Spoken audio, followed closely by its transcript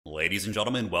Ladies and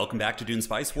gentlemen, welcome back to Dune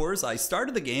Spice Wars. I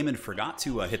started the game and forgot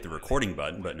to hit the recording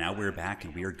button, but now we're back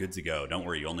and we are good to go. Don't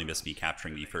worry, you only missed me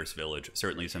capturing the first village.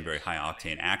 Certainly some very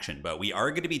high-octane action, but we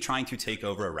are going to be trying to take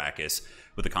over Arrakis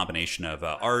with a combination of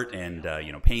art and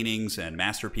paintings and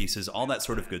masterpieces, all that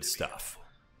sort of good stuff.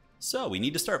 So we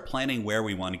need to start planning where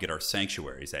we want to get our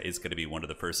sanctuaries. That is going to be one of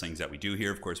the first things that we do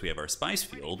here. Of course, we have our spice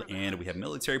field, and we have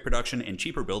military production and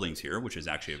cheaper buildings here, which is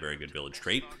actually a very good village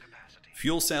trait.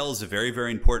 Fuel cells are very,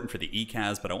 very important for the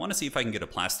Ecaz, but I want to see if I can get a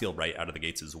plasteel right out of the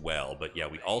gates as well. But yeah,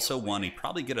 we also want to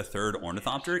probably get a third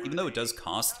ornithopter, even though it does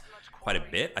cost quite a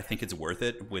bit. I think it's worth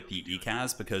it with the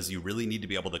Ecaz because you really need to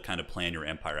be able to kind of plan your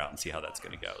empire out and see how that's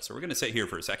going to go. So we're going to sit here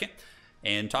for a second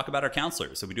and talk about our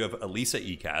counselors. So we do have Elisa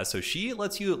Ecaz. So she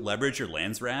lets you leverage your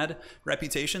Landsrad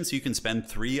reputation, so you can spend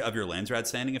 3 of your Landsrad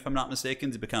standing, if I'm not mistaken,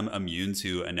 to become immune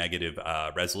to a negative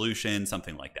resolution,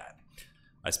 something like that.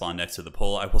 I spawn next to the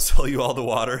pole. I will sell you all the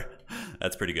water.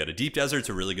 That's pretty good. A deep desert's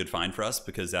a really good find for us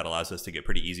because that allows us to get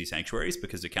pretty easy sanctuaries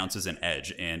because it counts as an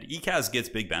edge. And Ecaz gets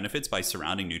big benefits by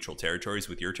surrounding neutral territories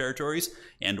with your territories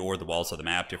and or the walls of the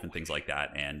map, different things like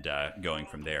that, and going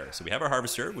from there. So we have our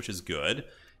harvester, which is good.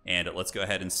 And let's go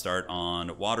ahead and start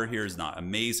on water here. Is not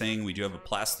amazing. We do have a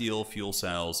plasteel, fuel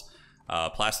cells,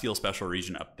 plasteel special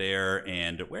region up there.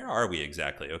 And where are we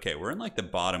exactly? Okay, we're in like the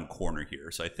bottom corner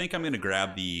here. So I think I'm going to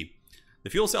grab the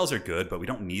fuel cells are good, but we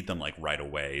don't need them like right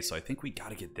away. So I think we got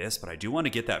to get this, but I do want to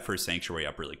get that first sanctuary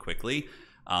up really quickly,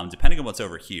 depending on what's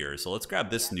over here. So let's grab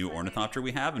this new ornithopter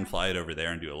we have and fly it over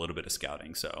there and do a little bit of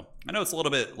scouting. So I know it's a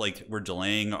little bit like we're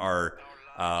delaying our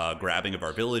grabbing of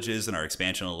our villages and our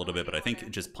expansion a little bit, but I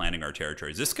think just planning our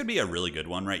territories. This could be a really good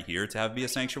one right here to have be a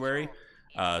sanctuary.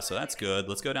 So that's good.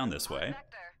 Let's go down this way.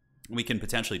 We can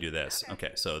potentially do this.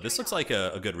 Okay, so this looks like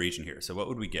a good region here. So what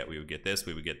would we get? We would get this,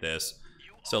 we would get this.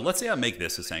 So let's say I make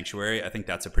this a sanctuary. I think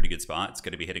that's a pretty good spot. It's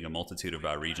going to be hitting a multitude of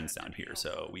regions down here.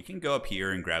 So we can go up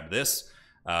here and grab this.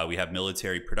 We have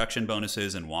military production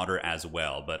bonuses and water as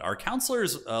well. But our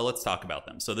counselors, let's talk about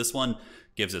them. So this one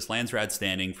gives us Landsrad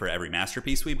standing for every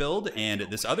masterpiece we build. And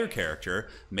this other character,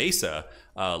 Mesa,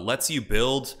 lets you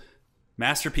build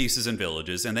masterpieces and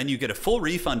villages, and then you get a full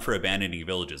refund for abandoning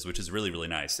villages, which is really, really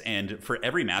nice. And for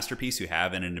every masterpiece you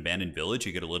have in an abandoned village,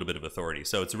 you get a little bit of authority.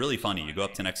 So it's really funny. You go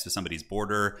up to next to somebody's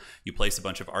border, you place a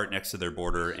bunch of art next to their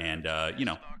border, and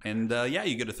yeah,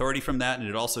 you get authority from that, and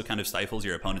it also kind of stifles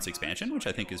your opponent's expansion, which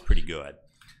I think is pretty good.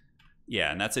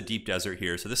 Yeah, and that's a deep desert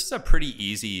here. So this is a pretty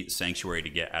easy sanctuary to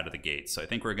get out of the gate. So I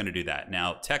think we're going to do that.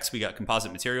 Now, text, we got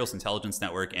composite materials, intelligence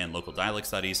network, and local dialect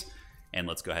studies. And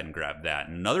let's go ahead and grab that.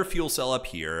 Another fuel cell up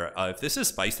here. If this is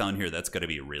spice down here, that's going to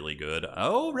be really good.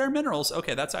 Oh, rare minerals.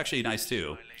 Okay, that's actually nice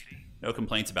too. No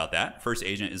complaints about that. First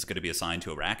agent is going to be assigned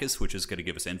to Arrakis, which is going to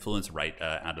give us influence right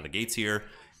out of the gates here.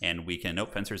 And we can,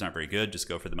 nope, fencers aren't very good. Just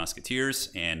go for the musketeers.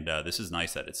 And this is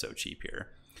nice that it's so cheap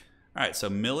here. All right, so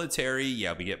military.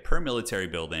 Yeah, we get per military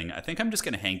building. I think I'm just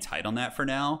going to hang tight on that for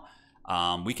now.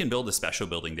 We can build a special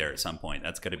building there at some point.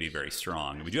 That's going to be very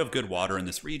strong. We do have good water in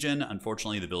this region.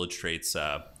 Unfortunately, the village traits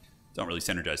don't really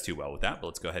synergize too well with that, but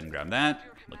let's go ahead and grab that.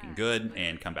 Looking good,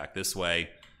 and come back this way.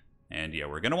 And yeah,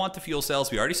 we're going to want the fuel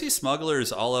cells. We already see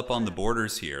smugglers all up on the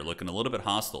borders here, looking a little bit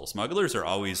hostile. Smugglers are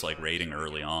always like raiding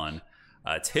early on,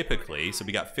 typically. So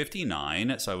we got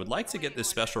 59. So I would like to get this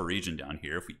special region down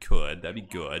here if we could. That'd be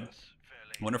good.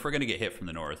 I wonder if we're going to get hit from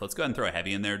the north. Let's go ahead and throw a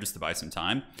heavy in there just to buy some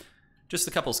time. Just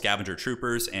a couple scavenger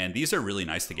troopers, and these are really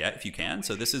nice to get if you can.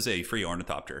 So this is a free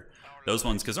ornithopter. Those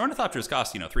ones, because ornithopters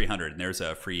cost 300, and there's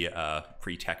a free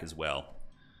tech as well.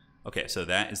 Okay, so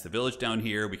that is the village down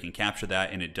here. We can capture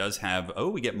that, and it does have, oh,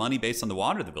 we get money based on the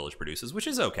water the village produces, which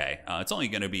is okay. It's only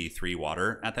going to be 3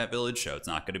 water at that village, so it's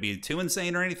not going to be too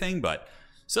insane or anything, but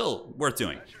still worth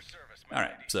doing. All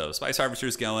right, so spice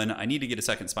harvester's going. I need to get a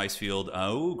second spice field.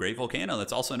 Oh, great volcano.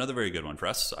 That's also another very good one for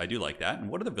us. I do like that. And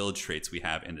what are the village traits we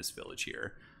have in this village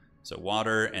here? So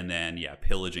water, and then, yeah,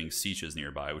 pillaging sieges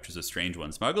nearby, which is a strange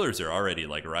one. Smugglers are already,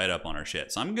 like, right up on our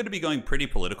shit. So I'm going to be going pretty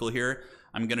political here.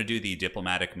 I'm going to do the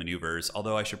diplomatic maneuvers,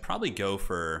 although I should probably go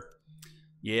for...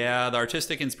 Yeah, the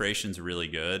artistic inspiration's really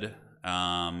good.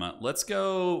 Let's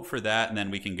go for that, and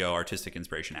then we can go artistic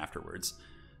inspiration afterwards.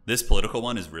 This political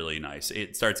one is really nice.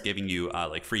 It starts giving you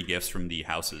like free gifts from the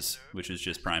houses, which is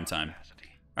just prime time.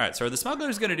 All right, so are the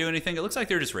smugglers going to do anything? It looks like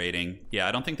they're just raiding. Yeah,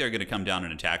 I don't think they're going to come down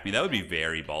and attack me. That would be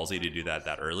very ballsy to do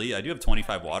that early. I do have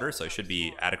 25 water, so I should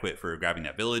be adequate for grabbing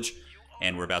that village.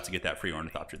 And we're about to get that free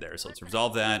ornithopter there. So let's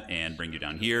resolve that and bring you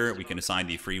down here. We can assign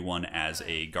the free one as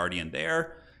a guardian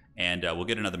there. And we'll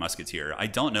get another musketeer. I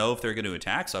don't know if they're going to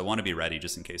attack, so I want to be ready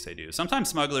just in case they do. Sometimes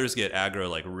smugglers get aggro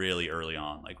like really early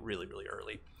on, like really, really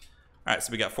early. All right,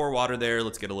 so we got 4 water there.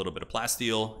 Let's get a little bit of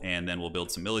plasteel, and then we'll build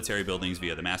some military buildings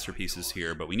via the masterpieces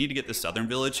here. But we need to get the southern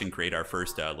village and create our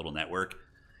first little network.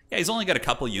 Yeah, he's only got a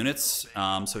couple units,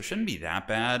 so it shouldn't be that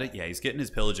bad. Yeah, he's getting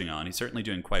his pillaging on. He's certainly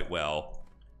doing quite well.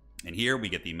 And here we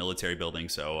get the military building,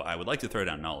 so I would like to throw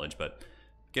down knowledge, but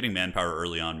getting manpower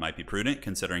early on might be prudent,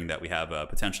 considering that we have a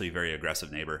potentially very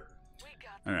aggressive neighbor.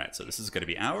 All right, so this is going to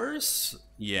be ours.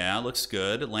 Yeah, looks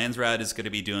good. Landsrad is going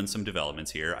to be doing some developments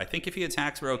here. I think if he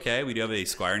attacks, we're okay. We do have a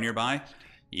squire nearby.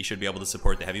 He should be able to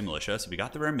support the heavy militia. So we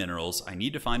got the rare minerals. I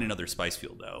need to find another spice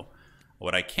field, though.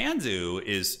 What I can do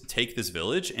is take this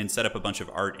village and set up a bunch of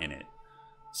art in it.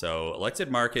 So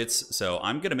elected markets. So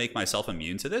I'm going to make myself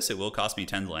immune to this. It will cost me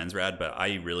 10 Landsrad, but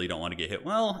I really don't want to get hit.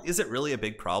 Well, is it really a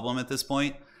big problem at this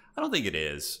point? I don't think it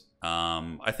is.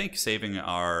 I think saving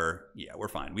our... Yeah, we're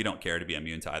fine. We don't care to be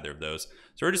immune to either of those.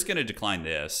 So we're just going to decline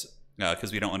this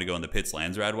because we don't want to go in the pits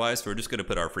Landsrad-wise. So we're just going to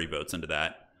put our free votes into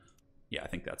that. Yeah, I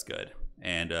think that's good.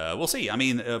 And we'll see. I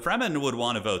mean, Fremen would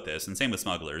want to vote this, and same with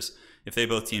Smugglers. If they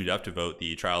both teamed up to vote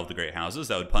the Trial of the Great Houses,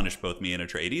 that would punish both me and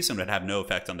Atreides and would have no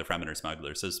effect on the Fremen or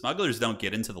Smugglers. So Smugglers don't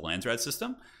get into the Landsrad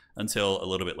system until a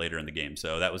little bit later in the game.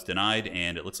 So that was denied,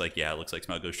 and it looks like, yeah, it looks like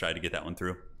Smugglers tried to get that one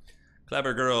through.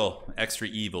 Clever girl, extra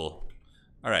evil.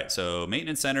 All right, so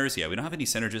maintenance centers. Yeah, we don't have any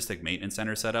synergistic maintenance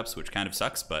center setups, which kind of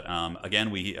sucks. But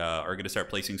again, we are going to start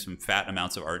placing some fat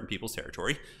amounts of art in people's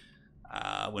territory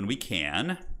when we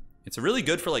can. It's really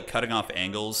good for like cutting off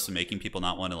angles, making people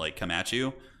not want to like come at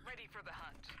you.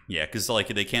 Yeah, because like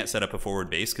they can't set up a forward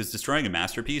base because destroying a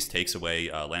masterpiece takes away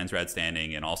Landsrad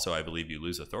standing, and also I believe you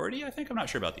lose authority. I think I'm not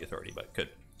sure about the authority, but could.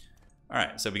 All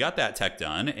right, so we got that tech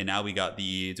done, and now we got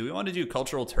the, do we want to do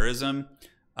cultural tourism?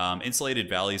 Insulated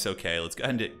valleys, okay, let's go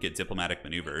ahead and get diplomatic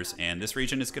maneuvers, and this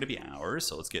region is going to be ours,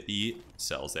 so let's get the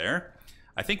cells there.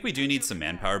 I think we do need some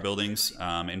manpower buildings,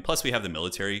 and plus we have the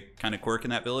military kind of quirk in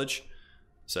that village.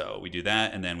 So we do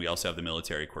that, and then we also have the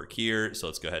military quirk here, so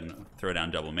let's go ahead and throw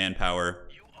down double manpower.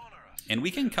 And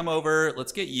we can come over,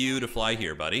 let's get you to fly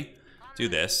here, buddy. Do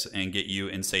this, and get you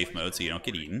in safe mode so you don't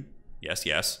get eaten. Yes,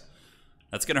 yes.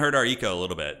 That's going to hurt our eco a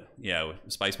little bit. Yeah,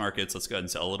 spice markets, let's go ahead and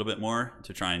sell a little bit more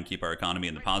to try and keep our economy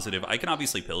in the positive. I can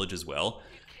obviously pillage as well,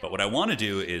 but what I want to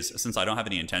do is, since I don't have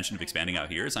any intention of expanding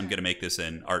out here, is I'm going to make this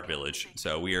an art village.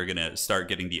 So we are going to start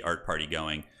getting the art party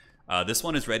going. This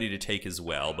one is ready to take as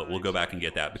well, but we'll go back and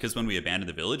get that, because when we abandon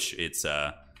the village, it's,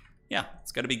 yeah,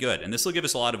 it's got to be good. And this will give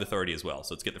us a lot of authority as well.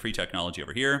 So let's get the free technology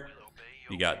over here.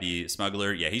 We got the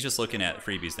smuggler. Yeah, he's just looking at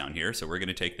freebies down here. So we're going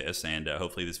to take this, and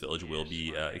hopefully this village will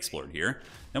be explored here.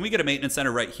 Then we get a maintenance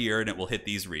center right here, and it will hit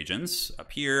these regions. Up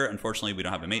here, unfortunately, we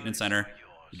don't have a maintenance center.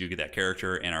 We do get that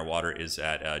character, and our water is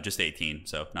at just 18,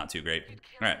 so not too great.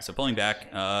 All right, so pulling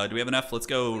back. Do we have enough? Let's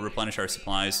go replenish our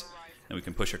supplies, and we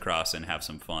can push across and have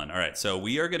some fun. All right, so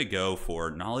we are going to go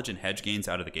for knowledge and hedge gains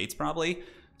out of the gates probably.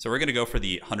 So we're going to go for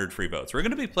the 100 free votes. We're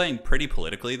going to be playing pretty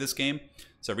politically this game.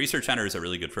 So Research Center is a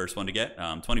really good first one to get.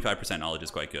 25% knowledge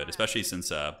is quite good, especially since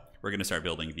we're going to start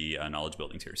building the knowledge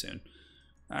buildings here soon.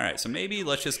 All right, so maybe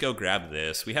let's just go grab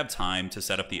this. We have time to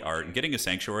set up the art, and getting a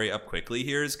sanctuary up quickly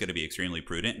here is going to be extremely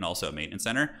prudent, and also a maintenance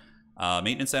center.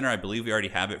 Maintenance center, I believe we already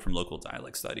have it from local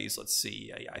dialect studies. Let's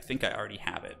see. I think I already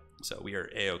have it. So we are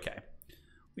A-okay.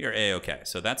 We are A-okay,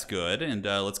 so that's good, and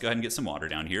let's go ahead and get some water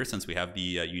down here since we have the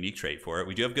unique trait for it.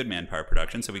 We do have good manpower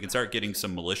production, so we can start getting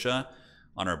some militia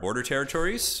on our border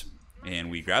territories, and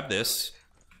we grab this,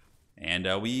 and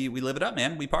we live it up,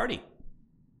 man. We party.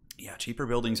 Yeah, cheaper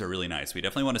buildings are really nice. We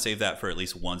definitely want to save that for at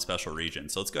least one special region,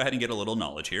 so let's go ahead and get a little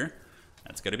knowledge here.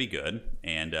 That's going to be good,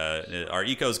 and our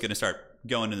eco is going to start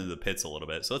going into the pits a little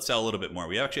bit, so let's sell a little bit more.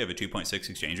 We actually have a 2.6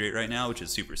 exchange rate right now, which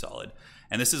is super solid.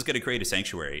 And this is going to create a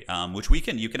sanctuary, which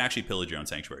you can actually pillage your own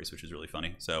sanctuaries, which is really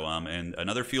funny. So, and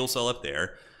another fuel cell up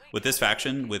there. With this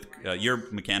faction, with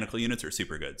your mechanical units are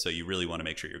super good, so you really want to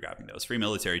make sure you're grabbing those. Free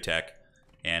military tech,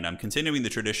 and I'm continuing the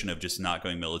tradition of just not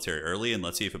going military early, and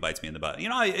let's see if it bites me in the butt. You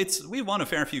know, we've won a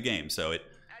fair few games, so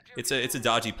it's a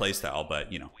dodgy play style,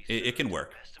 but you know, it can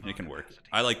work. It can work.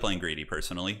 I like playing greedy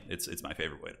personally. It's my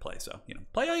favorite way to play. So you know,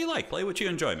 play how you like, play what you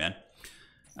enjoy, man.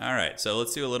 All right, so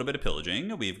let's do a little bit of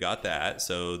pillaging. We've got that,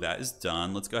 so that is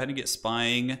done. Let's go ahead and get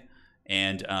spying.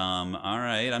 And all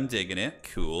right, I'm digging it.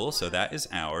 Cool. So that is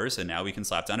ours, and now we can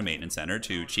slap down a maintenance center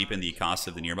to cheapen the cost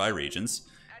of the nearby regions.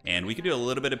 And we can do a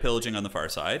little bit of pillaging on the far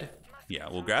side. Yeah,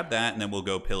 we'll grab that, and then we'll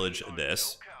go pillage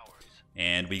this.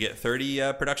 And we get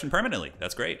 30 production permanently.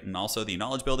 That's great. And also the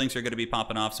knowledge buildings are going to be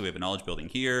popping off. So we have a knowledge building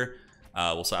here.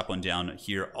 We'll slap one down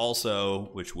here also,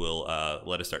 which will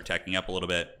let us start teching up a little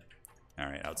bit. All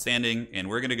right, outstanding. And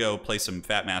we're going to go place some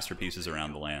fat masterpieces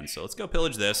around the land. So let's go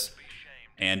pillage this.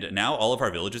 And now all of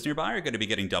our villages nearby are going to be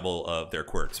getting double of their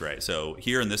quirks, right? So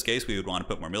here in this case, we would want to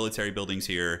put more military buildings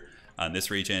here. In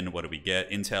this region, what do we get?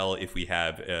 Intel if we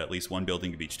have at least one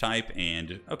building of each type.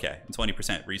 And okay,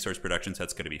 20% resource production, so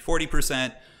that's going to be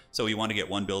 40%. So we want to get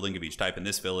one building of each type in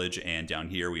this village. And down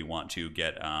here, we want to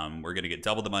get, we're going to get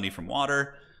double the money from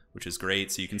water, which is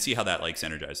great. So you can see how that like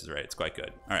synergizes, right? It's quite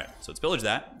good. All right, so let's pillage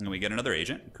that. And we get another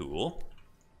agent. Cool.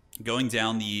 Going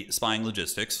down the spying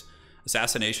logistics.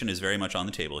 Assassination is very much on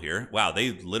the table here. Wow,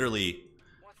 they literally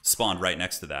spawned right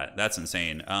next to that. That's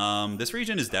insane. This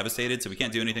region is devastated, so we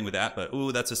can't do anything with that. But,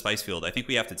 ooh, that's a spice field. I think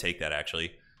we have to take that,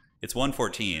 actually. It's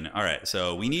 114. All right,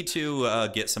 so we need to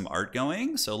get some art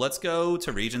going. So let's go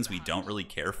to regions we don't really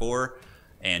care for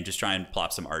and just try and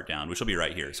plop some art down, which will be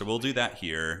right here. So we'll do that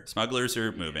here. Smugglers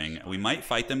are moving. We might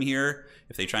fight them here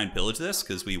if they try and pillage this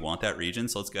because we want that region.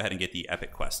 So let's go ahead and get the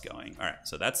epic quest going. All right,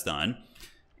 so that's done.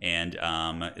 And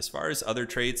as far as other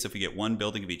traits, if we get one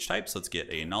building of each type, so let's get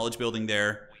a knowledge building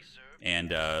there.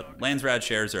 And Landsrad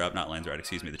shares are up, not Landsrad,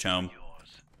 excuse me, the Chome.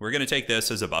 We're going to take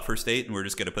this as a buffer state, and we're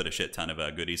just going to put a shit ton of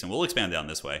goodies, and we'll expand down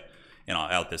this way and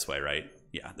out this way, right?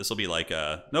 Yeah, this will be like,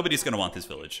 nobody's going to want this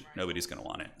village. Nobody's going to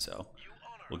want it, so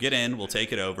we'll get in, we'll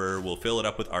take it over, we'll fill it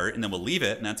up with art, and then we'll leave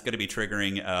it, and that's going to be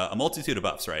triggering a multitude of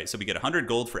buffs, right? So we get 100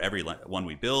 gold for every one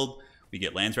we build. We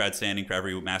get Landsrad standing for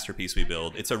every masterpiece we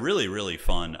build. It's a really, really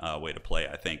fun way to play,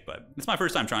 I think, but it's my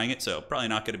first time trying it, so probably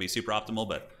not going to be super optimal,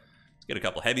 but let's get a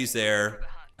couple heavies there.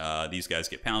 These guys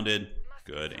get pounded.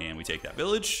 Good, and we take that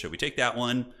village, so we take that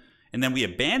one, and then we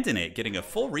abandon it, getting a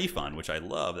full refund, which I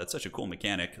love. That's such a cool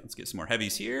mechanic. Let's get some more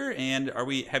heavies here, and are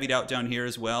we heavied out down here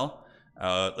as well?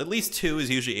 At least 2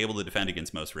 is usually able to defend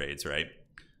against most raids, right?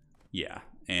 Yeah,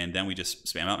 and then we just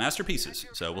spam out masterpieces.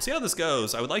 So we'll see how this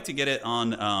goes. I would like to get it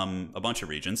on a bunch of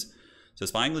regions. So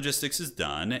spying logistics is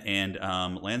done, and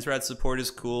Landsrad support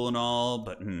is cool and all,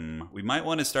 but we might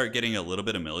want to start getting a little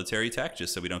bit of military tech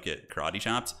just so we don't get karate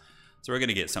chopped. So we're going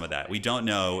to get some of that. We don't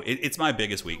know. It's my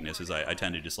biggest weakness is I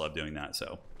tend to just love doing that. So,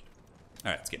 all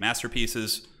right, let's get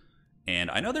masterpieces. And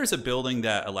I know there's a building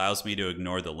that allows me to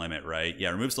ignore the limit, right?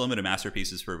 Yeah, removes the limit of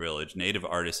masterpieces per village. Native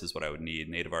artist is what I would need.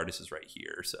 Native artist is right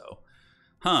here. So,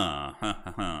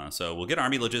 So we'll get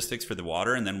army logistics for the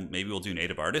water, and then maybe we'll do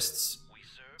native artists.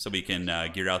 So we can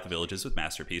gear out the villages with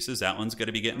masterpieces. That one's going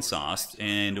to be getting sauced,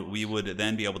 and we would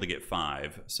then be able to get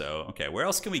 5. So, okay, where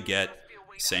else can we get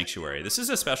sanctuary? This is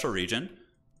a special region.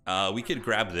 We could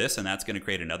grab this, and that's going to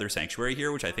create another sanctuary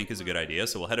here, which I think is a good idea.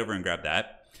 So we'll head over and grab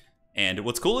that. And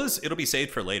what's cool is it'll be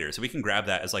saved for later. So we can grab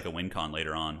that as like a win con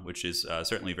later on, which is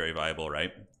certainly very viable,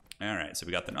 right? All right, so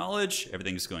we got the knowledge.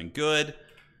 Everything's going good.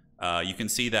 You can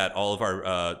see that all of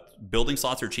our building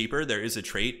slots are cheaper. There is a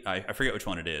trait. I forget which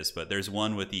one it is, but there's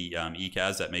one with the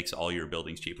Ecaz that makes all your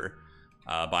buildings cheaper,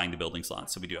 buying the building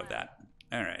slots. So we do have that.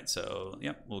 All right, so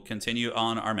yep, we'll continue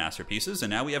on our masterpieces, and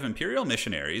now we have Imperial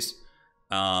missionaries.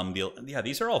 Yeah,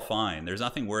 these are all fine. There's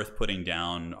nothing worth putting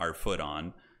down our foot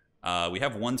on. We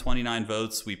have 129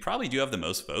 votes. We probably do have the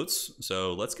most votes,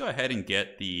 so let's go ahead and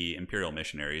get the Imperial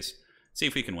missionaries. See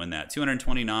if we can win that.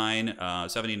 229,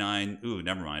 79. Ooh,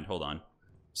 never mind. Hold on.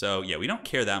 So yeah, we don't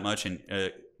care that much, and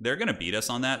they're gonna beat us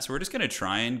on that. So we're just gonna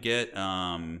try and get.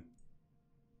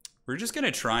 We're just going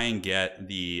to try and get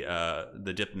the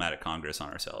Diplomatic Congress on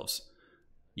ourselves.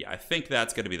 Yeah, I think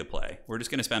that's going to be the play. We're just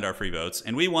going to spend our free votes.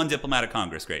 And we won Diplomatic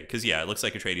Congress. Great. Because, yeah, it looks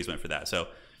like Atreides went for that. So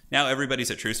now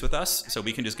everybody's at truce with us. So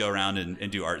we can just go around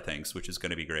and do art things, which is going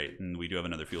to be great. And we do have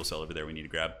another fuel cell over there we need to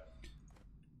grab.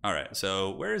 All right. So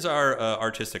where is our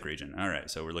artistic region? All right.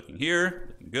 So we're looking here.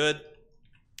 Looking good.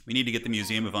 We need to get the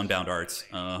Museum of Unbound Arts.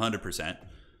 100%.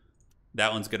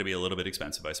 That one's going to be a little bit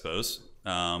expensive, I suppose.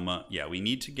 Yeah, we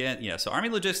need to get, yeah, so army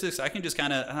logistics, I can just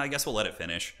kind of, I guess we'll let it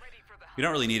finish. We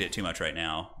don't really need it too much right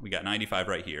now. We got 95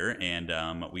 right here, and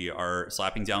we are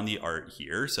slapping down the art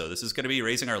here. So this is going to be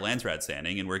raising our Landsrad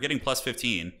standing, and we're getting plus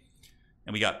 15,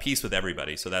 and we got peace with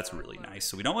everybody, so that's really nice.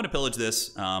 So we don't want to pillage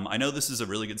this. I know this is a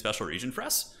really good special region for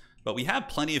us, but we have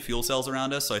plenty of fuel cells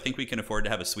around us, so I think we can afford to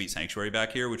have a sweet sanctuary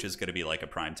back here, which is going to be like a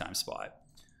prime time spot.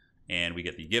 And we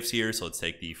get the gifts here, so let's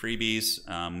take the freebies.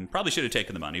 Probably should have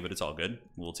taken the money, but it's all good.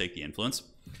 We'll take the influence.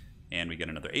 And we get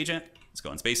another agent. Let's go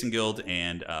on Space and Guild.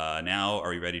 And now,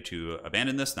 are we ready to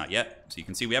abandon this? Not yet. So you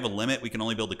can see we have a limit. We can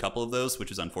only build a couple of those,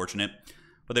 which is unfortunate.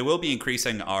 But they will be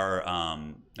increasing our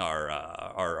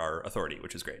authority,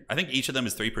 which is great. I think each of them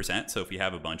is 3%. So if you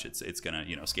have a bunch, it's going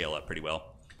to scale up pretty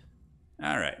well.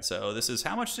 All right, so this is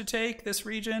how much to take this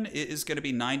region. It is going to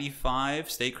be 95.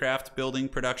 Statecraft building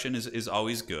production is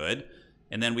always good.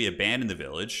 And then we abandon the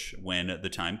village when the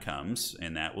time comes,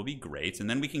 and that will be great. And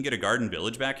then we can get a garden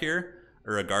village back here.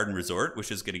 or a garden resort,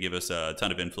 which is going to give us a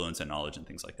ton of influence and knowledge and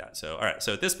things like that. So, all right.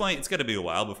 So at this point, it's going to be a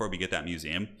while before we get that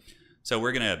museum. So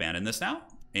we're going to abandon this now.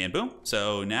 And boom.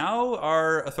 So now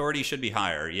our authority should be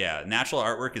higher. Yeah, natural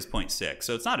artwork is 0.6.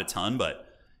 So it's not a ton, but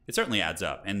it certainly adds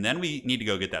up. And then we need to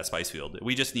go get that spice field.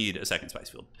 We just need a second spice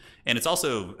field. And it's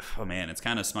also, oh man, it's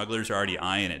kind of, smugglers are already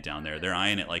eyeing it down there. They're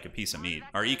eyeing it like a piece of meat.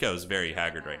 Our eco is very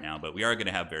haggard right now, but we are going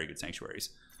to have very good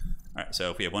sanctuaries. All right,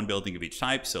 so if we have one building of each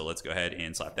type, so let's go ahead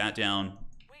and slap that down.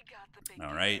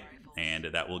 All right, and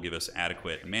that will give us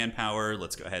adequate manpower.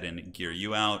 Let's go ahead and gear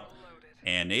you out.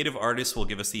 And native artists will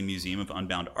give us the Museum of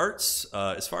Unbound Arts.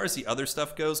 As far as the other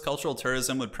stuff goes, cultural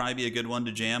tourism would probably be a good one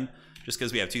to jam, just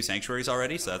because we have 2 sanctuaries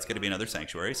already, so that's going to be another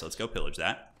sanctuary, so let's go pillage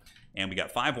that. And we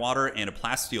got 5 water and a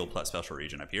plasteel plus special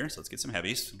region up here, so let's get some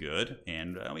heavies. Good.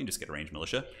 And we can just get a ranged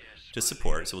militia to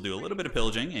support. So we'll do a little bit of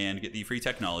pillaging and get the free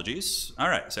technologies. All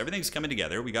right, so everything's coming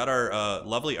together. We got our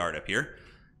lovely art up here.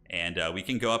 And we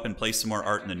can go up and place some more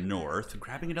art in the north.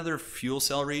 Grabbing another fuel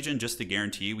cell region just to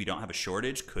guarantee we don't have a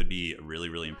shortage could be really,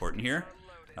 really important here.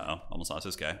 Uh-oh, almost lost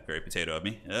this guy. Very potato of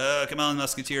me. Come on,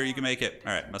 Musketeer, you can make it.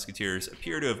 All right, Musketeers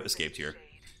appear to have escaped here.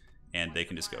 And they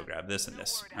can just go grab this and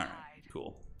this. All right,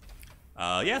 cool.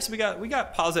 Yeah, so we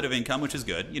got positive income, which is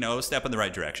good. You know, a step in the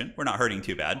right direction. We're not hurting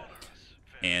too bad.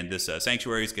 And this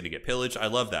sanctuary is going to get pillaged. I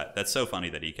love that. That's so funny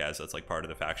that Ecaz, that's like part of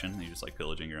the faction. You just like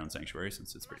pillaging your own sanctuary,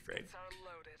 since it's pretty great.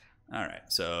 All right,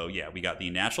 so yeah, we got the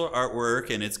natural artwork,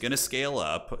 and it's going to scale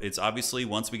up. It's obviously,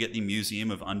 once we get the Museum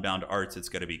of Unbound Arts, it's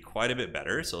going to be quite a bit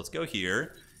better. So let's go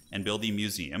here and build the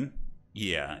museum.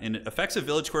 Yeah, and effects of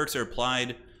village quirks are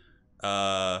applied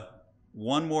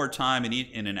one more time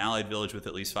in an allied village with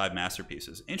at least 5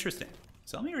 masterpieces. Interesting.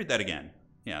 So let me read that again.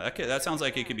 Yeah, that sounds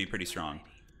like it could be pretty strong.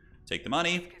 Take the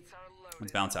money.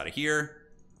 Let's bounce out of here.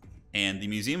 And the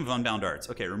Museum of Unbound Arts.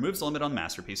 Okay, removes the limit on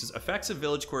masterpieces. Effects of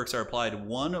village quirks are applied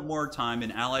one more time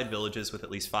in allied villages with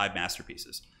at least 5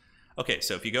 masterpieces. Okay,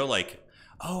 so if you go like,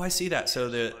 oh, I see that.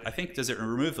 So I think, does it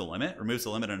remove the limit? Removes the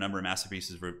limit on a number of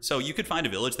masterpieces. So you could find a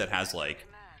village that has like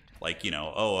you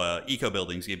know, oh, eco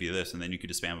buildings give you this, and then you could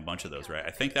just spam a bunch of those, right?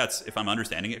 I think that's, if I'm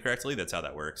understanding it correctly, that's how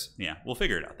that works. Yeah, we'll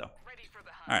figure it out though.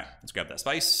 All right, let's grab that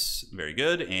spice. Very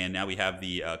good. And now we have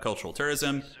the cultural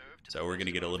tourism. So we're going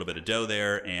to get a little bit of dough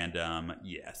there, and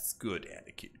yes, good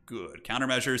etiquette, good.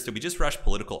 Countermeasures, did we just rush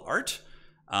political art?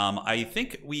 I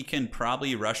think we can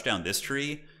probably rush down this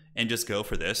tree and just go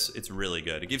for this. It's really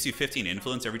good. It gives you 15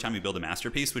 influence every time you build a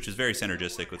masterpiece, which is very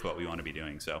synergistic with what we want to be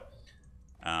doing. So,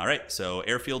 all right, so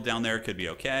airfield down there could be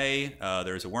okay.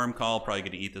 There's a worm call, probably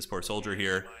going to eat this poor soldier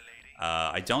here.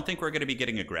 I don't think we're going to be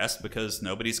getting aggressed because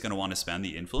nobody's going to want to spend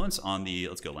the influence on the,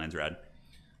 let's go Landsrad.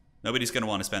 Nobody's going to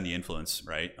want to spend the influence,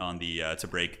 right, on the to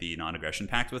break the non-aggression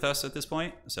pact with us at this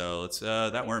point. So let's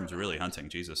that worm's really hunting.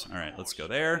 Jesus. All right, let's go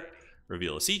there.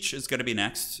 Reveal a siege is going to be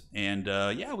next, and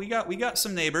yeah, we got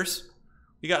some neighbors.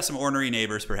 We got some ornery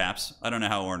neighbors, perhaps. I don't know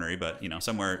how ornery, but you know,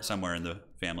 somewhere in the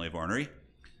family of ornery.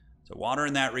 So water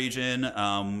in that region.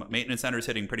 Maintenance center is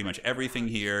hitting pretty much everything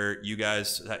here. You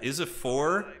guys, that is a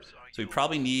 4. So we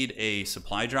probably need a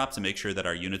supply drop to make sure that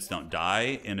our units don't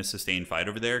die in a sustained fight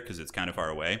over there, because it's kind of far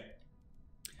away.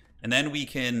 And then we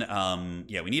can,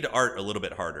 yeah, we need to art a little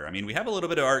bit harder. I mean, we have a little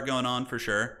bit of art going on for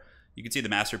sure. You can see the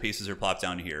masterpieces are plopped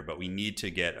down here, but we need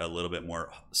to get a little bit more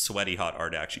sweaty, hot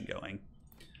art action going.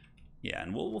 Yeah,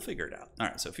 and we'll figure it out. All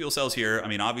right, so fuel cells here. I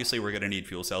mean, obviously we're going to need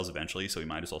fuel cells eventually, so we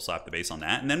might as well slap the base on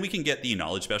that. And then we can get the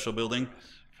knowledge special building.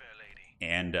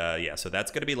 And yeah, so that's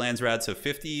going to be Landsrad, so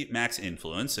 50 max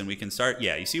influence, and we can start,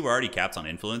 yeah, you see we're already capped on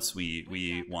influence.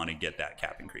 We want to get that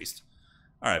cap increased.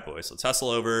 All right, boys, let's hustle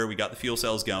over. We got the fuel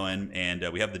cells going, and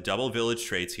we have the double village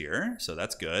traits here, so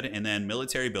that's good. And then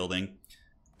military building.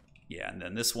 Yeah, and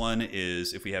then this one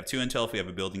is, if we have 2 intel, if we have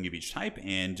a building of each type,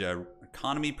 and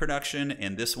economy production,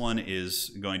 and this one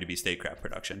is going to be statecraft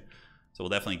production. So we'll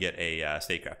definitely get a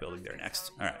statecraft building there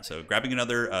next. All right, so grabbing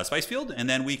another spice field, and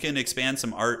then we can expand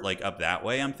some art like up that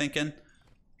way, I'm thinking.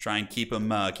 Try and keep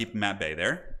them at bay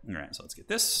there. All right, so let's get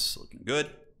this, looking good.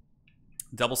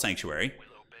 Double sanctuary.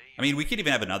 I mean, we could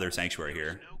even have another sanctuary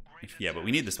here. Yeah, but we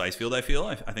need the spice field, I feel.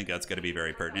 I think that's going to be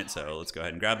very pertinent, so let's go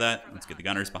ahead and grab that. Let's get the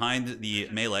gunners behind the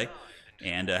melee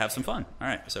and have some fun. All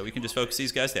right, so we can just focus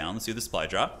these guys down. Let's do the supply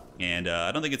drop. And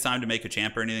I don't think it's time to make a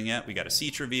champ or anything yet. We got a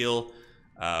siege reveal.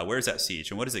 Where's that siege,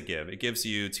 and what does it give? It gives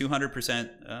you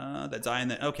 200% that die in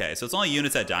that. Okay, so it's only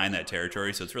units that die in that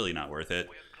territory, so it's really not worth it.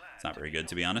 It's not very good,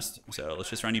 to be honest. So let's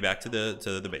just run you back to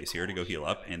the base here to go heal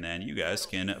up, and then you guys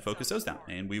can focus those down,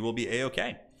 and we will be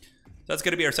a-okay. So that's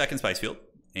going to be our second spice field.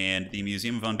 and the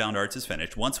Museum of Unbound Arts is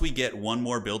finished. Once we get one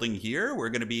more building here, we're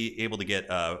going to be able to get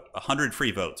 100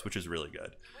 free votes, which is really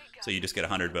good. So you just get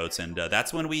 100 votes, and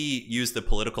that's when we use the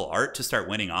political art to start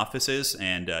winning offices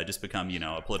and just become, you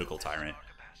know, a political tyrant.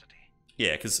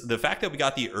 Yeah, because the fact that we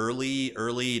got the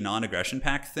early non-aggression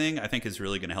pact thing, I think is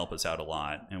really going to help us out a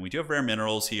lot. And we do have rare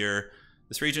minerals here.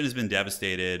 This region has been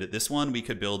devastated. This one we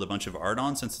could build a bunch of art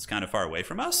on since it's kind of far away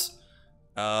from us.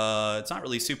 It's not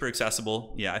really super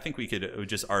accessible. Yeah, I think we could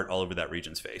just art all over that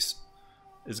region's face.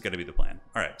 Is going to be the plan.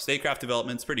 All right, statecraft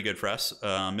development's pretty good for us.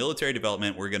 Military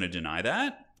development, we're going to deny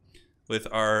that with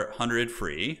our 100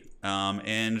 free.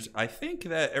 And I think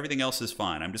that everything else is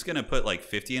fine. I'm just going to put like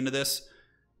 50 into this.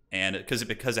 And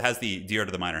because it has the deer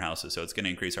to the minor houses, so it's going to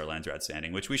increase our Landsrad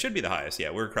standing, which we should be the highest.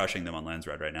 Yeah, we're crushing them on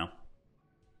Landsrad right now.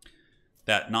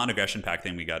 That non-aggression pact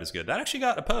thing we got is good. That actually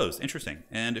got opposed. Interesting.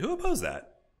 And who opposed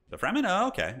that? The Fremen? Oh,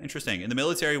 okay. Interesting. And the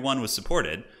military one was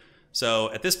supported.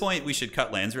 So at this point, we should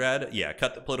cut Landsrad. Yeah,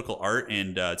 cut the political art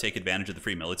and take advantage of the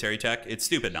free military tech. It's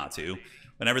stupid not to.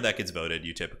 Whenever that gets voted,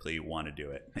 you typically want to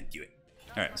do it. Do it.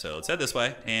 All right, so let's head this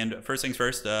way. And first things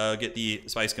first, get the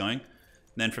spice going.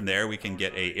 And then from there, we can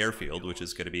get a airfield, which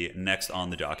is going to be next on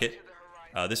the docket.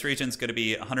 This region's going to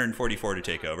be 144 to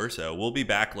take over, so we'll be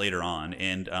back later on.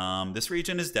 And this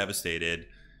region is devastated.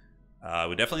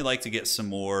 We'd definitely like to get some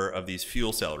more of these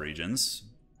fuel cell regions.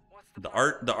 The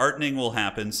artening will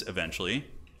happen eventually.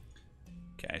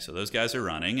 Okay, so those guys are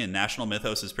running, and National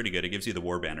Mythos is pretty good. It gives you the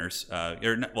war banners.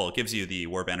 It gives you the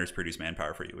war banners produce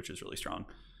manpower for you, which is really strong.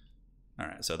 All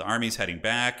right, so the army's heading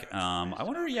back. I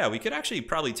wonder, yeah, we could actually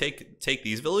probably take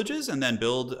these villages and then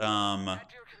build...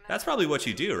 that's probably what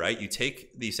you do, right? You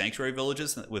take the sanctuary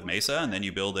villages with Mesa, and then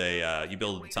you build a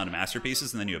ton of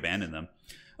masterpieces, and then you abandon them.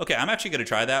 Okay, I'm actually going to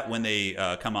try that when they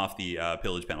come off the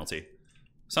pillage penalty.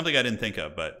 Something I didn't think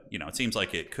of, but you know, it seems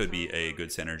like it could be a good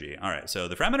synergy. All right, so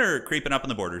the Fremen are creeping up on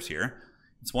the borders here.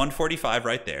 It's 145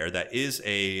 right there. That is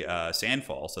a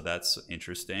sandfall, so that's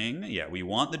interesting. Yeah, we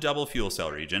want the double fuel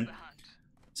cell region.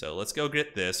 So let's go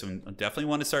get this. We definitely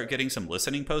want to start getting some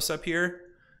listening posts up here.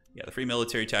 Yeah, the free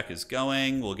military tech is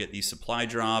going. We'll get the supply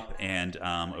drop, and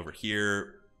over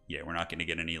here, yeah, we're not going to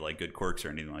get any like good quirks or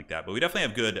anything like that. But we definitely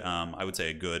have good, I would say,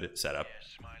 a good setup.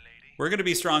 We're going to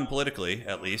be strong politically,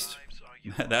 at least.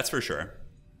 That's for sure.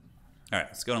 All right,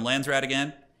 let's go to Landsrad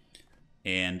again.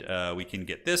 And we can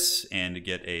get this and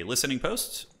get a listening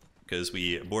post because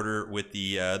we border with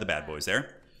the bad boys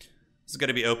there. This is going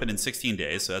to be open in 16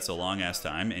 days, so that's a long-ass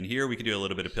time. And here we could do a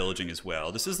little bit of pillaging as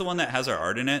well. This is the one that has our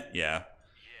art in it. Yeah.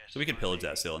 So we could pillage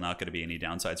that still. Not going to be any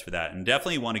downsides for that. And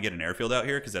definitely want to get an airfield out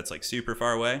here because that's like super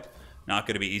far away. Not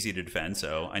going to be easy to defend,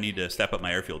 so I need to step up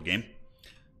my airfield game.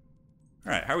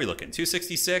 All right, how are we looking?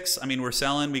 266. I mean, we're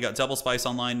selling. We got double spice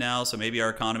online now, so maybe our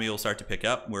economy will start to pick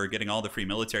up. We're getting all the free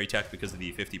military tech because of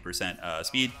the 50%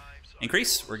 speed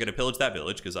increase. We're going to pillage that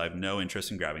village because I have no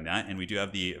interest in grabbing that. And we do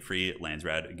have the free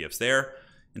Landsrad gifts there.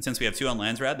 And since we have 2 on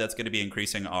Landsrad, that's going to be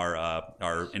increasing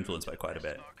our influence by quite a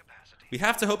bit. We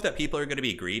have to hope that people are going to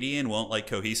be greedy and won't like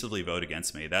cohesively vote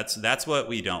against me. That's what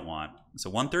we don't want. So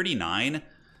 139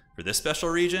 for this special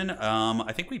region.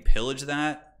 I think we pillage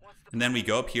that. And then we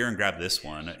go up here and grab this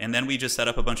one. And then we just set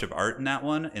up a bunch of art in that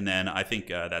one. And then I think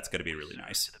that's going to be really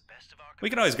nice. We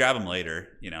can always grab them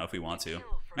later, you know, if we want to. All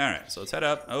right, so let's head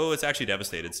up. Oh, it's actually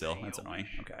devastated still. That's annoying.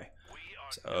 Okay.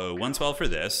 So 112 for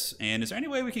this. And is there any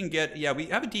way we can get... Yeah, we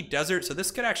have a deep desert, so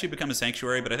this could actually become a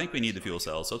sanctuary, but I think we need the fuel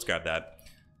cells, so let's grab that.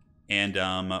 And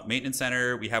maintenance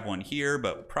center, we have one here,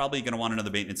 but we're probably going to want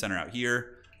another maintenance center out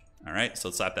here. All right, so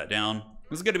let's slap that down.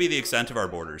 This is going to be the extent of our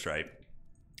borders, right?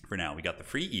 For now, we got the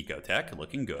free eco tech,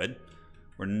 looking good.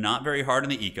 We're not very hard on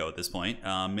the eco at this point.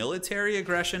 Military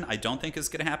aggression, I don't think is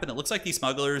going to happen. It looks like these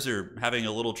smugglers are having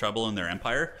a little trouble in their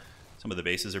empire. Some of the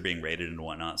bases are being raided and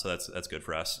whatnot, so that's good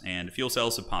for us. And fuel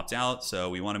cells have popped out, so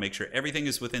we want to make sure everything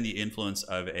is within the influence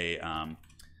of a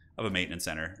maintenance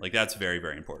center. Like, that's very,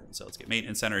 very important. So let's get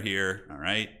maintenance center here. All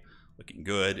right, looking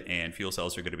good. And fuel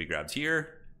cells are going to be grabbed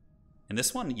here. And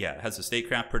this one, yeah, it has a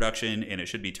statecraft production, and it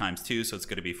should be ×2, so it's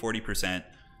going to be 40%.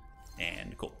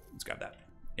 And cool, let's grab that.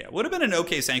 Yeah, would have been an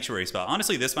okay sanctuary spot.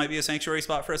 Honestly, this might be a sanctuary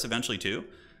spot for us eventually too.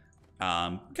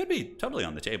 Could be totally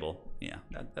on the table. Yeah,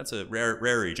 that's a rare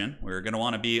region. We're going to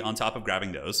want to be on top of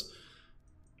grabbing those.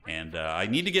 And I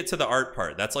need to get to the art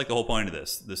part. That's like the whole point of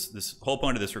this. This whole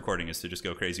point of this recording is to just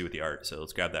go crazy with the art. So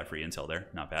let's grab that free intel there.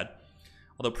 Not bad.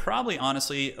 Although probably,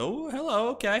 honestly... Oh, hello.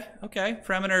 Okay. Okay.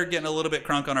 Fremen are getting a little bit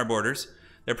crunk on our borders.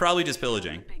 They're probably just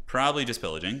pillaging. Probably just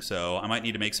pillaging. So I might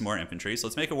need to make some more infantry. So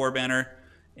let's make a war banner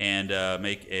and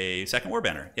make a second war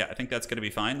banner. Yeah, I think that's going to be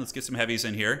fine. Let's get some heavies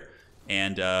in here.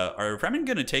 And are Fremen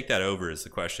going to take that over is the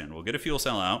question. We'll get a fuel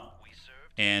cell out.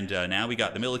 And now we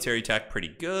got the military tech pretty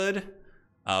good.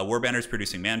 Warbanner's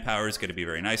producing manpower is going to be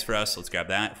very nice for us. Let's grab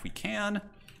that if we can.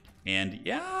 And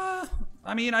yeah,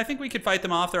 I mean, I think we could fight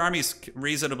them off. Their army's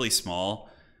reasonably small.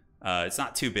 It's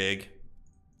not too big.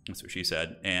 That's what she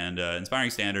said. And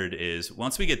Inspiring Standard is,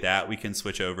 once we get that, we can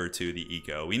switch over to the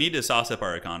Eco. We need to sauce up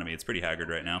our economy. It's pretty haggard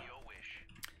right now.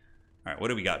 All right, what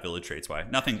do we got village traits-wise?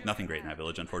 Nothing great in that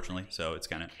village, unfortunately. So it's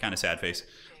kind of sad face.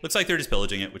 Looks like they're just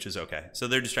pillaging it, which is okay. So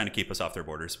they're just trying to keep us off their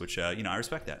borders, which, you know, I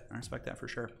respect that. I respect that for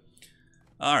sure.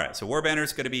 All right, so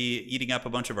Warbanner's going to be eating up a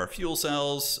bunch of our fuel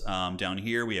cells. Down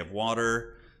here, we have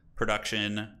water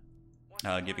production,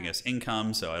 giving us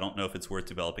income. So I don't know if it's worth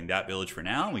developing that village for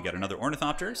now. We got another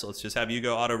Ornithopter, so let's just have you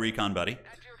go auto recon, buddy.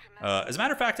 As a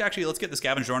matter of fact, actually, let's get the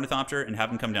Scavenger Ornithopter and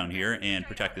have him come down here and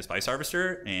protect this Spice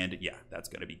Harvester. And yeah, that's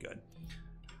going to be good.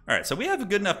 All right, so we have a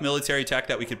good enough military tech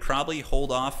that we could probably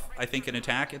hold off, I think, an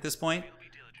attack at this point.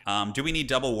 Do we need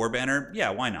double Warbanner?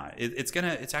 Yeah, why not? It's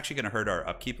actually gonna hurt our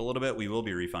upkeep a little bit. We will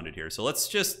be refunded here, so let's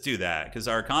just do that because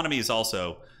our economy is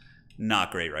also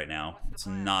not great right now. It's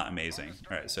not amazing.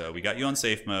 All right, so we got you on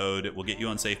safe mode. We'll get you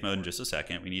on safe mode in just a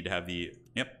second. We need to have the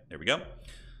there we go.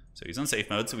 So he's on safe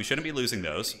mode, so we shouldn't be losing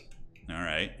those. All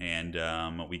right, and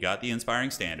we got the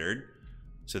Inspiring Standard.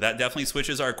 So that definitely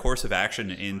switches our course of action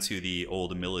into the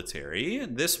old military.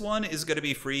 This one is going to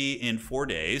be free in 4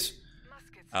 days.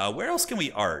 Where else can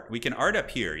we art? We can art up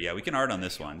here. Yeah, we can art on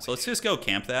this one. So let's just go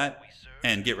camp that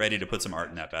and get ready to put some art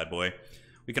in that bad boy.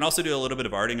 We can also do a little bit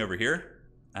of arting over here.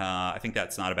 I think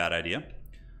that's not a bad idea.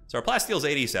 So our plastile's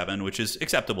 87, which is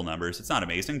acceptable numbers. It's not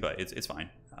amazing, but it's fine.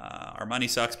 Our money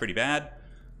sucks pretty bad.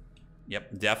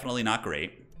 Yep, definitely not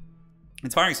great.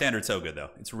 Inspiring Standard's so good,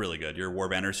 though. It's really good. Your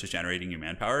Warbanner's just generating new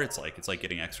manpower. It's like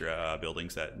getting extra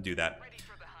buildings that do that.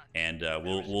 And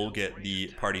we'll get the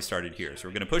party started here. So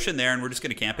we're going to push in there, and we're just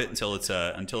going to camp it until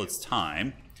it's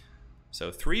time.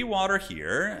 So 3 water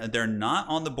here. They're not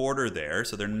on the border there,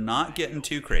 so they're not getting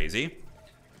too crazy.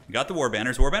 We got the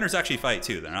Warbanners. Warbanners actually fight,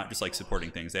 too. They're not just, like,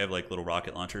 supporting things. They have, like, little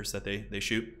rocket launchers that they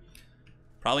shoot.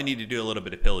 Probably need to do a little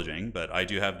bit of pillaging, but I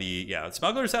do have the... Yeah,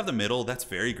 Smugglers have the middle. That's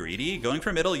very greedy. Going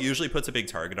for middle usually puts a big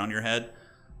target on your head,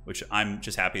 which I'm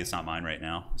just happy it's not mine right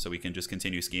now, so we can just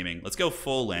continue scheming. Let's go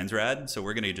full Landsrad, so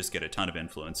we're going to just get a ton of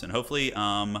influence, and hopefully,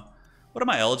 what am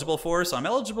I eligible for? So I'm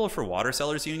eligible for Water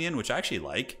Sellers Union, which I actually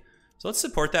like. So let's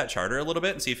support that charter a little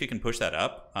bit and see if we can push that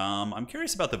up. I'm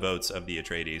curious about the votes of the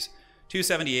Atreides.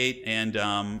 278,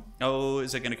 and, oh,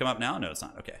 is it going to come up now? No, it's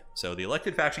not. Okay, so the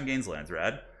elected faction gains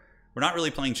Landsrad. We're not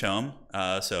really playing Chom,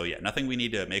 so yeah, nothing we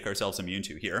need to make ourselves immune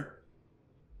to here.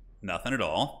 Nothing at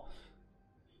all.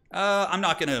 I'm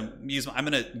not gonna use. I'm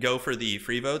gonna go for the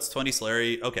free votes. 20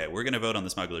 Slurry. Okay, we're gonna vote on the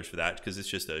Smugglers for that because it's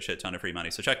just a shit ton of free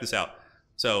money. So check this out.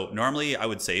 So normally I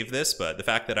would save this, but the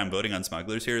fact that I'm voting on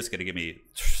Smugglers here is gonna give me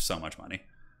so much money.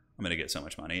 I'm gonna get so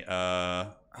much money.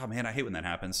 Oh man, I hate when that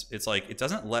happens. It's like it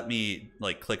doesn't let me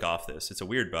like click off this. It's a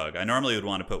weird bug. I normally would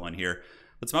want to put one here,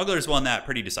 but Smugglers won that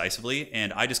pretty decisively,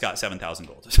 and I just got 7,000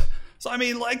 gold. So I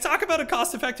mean, like, talk about a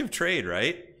cost-effective trade,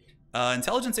 right?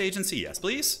 Intelligence Agency, yes,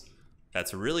 please.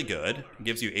 That's really good. It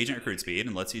gives you agent recruit speed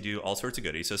and lets you do all sorts of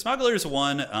goodies. So Smugglers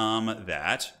won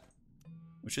that,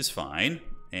 which is fine.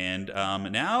 And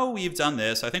now we've done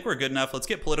this. I think we're good enough. Let's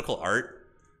get political art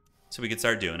so we can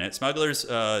start doing it. Smugglers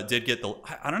did get the,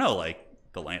 I don't know, like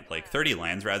the land, like 30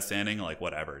 Landsrad standing, like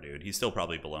whatever, dude. He's still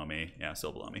probably below me. Yeah,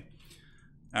 still below me.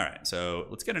 All right, so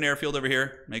let's get an airfield over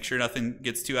here. Make sure nothing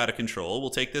gets too out of control.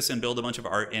 We'll take this and build a bunch of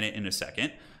art in it in a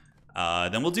second.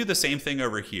 Then we'll do the same thing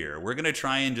over here. We're going to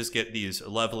try and just get these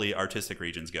lovely artistic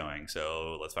regions going.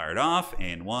 So let's fire it off.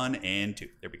 And 1 and 2.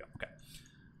 There we go. Okay.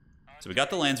 So we got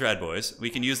the Landsrad boys. We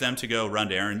can use them to go run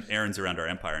errands around our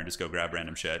empire and just go grab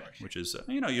random shit, which is,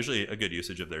 you know, usually a good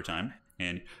usage of their time.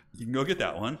 And you can go get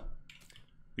that one.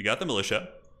 We got the militia.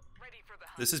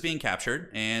 This is being captured.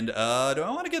 And do I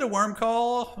want to get a worm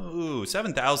call? Ooh,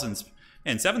 7,000.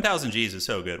 And 7,000 Gs is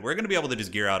so good. We're going to be able to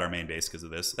just gear out our main base because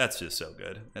of this. That's just so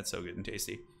good. That's so good and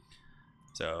tasty.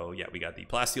 So, yeah, we got the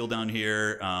plasteel down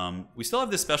here. We still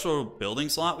have this special building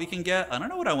slot we can get. I don't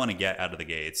know what I want to get out of the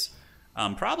gates.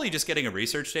 Probably just getting a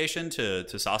research station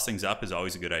to sauce things up is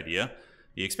always a good idea.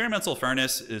 The experimental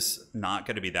furnace is not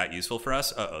going to be that useful for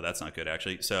us. Uh-oh, that's not good,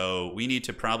 actually. So we need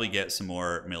to probably get some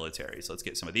more military. So let's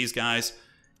get some of these guys.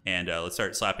 And let's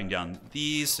start slapping down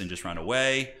these and just run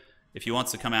away. If he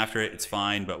wants to come after it, it's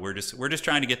fine, but we're just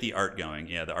trying to get the art going.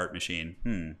 Yeah, the art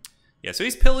machine. Yeah, so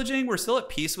he's pillaging. We're still at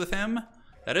peace with him.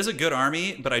 That is a good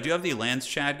army, but I do have the Lands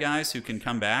Chad guys who can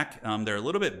come back. They're a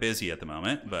little bit busy at the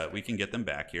moment, but we can get them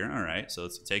back here. All right, so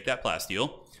let's take that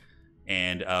plasteel.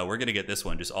 And we're going to get this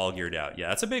one just all geared out. Yeah,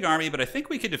 that's a big army, but I think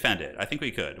we could defend it. I think we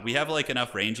could. We have like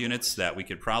enough range units that we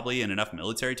could probably, and enough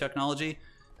military technology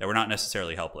that we're not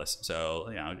necessarily helpless. So,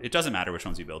 you know, it doesn't matter which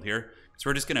ones we build here, because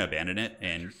we're just going to abandon it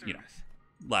and, you know,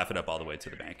 laugh it up all the way to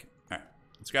the bank. All right,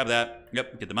 let's grab that.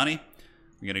 Yep, get the money.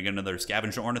 We're going to get another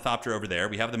scavenger ornithopter over there.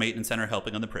 We have the maintenance center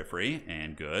helping on the periphery,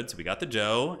 and good. So we got the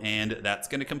Joe, and that's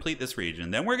going to complete this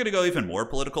region. Then we're going to go even more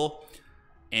political,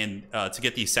 and to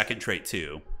get the second trait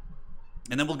too.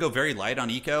 And then we'll go very light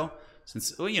on eco,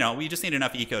 since, well, you know, we just need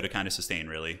enough eco to kind of sustain,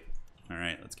 really. All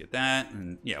right, let's get that.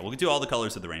 And yeah, we'll do all the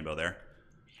colors of the rainbow there.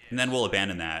 And then we'll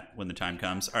abandon that when the time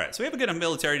comes. All right, so we have a good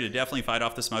military to definitely fight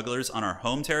off the smugglers on our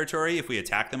home territory. If we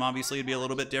attack them, obviously, it'd be a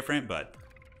little bit different, but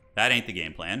that ain't the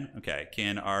game plan. Okay,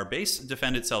 can our base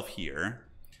defend itself here?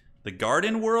 The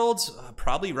garden worlds,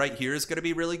 probably right here is going to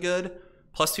be really good.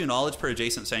 +2 knowledge per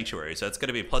adjacent sanctuary. So that's going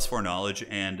to be +4 knowledge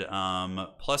and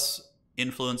plus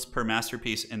influence per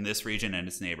masterpiece in this region and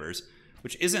its neighbors,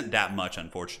 which isn't that much,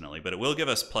 unfortunately, but it will give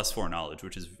us +4 knowledge,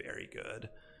 which is very good.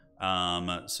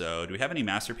 So do we have any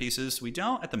masterpieces? We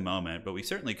don't at the moment, but we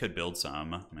certainly could build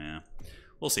some. Yeah,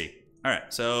 we'll see. All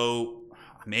right, so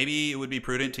maybe it would be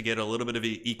prudent to get a little bit of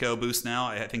an eco boost now.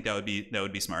 I think that would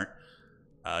be smart.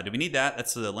 Do we need that?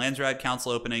 That's the Landsrad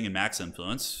Council opening and max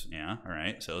influence. Yeah, all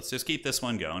right. So let's just keep this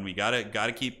one going. We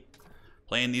gotta keep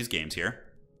playing these games here.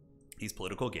 These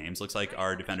political games. Looks like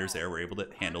our defenders there were able to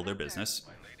handle their business.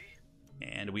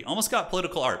 And we almost got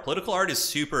political art. Political art is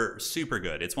super, super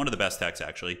good. It's one of the best techs,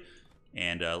 actually.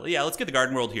 And yeah, let's get the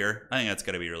garden world here. I think that's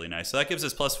going to be really nice. So that gives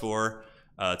us +4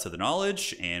 to the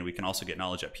knowledge. And we can also get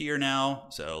knowledge up here now.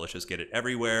 So let's just get it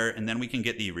everywhere. And then we can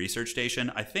get the research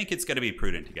station. I think it's going to be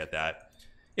prudent to get that.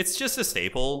 It's just a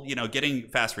staple. You know, getting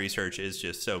fast research is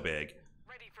just so big.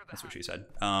 That's what she said.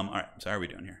 All right, so how are we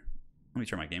doing here? Let me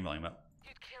turn my game volume up.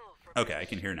 Okay, I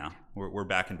can hear now. We're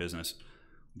back in business.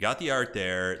 Got the art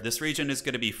there. This region is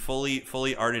going to be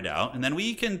fully arted out. And then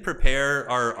we can prepare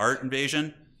our art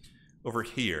invasion over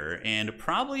here. And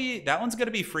probably that one's going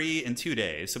to be free in 2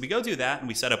 days. So we go do that and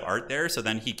we set up art there. So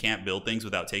then he can't build things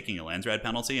without taking a Landsrad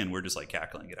penalty. And we're just like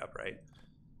cackling it up, right?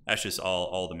 That's just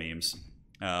all the memes.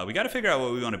 We got to figure out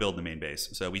what we want to build in the main base.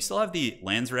 So we still have the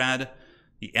Landsrad.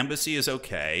 The embassy is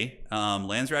okay.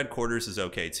 Landsrad quarters is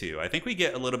okay too. I think we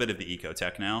get a little bit of the eco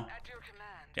tech now.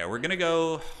 Yeah, we're going to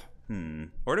go...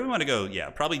 Where do we want to go? Yeah,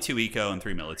 probably 2 eco and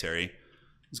 3 military.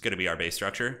 It's going to be our base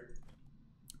structure.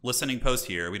 Listening post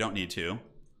here. We don't need to.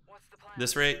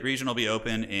 This region will be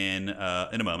open in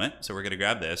a moment. So we're going to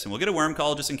grab this. And we'll get a worm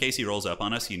call just in case he rolls up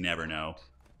on us. You never know.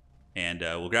 And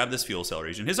we'll grab this fuel cell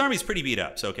region. His army's pretty beat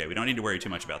up. So, okay, we don't need to worry too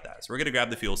much about that. So we're going to grab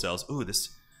the fuel cells. Ooh, this...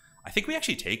 I think we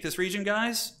actually take this region,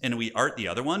 guys. And we art the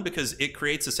other one because it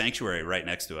creates a sanctuary right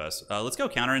next to us. Let's go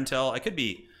counter intel. I could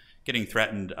be... getting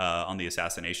threatened on the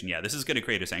assassination. Yeah, this is going to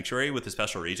create a sanctuary with a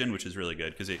special region, which is really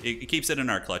good because it keeps it in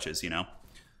our clutches, you know?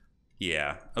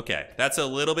 Yeah, okay. That's a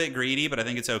little bit greedy, but I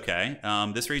think it's okay.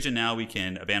 This region now, we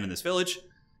can abandon this village,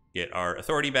 get our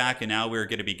authority back, and now we're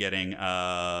going to be getting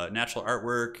natural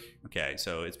artwork. Okay,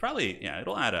 so it's probably, yeah,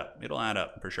 it'll add up. It'll add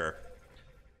up for sure.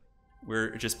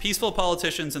 We're just peaceful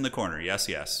politicians in the corner. Yes,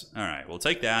 yes. All right, we'll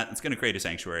take that. It's going to create a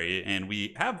sanctuary, and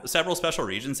we have several special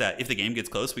regions that if the game gets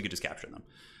close, we could just capture them.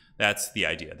 That's the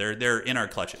idea. They're in our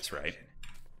clutches, right?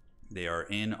 They are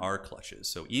in our clutches.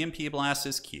 So EMP blast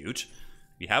is cute.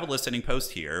 We have a listening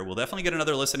post here. We'll definitely get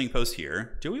another listening post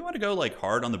here. Do we want to go like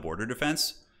hard on the border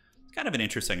defense? It's kind of an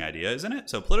interesting idea, isn't it?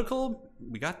 So political,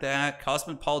 we got that.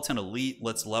 Cosmopolitan elite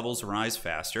lets levels rise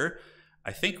faster.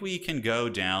 I think we can go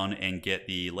down and get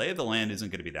the lay of the land isn't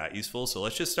going to be that useful. So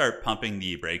let's just start pumping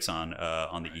the brakes on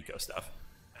the eco stuff.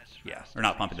 Yeah, or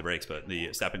not pumping the brakes, but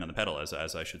the stepping on the pedal, as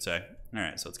I should say. All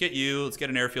right, so let's get you. Let's get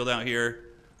an airfield out here.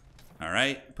 All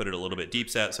right, put it a little bit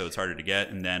deep set so it's harder to get.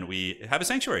 And then we have a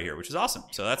sanctuary here, which is awesome.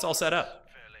 So that's all set up.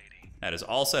 That is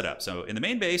all set up. So in the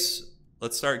main base,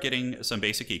 let's start getting some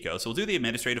basic eco. So we'll do the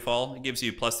administrative fall. It gives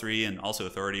you +3 and also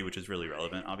authority, which is really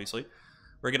relevant, obviously.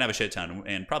 We're going to have a shit ton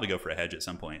and probably go for a hedge at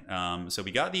some point. So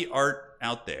we got the art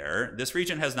out there. This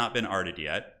region has not been arted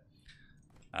yet.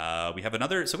 We have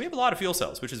another, so we have a lot of fuel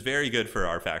cells, which is very good for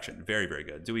our faction. Very, very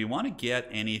good. Do we want to get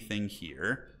anything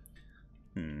here?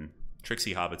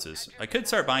 Trixie Hobbitses. I could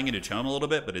start buying into Chome a little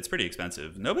bit, but it's pretty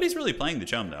expensive. Nobody's really playing the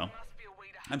Chome, though.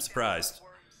 I'm surprised.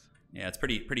 Yeah, it's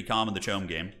pretty calm in the Chome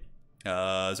game.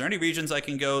 Is there any regions I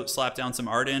can go slap down some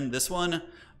art in? This one, I'm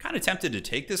kind of tempted to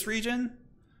take this region.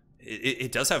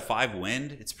 It does have 5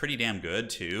 wind. It's pretty damn good,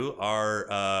 too. Our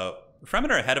Fremen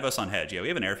are ahead of us on hedge. Yeah, we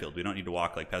have an airfield. We don't need to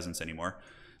walk like peasants anymore.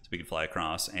 So we can fly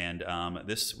across. And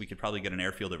this, we could probably get an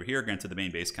airfield over here. Granted, the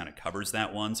main base kind of covers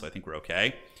that one, so I think we're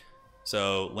okay.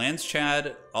 So lands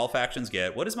Chad, all factions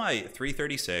get. What is my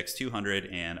 336, 200,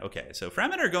 and okay. So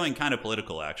Fremen are going kind of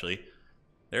political, actually.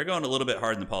 They're going a little bit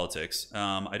hard in the politics.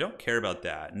 I don't care about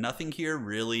that. Nothing here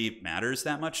really matters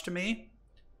that much to me.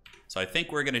 So I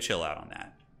think we're going to chill out on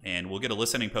that. And we'll get a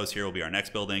listening post here. Will be our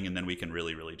next building, and then we can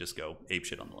really, really just go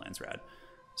apeshit on the lands rad.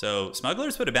 So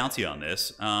Smugglers put a bounty on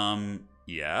this.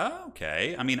 Yeah,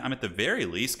 okay. I mean, I'm at the very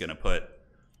least going to put...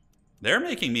 They're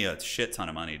making me a shit ton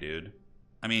of money, dude.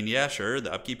 I mean, yeah, sure,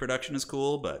 the upkeep production is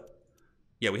cool, but...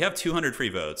 Yeah, we have 200 free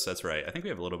votes, that's right. I think we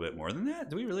have a little bit more than that.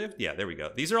 Do we really have... Yeah, there we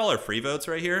go. These are all our free votes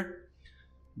right here.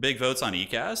 Big votes on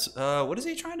Ecaz. What is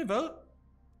he trying to vote?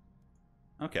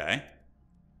 Okay.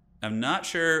 I'm not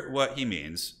sure what he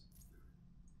means.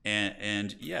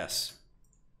 And yes,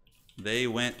 they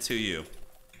went to you.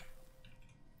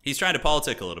 He's trying to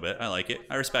politic a little bit. I like it.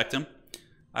 I respect him.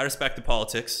 I respect the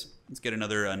politics. Let's get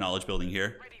another knowledge building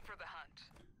here.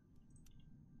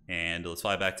 And let's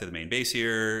fly back to the main base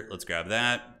here. Let's grab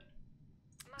that.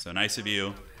 So nice of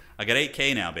you. I got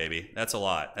 8K now, baby. That's a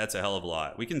lot. That's a hell of a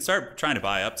lot. We can start trying to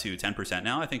buy up to 10%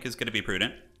 now. I think is going to be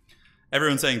prudent.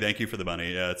 Everyone's saying thank you for the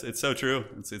money. Yeah, it's so true.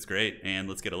 It's great. And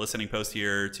let's get a listening post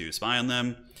here to spy on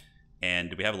them. And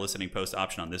do we have a listening post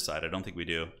option on this side? I don't think we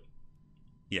do.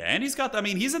 Yeah, and he's got, I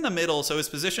mean, he's in the middle, so his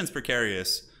position's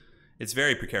precarious. It's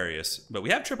very precarious. But we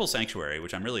have Triple Sanctuary,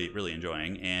 which I'm really, really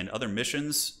enjoying. And other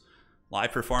missions...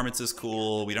 Live performance is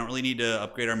cool. We don't really need to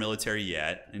upgrade our military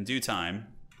yet. In due time,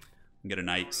 we can get a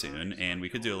knight soon, and we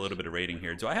could do a little bit of raiding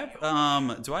here. Do I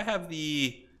have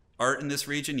the art in this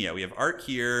region? Yeah, we have art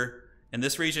here, and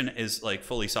this region is like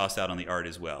fully sauced out on the art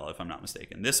as well, if I'm not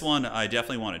mistaken. This one I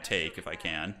definitely want to take if I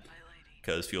can,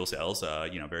 because fuel cells,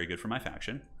 you know, very good for my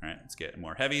faction. All right, let's get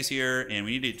more heavies here, and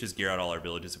we need to just gear out all our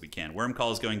villages if we can. Worm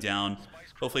Call is going down.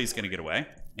 Hopefully he's going to get away.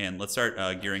 And let's start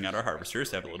gearing out our harvesters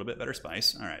to have a little bit better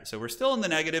spice. All right, so we're still in the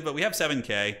negative, but we have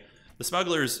 7K. The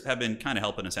smugglers have been kind of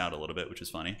helping us out a little bit, which is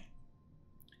funny.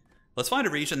 Let's find a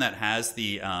region that has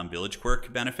the village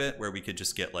quirk benefit, where we could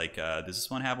just get like, does this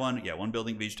one have one? Yeah, one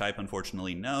building of each type,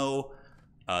 unfortunately, no.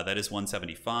 That is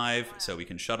 175, so we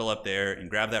can shuttle up there and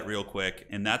grab that real quick.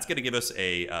 And that's going to give us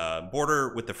a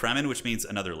border with the Fremen, which means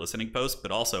another listening post,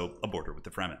 but also a border with the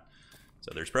Fremen. So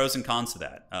there's pros and cons to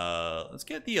that. Let's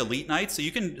get the Elite Knights. So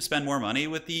you can spend more money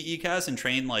with the Ecaz and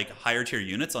train like higher tier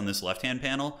units on this left-hand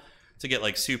panel to get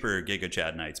like super Giga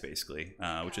Chad Knights basically,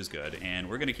 which is good. And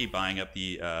we're gonna keep buying up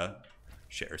the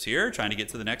shares here, trying to get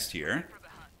to the next tier.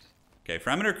 Okay,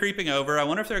 Fremen are creeping over. I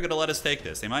wonder if they're gonna let us take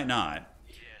this. They might not.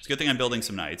 It's a good thing I'm building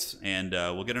some Knights, and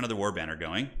we'll get another War Banner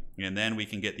going. And then we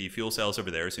can get the fuel cells over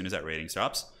there as soon as that raiding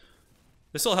stops.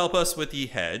 This will help us with the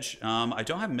hedge. I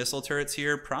don't have missile turrets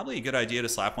here. Probably a good idea to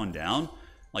slap one down,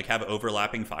 like have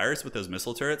overlapping fires with those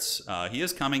missile turrets. He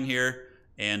is coming here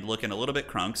and looking a little bit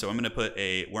crunk, so I'm going to put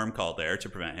a worm call there to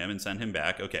prevent him and send him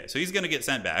back. Okay, so he's going to get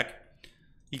sent back.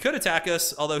 He could attack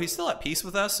us, although he's still at peace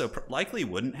with us, so likely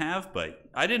wouldn't have, but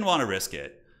I didn't want to risk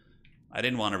it. I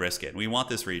didn't want to risk it. We want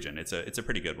this region. It's a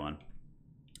pretty good one.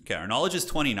 Okay, our knowledge is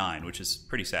 29, which is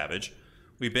pretty savage.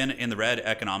 We've been in the red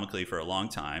economically for a long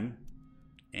time.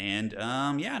 And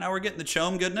yeah, now we're getting the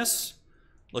Chome goodness.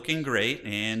 Looking great,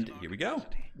 and here we go. All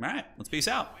right, let's peace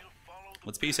out.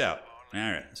 Let's peace out. All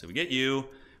right, so we get you.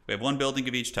 We have one building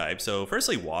of each type. So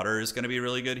firstly, water is going to be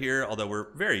really good here, although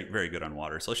we're very, very good on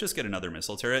water. So let's just get another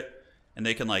missile turret, and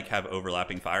they can like have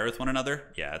overlapping fire with one another.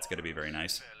 Yeah, it's going to be very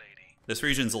nice. This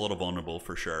region's a little vulnerable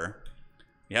for sure.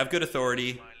 We have good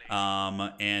authority,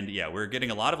 and yeah, we're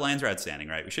getting a lot of lands rad standing,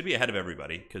 right? We should be ahead of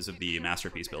everybody because of the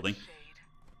masterpiece building.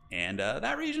 And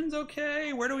that region's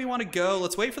okay. Where do we want to go?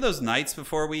 Let's wait for those knights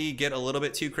before we get a little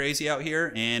bit too crazy out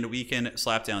here. And we can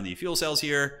slap down the fuel cells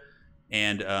here.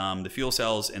 And the fuel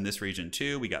cells in this region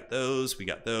too. We got those. We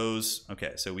got those.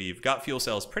 Okay, so we've got fuel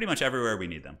cells pretty much everywhere we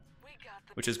need them,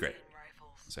 which is great.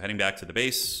 So heading back to the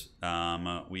base,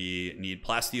 we need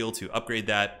plasteel to upgrade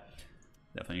that.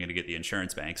 Definitely going to get the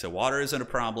insurance bank. So water isn't a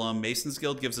problem. Mason's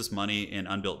Guild gives us money in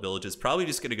unbuilt villages. Probably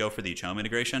just going to go for the Chome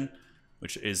integration,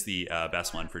 which is the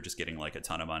best one for just getting like a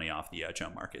ton of money off the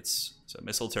Chome markets. So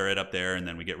missile turret up there, and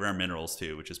then we get rare minerals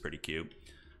too, which is pretty cute.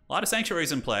 A lot of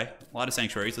sanctuaries in play. A lot of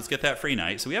sanctuaries. Let's get that free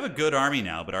knight. So we have a good army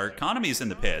now, but our economy is in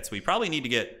the pits. We probably need to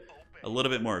get a little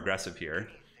bit more aggressive here.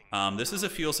 This is a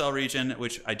fuel cell region,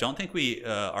 which I don't think we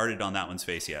arted on that one's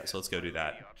face yet. So let's go do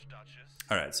that.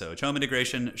 All right, so Chome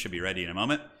integration should be ready in a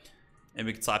moment. And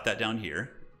we can slap that down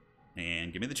here.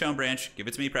 And give me the Chome branch. Give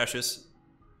it to me, precious.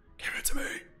 Give it to me.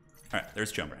 All right,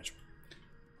 there's Chome branch.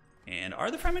 And are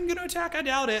the Fremen going to attack? I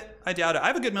doubt it. I doubt it. I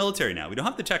have a good military now. We don't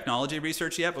have the technology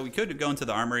research yet, but we could go into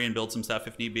the armory and build some stuff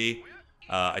if need be.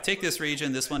 I take this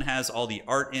region. This one has all the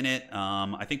art in it.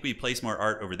 I think we place more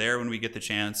art over there when we get the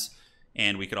chance.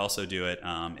 And we could also do it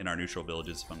in our neutral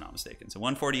villages, if I'm not mistaken. So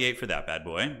 148 for that bad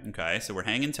boy. Okay, so we're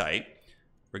hanging tight.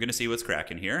 We're going to see what's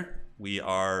cracking here. We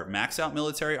are maxed out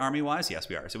military army-wise. Yes,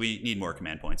 we are. So we need more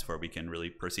command points before we can really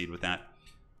proceed with that.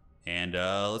 And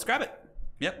let's grab it.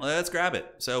 Yep, let's grab it.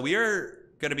 So we are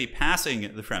going to be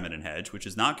passing the Fremen hedge, which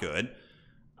is not good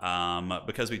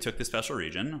because we took the special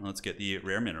region. Let's get the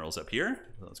rare minerals up here.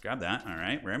 Let's grab that. All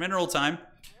right, rare mineral time.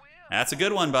 That's a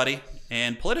good one, buddy.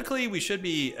 And politically, we should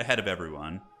be ahead of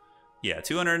everyone. Yeah,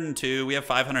 202. We have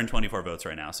 524 votes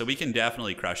right now, so we can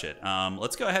definitely crush it.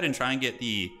 Let's go ahead and try and get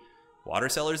the Water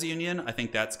Sellers Union. I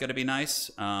think that's going to be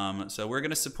nice. So we're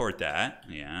going to support that.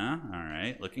 Yeah, all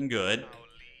right. Looking good.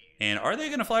 And are they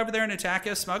going to fly over there and attack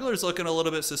us? Smugglers looking a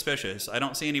little bit suspicious. I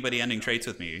don't see anybody ending traits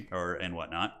with me and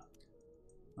whatnot.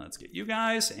 Let's get you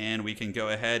guys, and we can go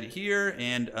ahead here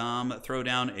and throw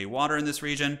down a water in this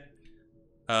region.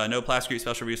 No Plascrete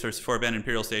special resources for abandoned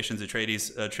Imperial stations.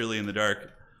 Atreides truly in the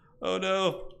dark. Oh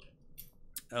no.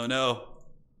 Oh no.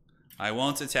 I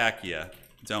won't attack you.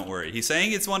 Don't worry. He's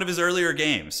saying it's one of his earlier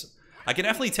games. I can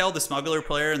definitely tell the Smuggler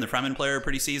player and the Fremen player are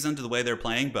pretty seasoned to the way they're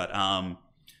playing, but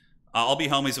I'll be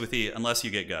homies with you unless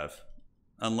you get Gov.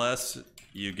 Unless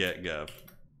you get Gov.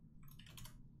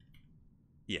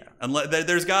 Yeah.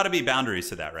 There's got to be boundaries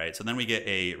to that, right? So then we get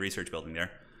a research building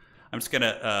there. I'm just going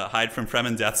to hide from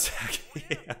Fremen death stack.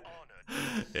 Yeah.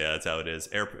 Yeah, that's how it is.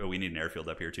 We need an airfield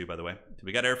up here too, by the way.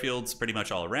 We got airfields pretty much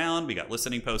all around. We got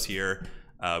listening posts here.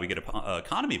 We get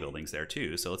economy buildings there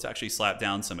too. So let's actually slap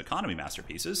down some economy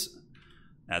masterpieces.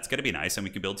 That's going to be nice, and we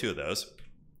can build 2 of those.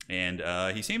 And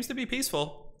he seems to be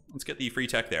peaceful. Let's get the free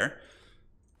tech there.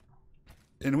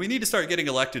 And we need to start getting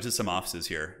elected to some offices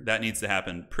here. That needs to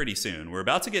happen pretty soon. We're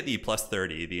about to get the plus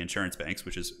 30, the insurance banks,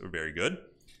 which is very good.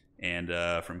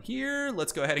 And from here,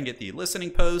 let's go ahead and get the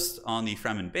listening post on the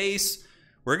Fremen base.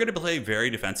 We're going to play very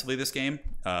defensively this game.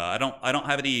 I don't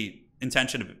have any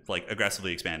intention of like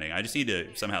aggressively expanding. I just need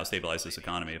to somehow stabilize this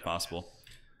economy if possible.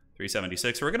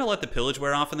 376. We're going to let the pillage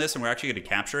wear off in this, and we're actually going to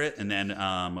capture it, and then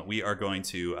we are going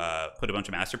to put a bunch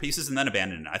of masterpieces and then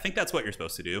abandon it. I think that's what you're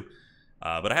supposed to do.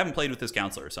 But I haven't played with this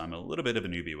counselor, so I'm a little bit of a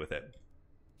newbie with it.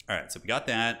 All right, so we got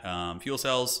that. Fuel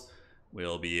cells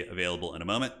will be available in a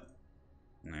moment.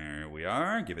 There we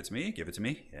are. Give it to me. Give it to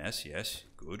me. Yes, yes.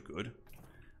 Good, good.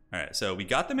 All right, so we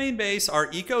got the main base. Our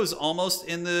eco's almost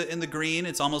in the green.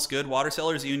 It's almost good. Water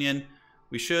Sellers Union.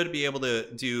 We should be able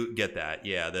to get that.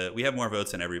 Yeah, we have more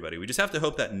votes than everybody. We just have to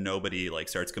hope that nobody like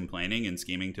starts complaining and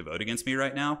scheming to vote against me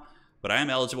right now. But I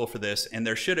am eligible for this, and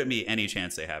there shouldn't be any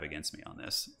chance they have against me on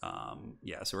this.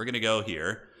 Yeah, so we're gonna go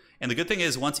here. And the good thing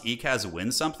is, once Ecaz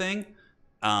wins something,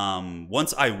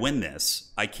 once I win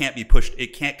this, I can't be pushed.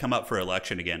 It can't come up for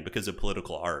election again because of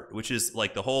political art, which is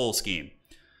like the whole scheme.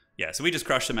 Yeah, so we just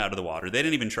crushed them out of the water. They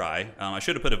didn't even try. I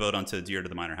should have put a vote onto Dear to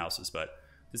the Minor Houses, but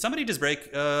did somebody just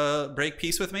break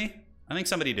peace with me? I think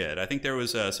somebody did. I think there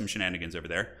was some shenanigans over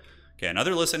there. Okay,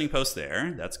 another listening post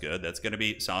there. That's good. That's going to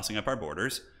be saucing up our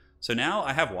borders. So now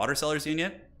I have Water Sellers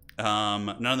Union.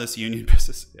 None of this union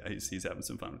business. Yeah, he's having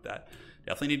some fun with that.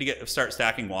 Definitely need to start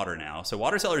stacking water now. So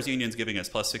Water Sellers Union's giving us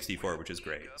plus 64, which is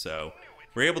great. So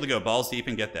we're able to go balls deep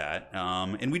and get that.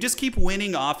 And we just keep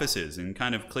winning offices and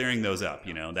kind of clearing those up.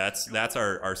 You know, that's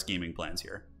our scheming plans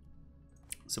here.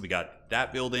 So we got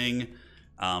that building.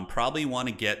 Probably want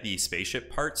to get the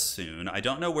spaceship parts soon. I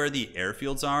don't know where the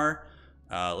airfields are.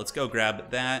 Let's go grab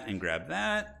that and grab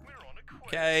that.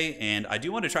 Okay, and I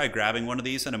do want to try grabbing one of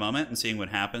these in a moment and seeing what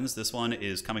happens. This one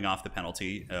is coming off the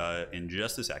penalty in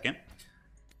just a second.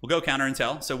 We'll go counter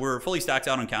intel. So we're fully stacked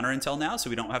out on counter intel now, so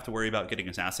we don't have to worry about getting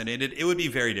assassinated. It would be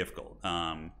very difficult.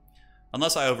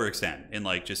 Unless I overextend and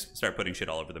like just start putting shit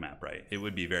all over the map, right? It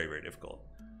would be very, very difficult.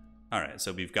 All right,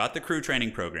 so we've got the crew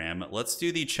training program. Let's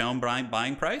do the Chome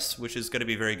buying price, which is going to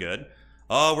be very good.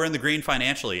 Oh, we're in the green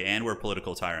financially, and we're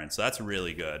political tyrants, so that's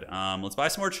really good. Let's buy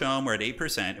some more Chome. We're at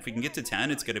 8%. If we can get to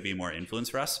 10, it's going to be more influence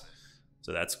for us.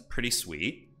 So that's pretty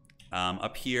sweet.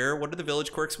 Up here, what are the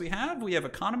village quirks we have? We have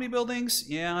economy buildings.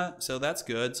 Yeah, so that's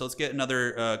good. So let's get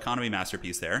another economy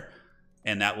masterpiece there.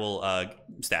 And that will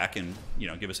stack and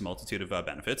give us a multitude of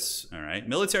benefits. All right,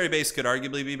 military base could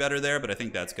arguably be better there, but I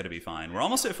think that's going to be fine. We're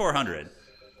almost at 400.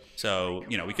 So,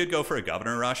 we could go for a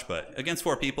governor rush, but against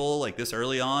 4 people like this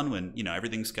early on when,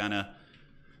 everything's kind of,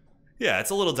 yeah, it's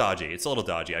a little dodgy. It's a little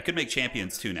dodgy. I could make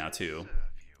champions too now, too.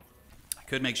 I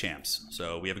could make champs.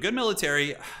 So we have a good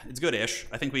military. It's good-ish.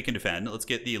 I think we can defend. Let's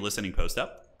get the listening post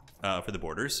up for the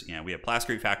borders. Yeah, we have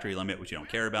Plascrete factory limit, which you don't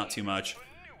care about too much.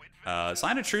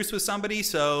 Sign a truce with somebody.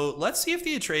 So let's see if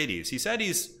the Atreides, he said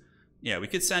he's Yeah, we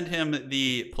could send him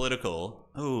the political.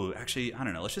 Oh, actually, I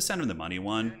don't know. Let's just send him the money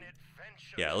one.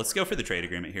 Yeah, let's go for the trade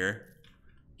agreement here.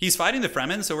 He's fighting the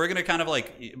Fremen, so we're gonna kind of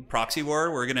like proxy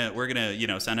war. We're gonna you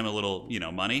know, send him a little, you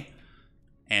know, money,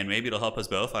 and maybe it'll help us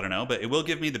both. I don't know, but it will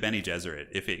give me the Bene Gesserit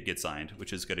if it gets signed,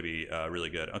 which is going to be really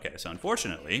good. Okay, so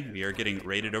unfortunately, we are getting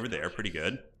raided over there pretty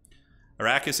good.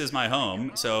 Arrakis is my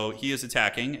home, so he is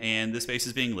attacking, and this base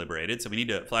is being liberated. So we need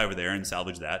to fly over there and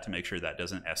salvage that to make sure that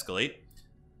doesn't escalate.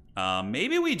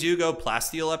 Maybe we do go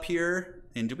plasteel up here.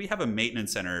 And do we have a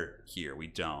maintenance center here? We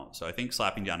don't. So I think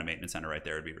slapping down a maintenance center right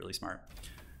there would be really smart.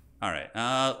 All right,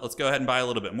 let's go ahead and buy a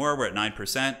little bit more. We're at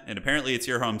 9%, and apparently it's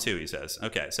your home too, he says.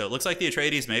 Okay, so it looks like the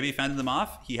Atreides maybe fended them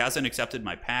off. He hasn't accepted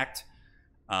my pact.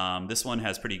 This one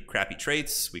has pretty crappy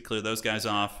traits. We clear those guys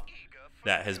off.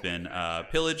 That has been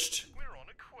pillaged.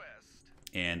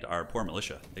 And our poor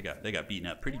militia, they got beaten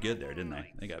up pretty good there, didn't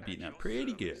they? They got beaten up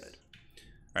pretty good.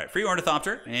 All right, free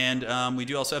ornithopter, and we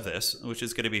do also have this, which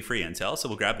is going to be free intel, so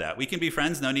we'll grab that. We can be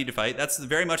friends, no need to fight. That's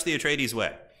very much the Atreides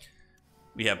way.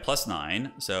 We have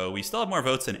 +9, so we still have more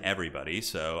votes than everybody,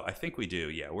 so I think we do.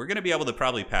 Yeah, we're going to be able to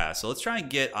probably pass. So let's try and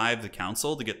get Eye of the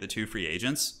Council to get the 2 free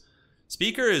agents.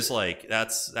 Speaker is like,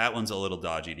 that one's a little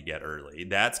dodgy to get early.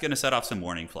 That's going to set off some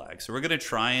warning flags. So we're going to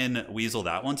try and weasel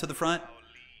that one to the front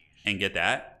and get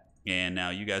that. And now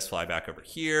you guys fly back over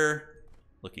here.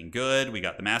 Looking good. We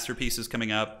got the masterpieces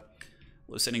coming up.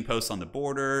 Listening posts on the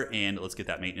border, and let's get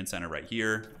that maintenance center right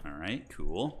here. All right,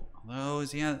 cool. Although,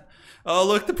 is he at... Oh,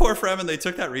 look, the poor Fremen, they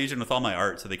took that region with all my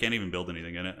art, so they can't even build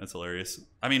anything in it. That's hilarious.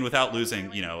 I mean, without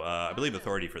losing, you know, I believe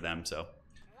authority for them, so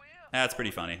that's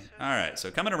pretty funny. All right,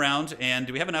 so coming around, and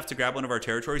do we have enough to grab one of our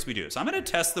territories? We do. So I'm going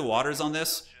to test the waters on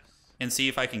this and see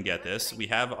if I can get this. We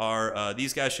have our,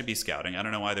 these guys should be scouting. I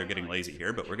don't know why they're getting lazy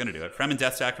here, but we're going to do it. Fremen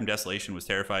Death Stack from Desolation was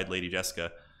terrified. Lady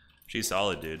Jessica, she's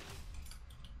solid, dude.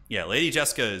 Yeah, Lady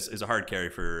Jessica is a hard carry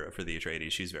for the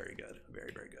Atreides. She's very good.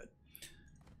 Very, very good.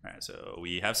 All right, so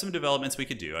we have some developments we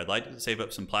could do. I'd like to save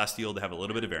up some plasteel to have a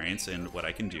little bit of variance in what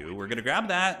I can do. We're going to grab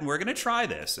that, and we're going to try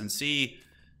this and see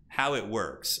how it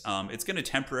works. It's going to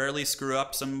temporarily screw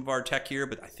up some of our tech here,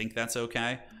 but I think that's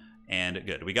okay. And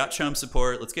good. We got Chom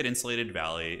support. Let's get Insulated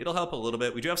Valley. It'll help a little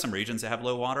bit. We do have some regions that have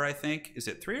low water, I think. Is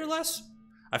it 3 or less?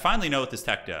 I finally know what this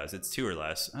tech does. It's 2 or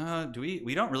less.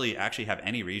 We don't really actually have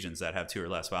any regions that have 2 or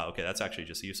less. Wow, okay, that's actually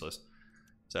just useless.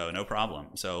 So no problem.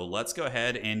 So let's go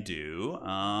ahead and do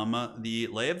the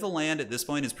lay of the land at this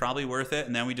point is probably worth it.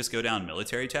 And then we just go down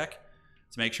military tech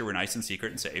to make sure we're nice and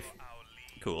secret and safe.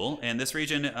 Cool. And this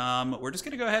region, we're just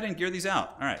going to go ahead and gear these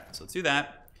out. All right, so let's do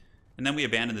that. And then we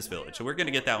abandon this village. So we're going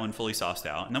to get that one fully sauced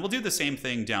out. And then we'll do the same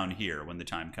thing down here when the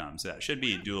time comes. That should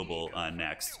be doable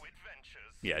next.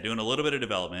 Yeah, doing a little bit of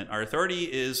development. Our authority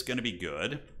is going to be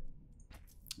good.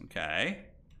 Okay.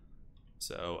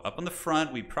 So up on the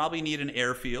front, we probably need an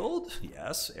airfield.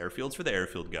 Yes, airfields for the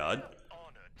airfield god.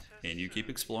 And you keep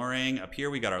exploring. Up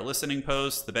here, we got our listening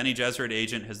post. The Bene Gesserit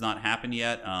agent has not happened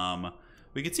yet.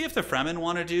 We could see if the Fremen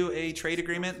want to do a trade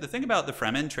agreement. The thing about the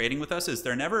Fremen trading with us is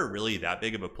they're never really that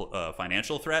big of a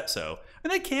financial threat. So,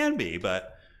 and they can be,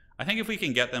 but I think if we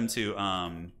can get them to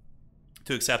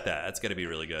accept that, that's going to be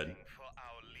really good.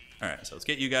 All right, so let's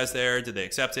get you guys there. Did they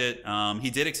accept it? He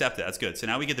did accept it. That's good. So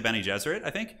now we get the Bene Gesserit, I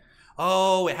think.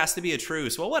 Oh, it has to be a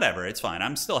truce. Well, whatever. It's fine.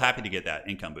 I'm still happy to get that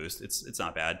income boost. It's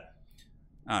not bad.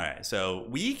 All right, so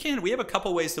we have a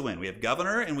couple ways to win. We have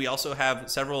governor, and we also have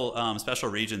several special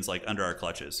regions like under our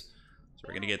clutches. So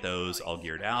we're gonna get those all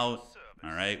geared out.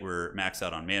 All right, we're maxed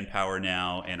out on manpower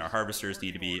now, and our harvesters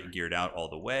need to be geared out all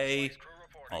the way.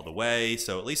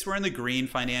 So at least we're in the green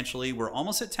financially. We're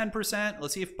almost at 10%.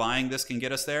 Let's see if buying this can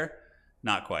get us there.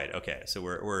 Not quite. Okay, so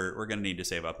we're gonna need to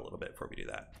save up a little bit before we do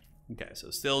that. Okay,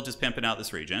 so still just pimping out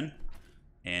this region.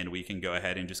 And we can go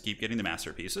ahead and just keep getting the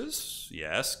masterpieces.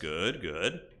 Yes, good,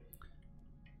 good.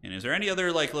 And is there any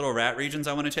other like little rat regions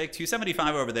I want to take?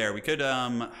 275 over there. We could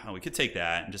take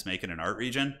that and just make it an art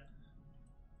region.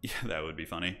 Yeah, that would be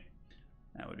funny.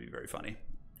 That would be very funny.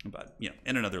 But, you know,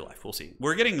 in another life, we'll see.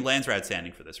 We're getting Landsrad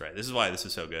standing for this, right? This is why this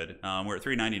is so good. We're at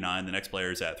 399. The next player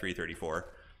is at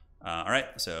 334. All right,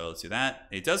 so let's do that.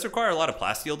 It does require a lot of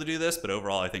plasteel to do this, but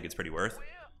overall, I think it's pretty worth.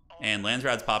 And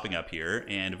Landsrad's popping up here.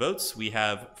 And votes, we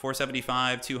have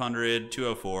 475, 200,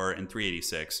 204, and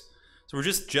 386. So we're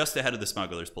just ahead of the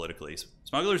Smugglers politically.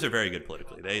 Smugglers are very good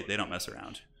politically. They don't mess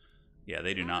around. Yeah,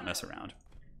 they do not mess around.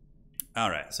 All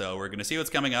right, so we're going to see what's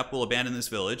coming up. We'll abandon this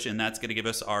village, and that's going to give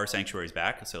us our sanctuaries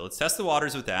back. So let's test the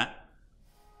waters with that.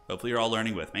 Hopefully you're all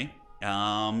learning with me.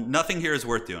 Nothing here is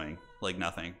worth doing. Like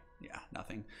nothing. Yeah,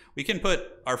 nothing. We can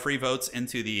put our free votes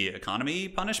into the economy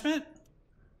punishment,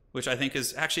 which I think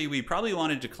is actually, we probably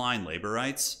want to decline labor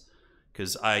rights.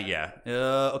 Because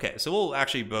okay, so we'll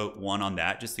actually vote 1 on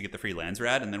that just to get the free lands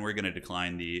rad, and then we're going to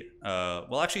decline the,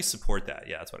 we'll actually support that.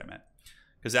 Yeah, that's what I meant.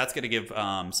 Because that's going to give,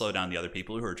 slow down the other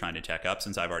people who are trying to tech up,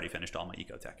 since I've already finished all my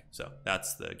eco tech. So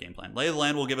that's the game plan. Lay of the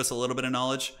land will give us a little bit of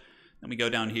knowledge. Then we go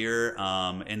down here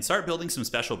and start building some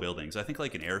special buildings. I think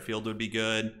like an airfield would be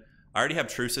good. I already have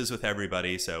truces with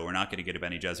everybody, so we're not going to get a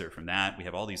Bene Gesserit from that. We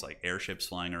have all these like airships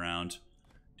flying around,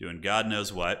 doing God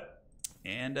knows what.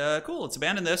 And cool, let's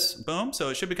abandon this. Boom. So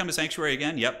it should become a sanctuary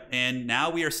again. Yep. And now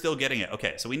we are still getting it.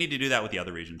 Okay, so we need to do that with the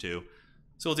other region too.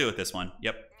 So we'll do it with this one.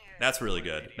 Yep. That's really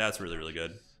good. That's really, really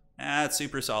good. That's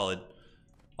super solid.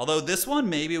 Although this one,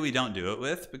 maybe we don't do it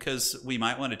with, because we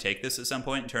might want to take this at some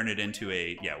point and turn it into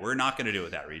a, yeah, we're not going to do it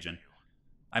with that region.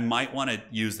 I might want to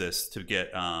use this to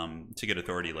get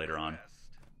authority later on.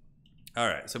 All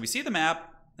right, so we see the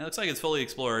map. It looks like it's fully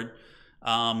explored.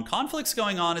 Conflicts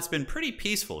going on. It's been pretty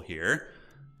peaceful here.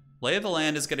 Lay of the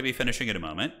land is going to be finishing in a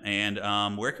moment. And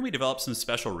where can we develop some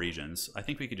special regions? I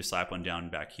think we could just slap one down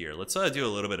back here. Let's do a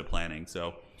little bit of planning.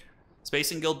 So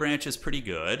Space and Guild branch is pretty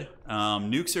good.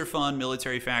 Nukes are fun.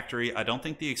 Military factory. I don't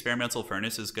think the experimental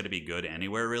furnace is going to be good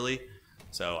anywhere really.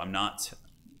 So I'm not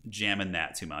jamming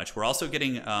that too much. We're also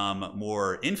getting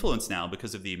more influence now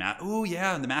because of the oh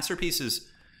yeah, and the masterpieces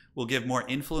will give more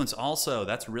influence also.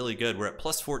 That's really good. We're at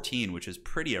plus 14, which is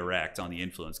pretty erect on the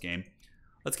influence game.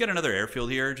 Let's get another airfield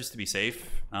here just to be safe.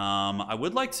 I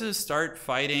would like to start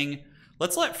fighting.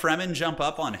 Let's let Fremen jump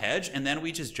up on Hedge, and then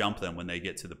we just jump them when they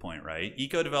get to the point, right?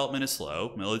 Eco development is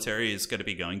slow. Military is going to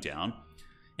be going down.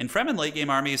 And Fremen late game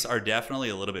armies are definitely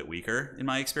a little bit weaker in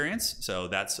my experience. So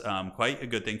that's quite a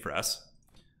good thing for us.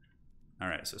 All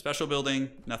right, so special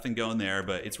building, nothing going there,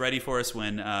 but it's ready for us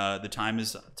when the time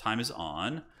is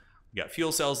on. We got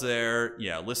fuel cells there,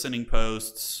 yeah, listening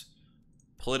posts.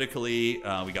 Politically,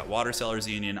 we got Water Sellers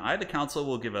Union. The council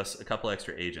will give us a couple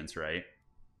extra agents, right?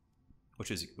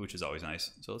 Which is always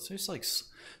nice. So let's just like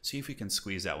see if we can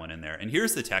squeeze that one in there. And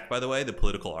here's the tech, by the way, the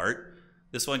political art.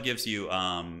 This one gives you,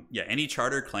 yeah, any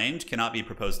charter claimed cannot be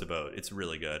proposed to vote. It's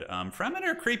really good. Fremen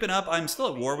are creeping up. I'm still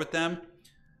at war with them.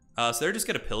 So they're just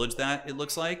going to pillage that, it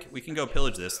looks like. We can go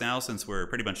pillage this now since we're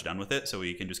pretty much done with it. So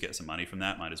we can just get some money from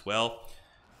that, might as well.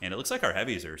 And it looks like our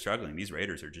heavies are struggling. These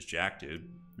raiders are just jacked, dude.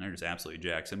 They're just absolutely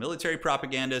jacked. So military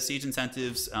propaganda, siege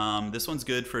incentives. This one's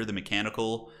good for the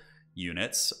mechanical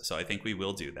units. So I think we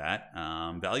will do that.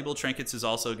 Valuable trinkets is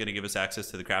also going to give us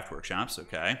access to the craft workshops.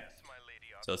 Okay.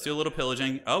 So let's do a little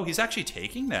pillaging. Oh, he's actually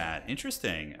taking that.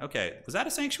 Interesting. Okay. Was that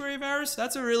a sanctuary of ours?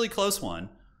 That's a really close one.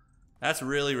 That's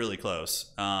really, really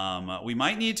close. We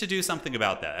might need to do something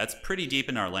about that. That's pretty deep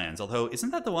in our lands. Although,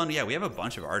 isn't that the one? Yeah, we have a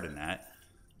bunch of art in that.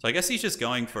 So I guess he's just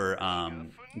going for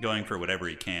whatever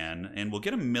he can. And we'll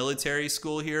get a military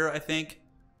school here, I think.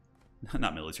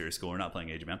 Not military school. We're not playing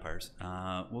Age of Empires.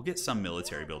 We'll get some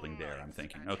military building there, I'm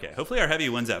thinking. Okay, hopefully our heavy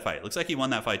wins that fight. Looks like he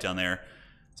won that fight down there.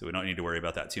 So we don't need to worry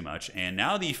about that too much. And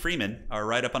now the Fremen are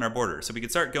right up on our border. So we can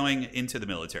start going into the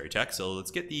military tech. So let's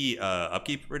get the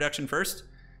upkeep reduction first.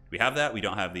 We have that. We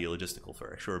don't have the logistical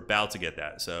flourish. We're about to get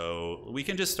that. So we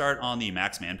can just start on the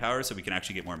max manpower so we can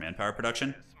actually get more manpower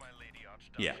production.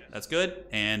 Yeah, that's good.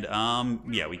 And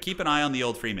yeah, we keep an eye on the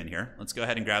old Freeman here. Let's go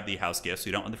ahead and grab the house gifts.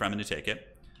 We don't want the Fremen to take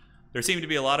it. There seem to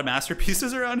be a lot of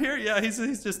masterpieces around here. Yeah, he's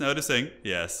just noticing.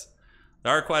 Yes,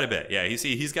 there are quite a bit. Yeah, you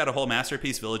see he's got a whole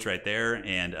masterpiece village right there.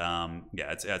 And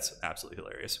yeah, that's absolutely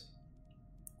hilarious.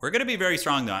 We're going to be very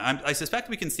strong, though. I suspect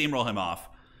we can steamroll him off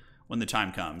when the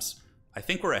time comes. I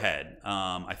think we're ahead.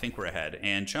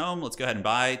 And Chom, let's go ahead and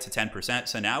buy to 10%.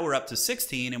 So now we're up to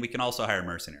 16, and we can also hire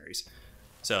mercenaries.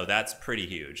 So that's pretty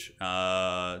huge.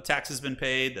 Tax has been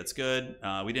paid. That's good.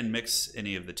 We didn't mix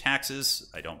any of the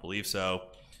taxes. I don't believe so.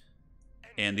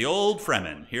 And the old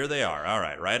Fremen, here they are. All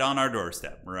right, right on our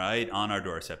doorstep. Right on our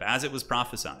doorstep, as it was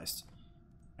prophesized.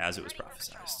 As it was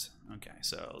prophesized. Okay,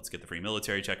 so let's get the free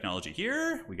military technology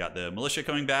here. We got the militia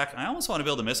coming back. I almost want to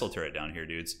build a missile turret down here,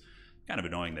 dudes. Kind of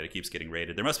annoying that it keeps getting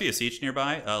raided. There must be a siege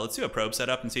nearby. Let's do a probe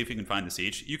setup and see if we can find the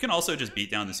siege. You can also just beat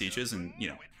down the sieges and, you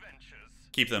know,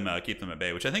 keep them at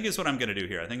bay, which I think is what I'm going to do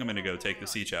here. I think I'm going to go take the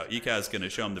siege out. Ecaz is going to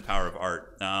show them the power of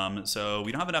art. So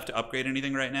we don't have enough to upgrade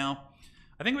anything right now.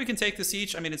 I think we can take the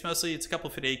siege. I mean, it's a couple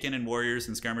Fadakin and warriors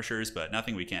and skirmishers, but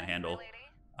nothing we can't handle.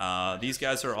 These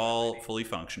guys are all fully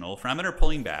functional. Fremen are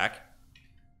pulling back.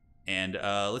 And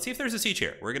let's see if there's a siege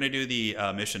here. We're going to do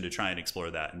the mission to try and explore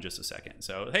that in just a second.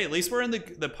 So, hey, at least we're in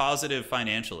the positive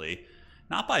financially.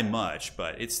 Not by much,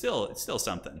 but it's still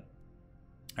something.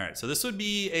 All right, so this would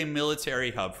be a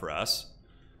military hub for us.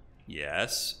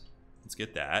 Yes, let's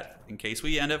get that. In case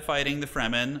we end up fighting the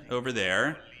Fremen over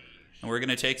there. And we're going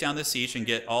to take down the siege and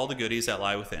get all the goodies that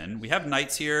lie within. We have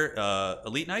knights here,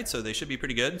 elite knights, so they should be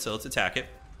pretty good. So let's attack it.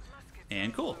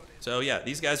 And cool. So yeah,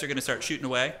 these guys are going to start shooting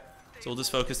away. So we'll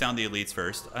just focus down the elites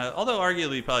first. Although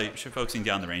arguably probably focusing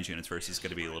down the range units first is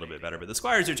going to be a little bit better. But the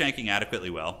squires are tanking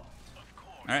adequately well.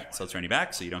 All right, so let's turn you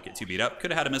back so you don't get too beat up.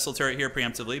 Could have had a missile turret here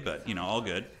preemptively, but you know, all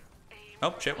good.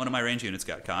 Oh shit, one of my range units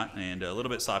got caught and a little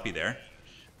bit sloppy there.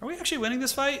 Are we actually winning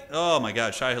this fight? Oh my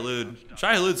god, Shai Hulud.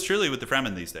 Shai Hulud's truly with the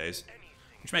Fremen these days.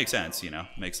 Which makes sense, you know,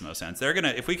 makes the most sense. They're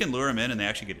gonna, if we can lure them in and they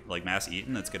actually get like mass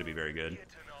eaten, that's gonna be very good.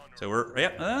 So we're,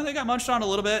 yeah, they got munched on a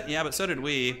little bit. Yeah, but so did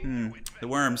we. The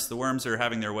worms are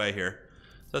having their way here.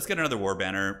 So let's get another war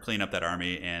banner, clean up that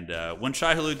army, and when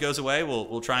Shai Hulud goes away,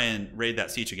 we'll try and raid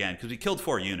that siege again, because we killed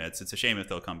 4 units. It's a shame if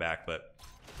they'll come back, but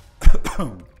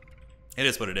it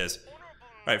is what it is.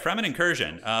 All right, Fremen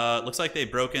incursion. Looks like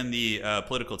they've broken the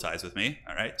political ties with me.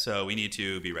 All right, so we need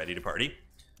to be ready to party.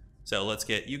 So let's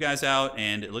get you guys out,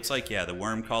 and it looks like, yeah, the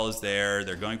worm call is there.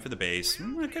 They're going for the base.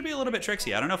 It could be a little bit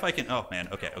tricksy. I don't know if I can... Oh, man.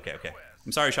 Okay.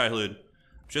 I'm sorry, Shai Hulud.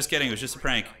 Just kidding. It was just a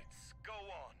prank.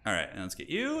 All right, and let's get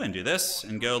you and do this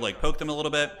and go, like, poke them a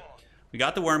little bit. We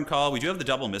got the worm call. We do have the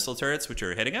double missile turrets, which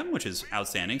are hitting them, which is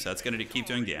outstanding. So that's going to keep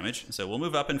doing damage. So we'll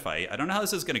move up and fight. I don't know how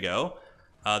this is going to go.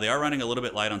 They are running a little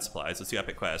bit light on supplies. Let's do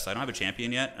epic quest. I don't have a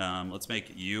champion yet. Let's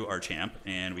make you our champ,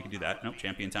 and we can do that. Nope,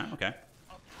 champion time. Okay.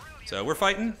 So we're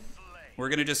fighting. We're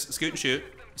going to just scoot and shoot.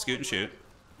 Scoot and shoot.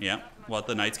 Yeah, while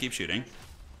the knights keep shooting.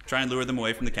 Try and lure them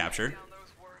away from the capture.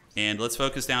 And let's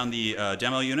focus down the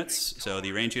demo units. So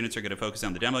the range units are going to focus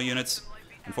on the demo units.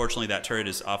 Unfortunately, that turret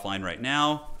is offline right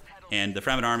now. And the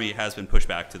Fremen army has been pushed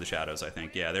back to the shadows, I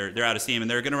think. Yeah, they're out of steam, and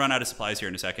they're going to run out of supplies here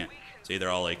in a second. See, they're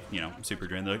all like, you know, super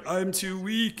drained. They're like, I'm too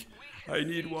weak. I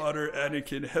need water.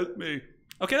 Anakin, help me.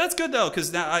 Okay, that's good, though,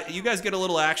 because now you guys get a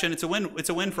little action. It's a win. It's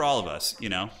a win for all of us, you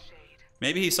know.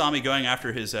 Maybe he saw me going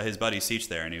after his buddy Siege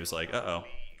there, and he was like, uh-oh.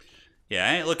 Yeah,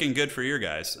 I ain't looking good for your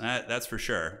guys. That's for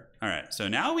sure. All right, so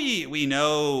now we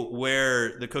know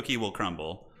where the cookie will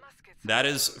crumble. That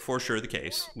is for sure the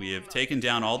case. We have taken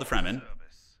down all the Fremen.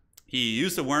 He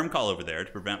used a worm call over there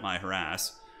to prevent my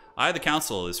harass. The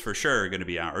council is for sure going to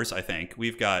be ours, I think.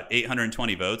 We've got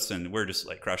 820 votes, and we're just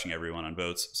like crushing everyone on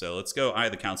votes. So let's go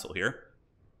the council here.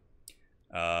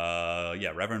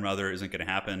 Yeah, Reverend Mother isn't going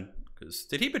to happen.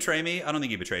 Did he betray me? I don't think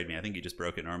he betrayed me. I think he just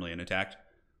broke it normally and attacked.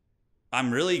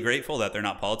 I'm really grateful that they're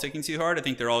not politicking too hard. I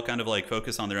think they're all kind of like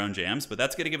focused on their own jams, but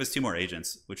that's going to give us 2 more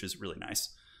agents, which is really nice.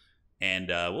 And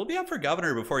we'll be up for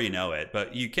governor before you know it,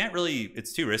 but you can't really,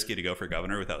 it's too risky to go for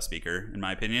governor without speaker, in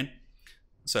my opinion.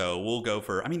 So we'll go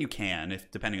for, I mean, you can, if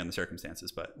depending on the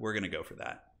circumstances, but we're going to go for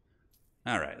that.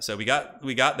 All right, so we got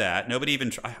that. Nobody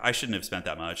even, I shouldn't have spent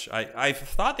that much. I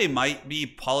thought they might be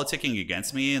politicking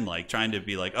against me and like trying to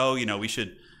be like, oh, you know, we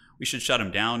should shut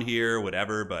them down here,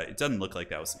 whatever, but it doesn't look like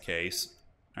that was the case.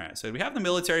 All right, so we have the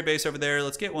military base over there.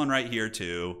 Let's get one right here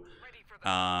too.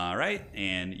 All right,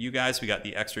 and you guys, we got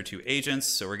the extra 2 agents,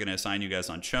 so we're going to assign you guys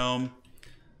on Chom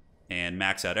and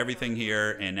max out everything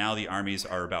here. And now the armies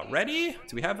are about ready.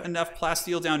 Do we have enough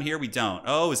plasteel down here? We don't.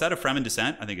 Oh, is that a Fremen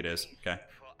descent? I think it is. Okay.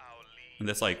 And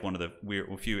that's like one of the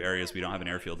few areas we don't have an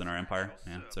airfield in our empire.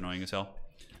 Yeah, it's annoying as hell.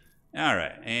 All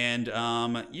right, and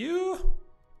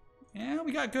yeah,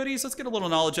 we got goodies. Let's get a little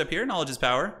knowledge up here. Knowledge is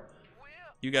power.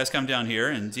 You guys come down here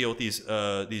and deal with these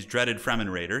dreaded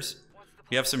Fremen raiders.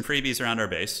 We have some freebies around our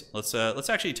base. Let's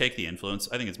actually take the influence.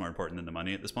 I think it's more important than the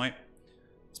money at this point.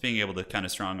 It's being able to kind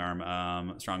of strong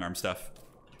arm stuff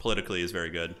politically is very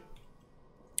good.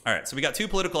 All right, so we got 2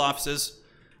 political offices.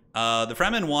 The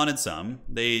Fremen wanted some.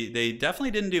 They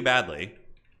definitely didn't do badly.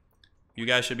 You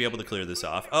guys should be able to clear this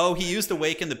off. Oh, he used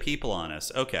Awaken the People on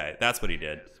us. Okay, that's what he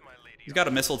did. He's got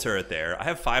a missile turret there. I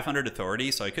have 500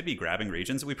 authority, so I could be grabbing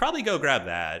regions. We probably go grab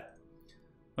that.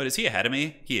 But is he ahead of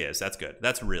me? He is. That's good.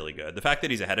 That's really good. The fact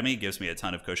that he's ahead of me gives me a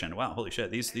ton of cushion. Wow, holy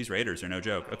shit. These raiders are no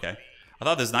joke. Okay. I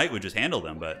thought this knight would just handle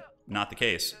them, but not the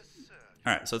case.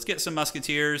 All right, so let's get some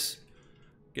musketeers.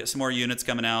 Get some more units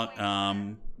coming out.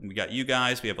 We got you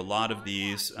guys. We have a lot of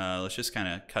these. Let's just kind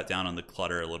of cut down on the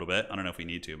clutter a little bit. I don't know if we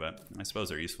need to, but I suppose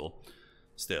they're useful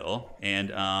still. And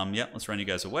yeah, let's run you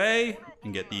guys away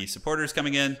and get the supporters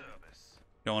coming in.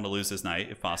 Don't want to lose this knight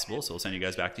if possible, so we'll send you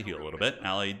guys back to heal a little bit.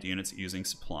 Allied units using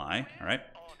supply. All right.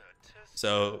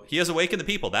 So he has Awakened the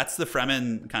People. That's the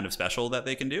Fremen kind of special that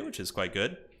they can do, which is quite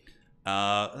good. We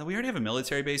already have a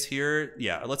military base here.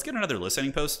 Yeah, let's get another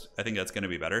listening post. I think that's going to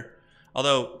be better.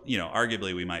 Although, you know,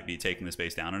 arguably we might be taking this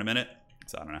base down in a minute.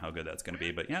 So I don't know how good that's going to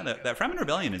be. But yeah, that Fremen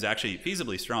Rebellion is actually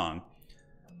feasibly strong.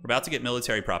 We're about to get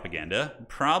military propaganda.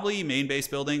 Probably main base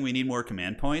building. We need more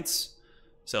command points.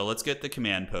 So let's get the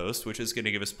command post, which is going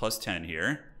to give us +10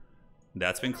 here.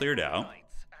 That's been cleared out.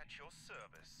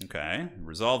 Okay,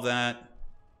 resolve that.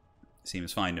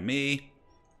 Seems fine to me.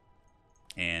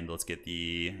 And let's get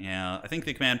the... Yeah, I think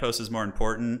the command post is more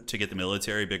important to get the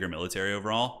military, bigger military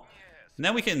overall. And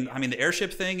then we can... I mean, the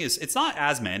airship thing is... It's not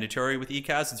as mandatory with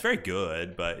Ecaz. It's very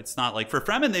good, but it's not like... For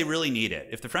Fremen, they really need it.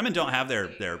 If the Fremen don't have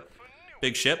their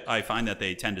big ship, I find that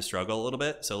they tend to struggle a little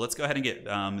bit. So let's go ahead and get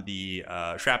the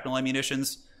shrapnel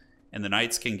ammunitions. And the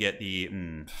Knights can get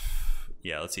the...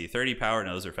 yeah, let's see. 30 power.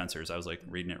 No, those are fencers. I was like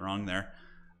reading it wrong there.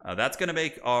 That's going to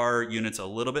make our units a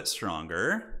little bit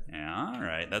stronger. Yeah, all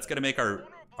right. That's going to make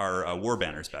our war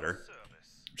banners better,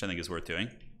 which I think is worth doing.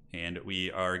 And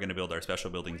we are going to build our special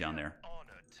building down there. All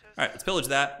right, let's pillage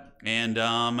that. And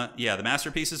yeah, the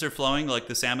masterpieces are flowing like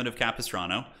the salmon of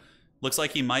Capistrano. Looks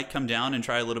like he might come down and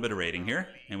try a little bit of raiding here.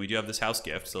 And we do have this house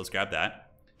gift, so let's grab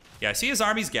that. Yeah, I see his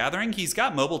army's gathering. He's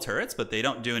got mobile turrets, but they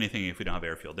don't do anything if we don't have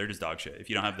airfield. They're just dog shit. If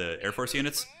you don't have the Air Force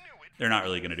units, they're not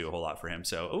really going to do a whole lot for him.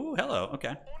 So, oh, hello.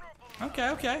 Okay.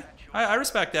 Okay. I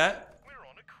respect that.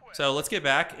 So let's get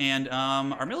back. And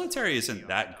our military isn't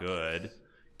that good.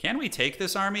 Can we take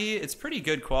this army? It's pretty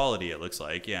good quality, it looks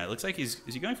like. Yeah, it looks like is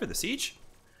he going for the siege?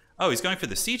 Oh, he's going for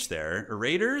the siege there.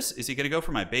 Raiders? Is he going to go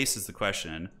for my base is the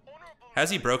question. Has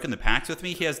he broken the pact with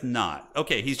me? He has not.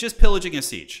 Okay, he's just pillaging a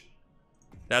siege.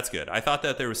 That's good. I thought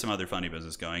that there was some other funny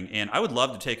business going. And I would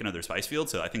love to take another spice field,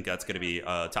 so I think that's going to be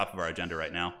top of our agenda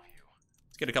right now.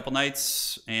 Let's get a couple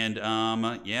knights, and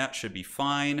yeah, should be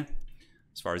fine.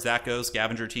 As far as that goes,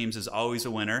 scavenger teams is always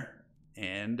a winner.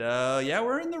 And yeah,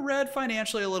 we're in the red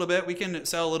financially a little bit. We can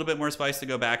sell a little bit more spice to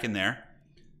go back in there.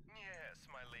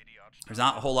 There's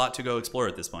not a whole lot to go explore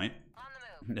at this point.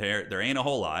 There ain't a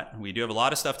whole lot. We do have a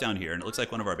lot of stuff down here, and it looks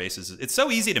like one of our bases. It's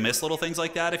so easy to miss little things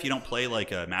like that if you don't play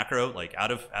like a macro, like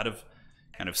out of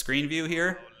kind of screen view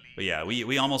here. But yeah,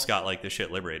 we almost got like the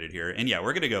shit liberated here. And yeah,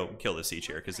 we're gonna go kill this siege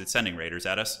here because it's sending raiders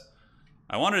at us.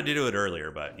 I wanted to do it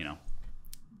earlier, but you know,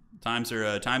 times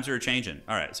are changing.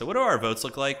 All right, so what do our votes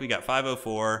look like? We got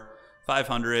 504,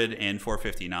 500, and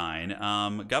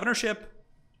 459. Governorship,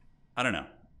 I don't know.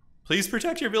 Please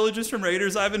protect your villages from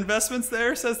raiders. I have investments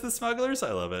there, says the smugglers.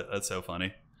 I love it. That's so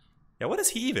funny. Yeah, what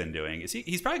is he even doing? Is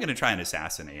he's probably going to try and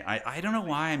assassinate. I don't know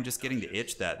why I'm just getting the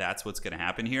itch that that's what's going to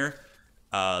happen here.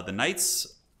 The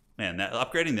knights, man, that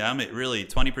upgrading them, it really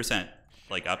 20%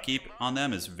 like upkeep on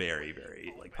them is very,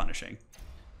 very like punishing.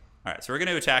 All right, so we're going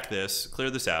to attack this, clear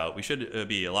this out. We should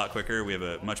be a lot quicker. We have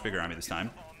a much bigger army this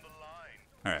time.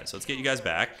 All right, so let's get you guys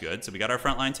back. Good. So we got our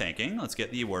front line tanking. Let's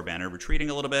get the war banner retreating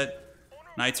a little bit.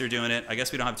 Knights are doing it. I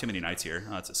guess we don't have too many knights here.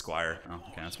 Oh, it's a squire. Oh,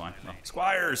 okay, that's fine. Oh,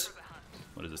 squires!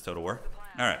 What is this, Total War?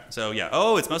 All right, so yeah.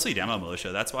 Oh, it's mostly demo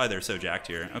militia. That's why they're so jacked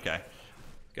here. Okay.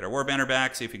 Get our war banner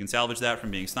back, see if we can salvage that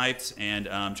from being sniped. And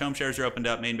chome shares are opened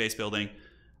up, main base building.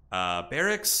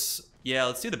 Barracks, yeah,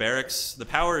 let's do the barracks. The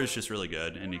power is just really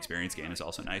good, and the experience gain is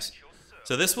also nice.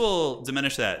 So this will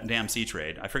diminish that damn siege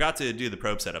raid. I forgot to do the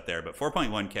probe setup there, but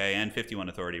 4.1k and 51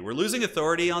 authority. We're losing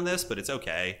authority on this, but it's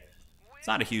okay. It's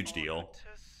not a huge deal.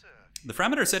 The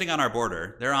Fremen are sitting on our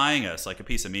border. They're eyeing us like a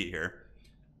piece of meat here.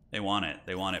 They want it.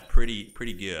 They want it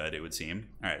pretty good, it would seem.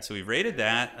 All right, so we've raided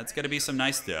that. That's going to be some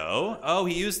nice dough. Oh,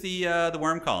 he used the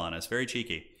worm call on us. Very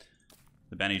cheeky.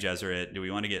 The Bene Gesserit. Do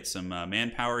we want to get some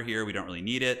manpower here? We don't really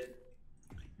need it.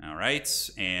 All right,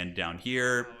 and down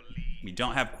here, we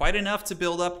don't have quite enough to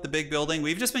build up the big building.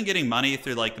 We've just been getting money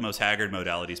through like the most haggard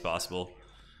modalities possible.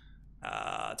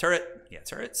 Turret. Yeah,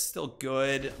 turret's still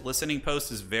good. Listening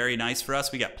post is very nice for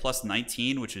us. We got plus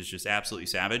 19, which is just absolutely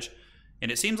savage. And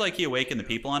it seems like he awakened the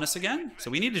people on us again. So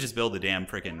we need to just build the damn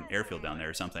freaking airfield down there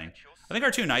or something. I think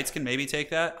our two knights can maybe take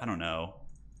that. I don't know.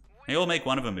 Maybe we'll make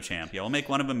one of them a champ. Yeah, we'll make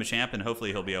one of them a champ, and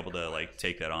hopefully he'll be able to like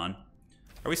take that on.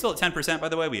 Are we still at 10%, by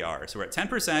the way? We are. So we're at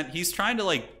 10%. He's trying to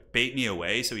like bait me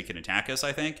away so he can attack us,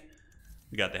 I think.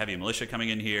 We got the heavy militia coming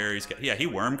in here. He's got, yeah, he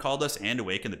worm called us and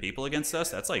awakened the people against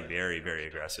us. That's like very, very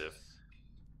aggressive.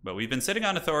 But we've been sitting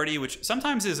on authority, which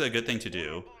sometimes is a good thing to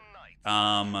do.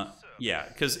 Yeah,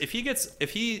 because if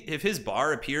his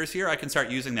bar appears here, I can start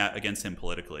using that against him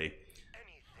politically.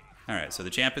 All right, so the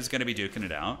champ is going to be duking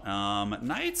it out.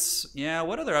 Knights, yeah,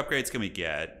 what other upgrades can we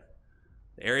get?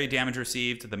 The area damage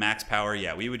received, the max power,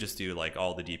 yeah, we would just do like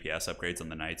all the DPS upgrades on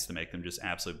the knights to make them just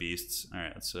absolute beasts. All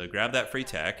right, let's grab that free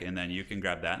tech, and then you can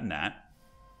grab that and that.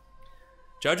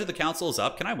 Judge of the Council is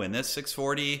up. Can I win this?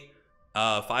 640,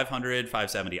 500,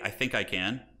 570. I think I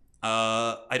can.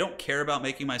 I don't care about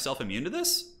making myself immune to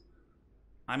this.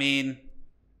 I mean,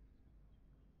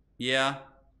 yeah,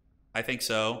 I think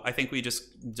so. I think we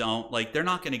just don't, like, they're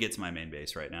not going to get to my main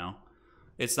base right now.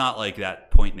 It's not like that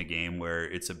point in the game where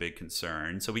it's a big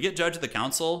concern. So we get Judge of the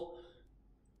Council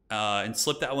and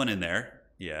slip that one in there.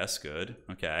 Yes, good.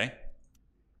 Okay.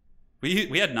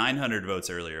 We had 900 votes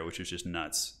earlier, which was just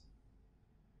nuts.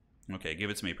 Okay, give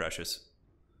it to me, Precious.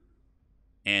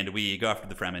 And we go after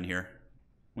the Fremen here.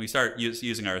 We start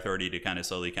using our authority to kind of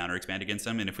slowly counter-expand against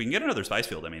them. And if we can get another spice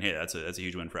field, I mean, hey, that's a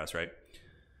huge win for us, right?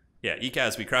 Yeah,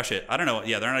 Ecaz, we crush it. I don't know.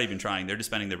 Yeah, they're not even trying. They're just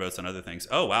spending their votes on other things.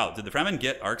 Oh, wow. Did the Fremen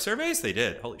get arc surveys? They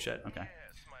did. Holy shit. Okay.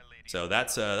 So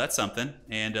that's something.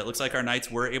 And it looks like our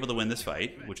knights were able to win this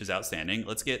fight, which is outstanding.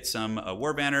 Let's get some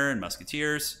war banner and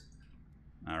musketeers.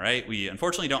 All right. We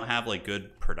unfortunately don't have like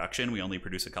good production. We only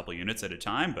produce a couple units at a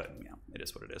time, but yeah, it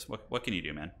is what it is. What can you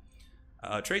do, man?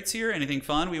 Traits here. Anything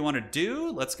fun we want to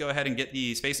do? Let's go ahead and get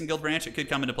the Space and Guild branch. It could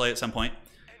come into play at some point.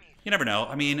 You never know.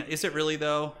 I mean, is it really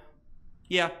though?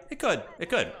 Yeah, it could. It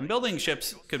could. And building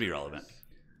ships could be relevant.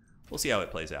 We'll see how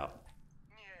it plays out.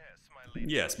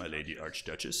 Yes, my lady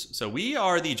Archduchess. So we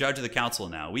are the judge of the council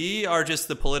now. We are just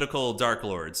the political dark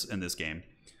lords in this game.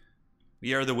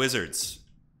 We are the wizards.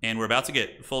 And we're about to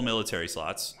get full military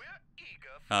slots.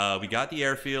 We got the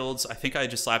airfields. I think I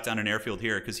just slapped down an airfield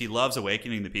here because he loves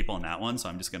awakening the people in that one. So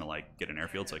I'm just going to like get an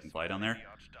airfield so I can fly down there.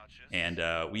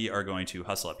 And we are going to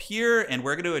hustle up here. And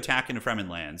we're going to attack into Fremen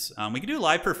lands. We can do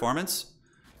live performance.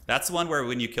 That's the one where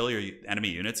when you kill your enemy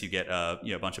units, you get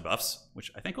a bunch of buffs, which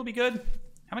I think will be good.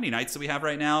 How many knights do we have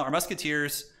right now? Our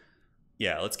musketeers,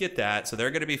 yeah, let's get that. So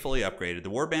they're going to be fully upgraded. The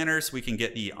war banners, we can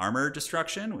get the armor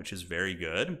destruction, which is very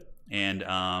good. And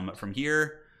from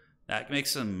here, that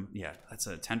makes some, yeah, that's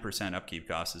a 10% upkeep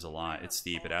cost is a lot. It's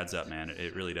steep. It adds up, man.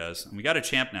 It really does. And we got a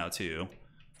champ now, too.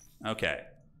 Okay.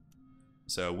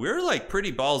 So we're like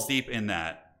pretty balls deep in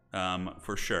that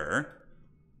for sure.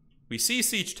 We see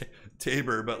Siege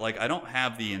Tabor, but like I don't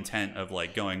have the intent of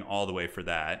like going all the way for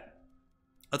that.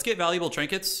 Let's get valuable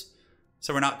trinkets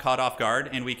so we're not caught off guard,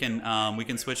 and we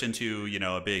can switch into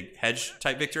a big hedge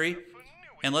type victory.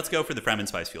 And let's go for the Fremen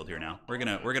spice field here now. We're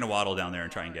gonna waddle down there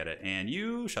and try and get it. And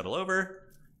you shuttle over,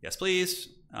 yes please.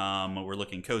 We're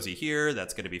looking cozy here.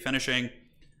 That's gonna be finishing.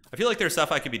 I feel like there's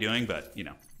stuff I could be doing, but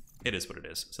it is what it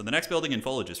is. So the next building in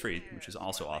foliage is free, which is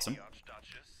also awesome.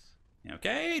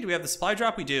 Okay, do we have the supply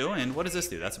drop? We do. And what does this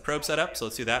do? That's a probe setup, so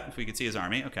let's do that if we can see his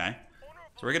army. Okay.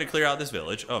 So we're gonna clear out this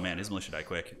village. Oh man, his militia died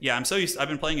quick. Yeah, I'm so used. I've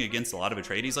been playing against a lot of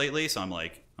Atreides lately, so I'm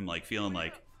like feeling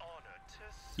like,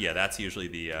 yeah, that's usually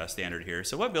the standard here.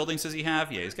 So what buildings does he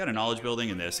have? Yeah, he's got a knowledge building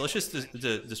in this. Let's just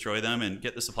destroy them and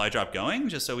get the supply drop going,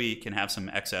 just so we can have some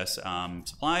excess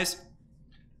supplies.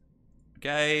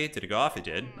 Okay, did it go off? It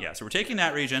did. Yeah, so we're taking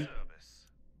that region.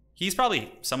 He's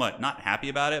probably somewhat not happy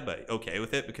about it, but okay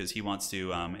with it because he wants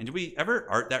to. And did we ever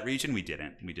art that region? We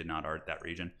didn't. We did not art that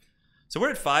region. So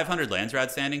we're at 500 Landsrad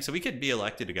standing, so we could be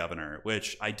elected a governor,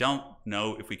 which I don't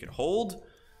know if we could hold.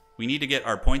 We need to get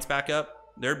our points back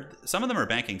up. Some of them are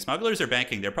banking. Smugglers are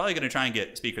banking. They're probably going to try and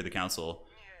get Speaker of the Council.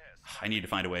 I need to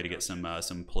find a way to get some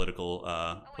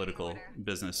political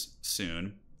business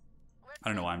soon. I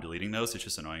don't know why I'm deleting those. It's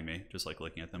just annoying me, just like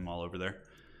looking at them all over there.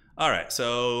 All right,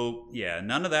 so yeah,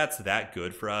 none of that's that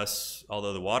good for us,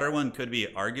 although the water one could be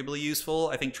arguably useful.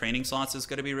 I think training slots is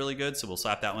going to be really good, so we'll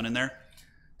slap that one in there.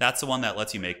 That's the one that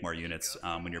lets you make more units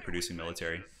when you're producing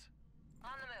military.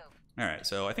 All right,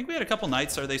 so I think we had a couple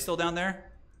knights. Are they still down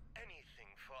there?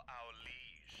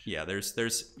 Yeah,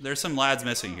 there's some lads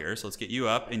missing here, so let's get you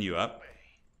up and you up.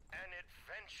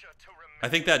 I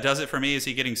think that does it for me. Is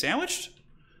he getting sandwiched?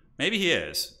 Maybe he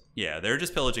is. Yeah, they're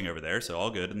just pillaging over there, so all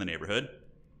good in the neighborhood.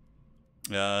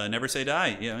 Never say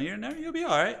die. You'll be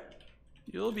all right.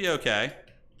 You'll be okay.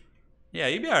 Yeah,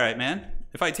 you'll be all right, man.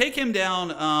 If I take him down,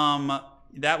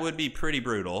 that would be pretty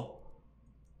brutal.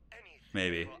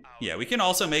 Maybe. Yeah, we can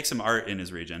also make some art in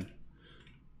his region.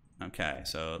 Okay,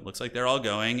 so it looks like they're all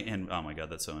going, and oh my god,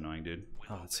 that's so annoying, dude.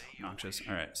 Oh, it's so obnoxious.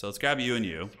 All right, so let's grab you and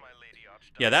you.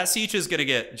 Yeah, that siege is gonna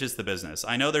get just the business.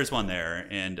 I know there's one there,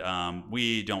 and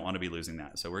we don't want to be losing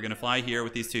that. So we're gonna fly here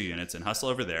with these 2 units and hustle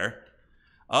over there.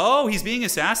 Oh, he's being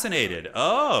assassinated.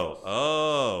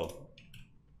 Oh.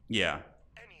 Yeah.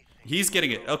 He's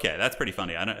getting it. Okay, that's pretty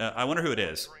funny. I wonder who it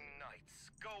is.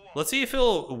 Let's see if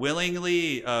he'll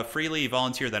willingly, freely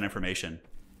volunteer that information.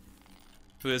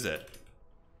 Who is it?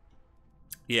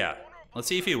 Yeah, let's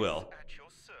see if he will.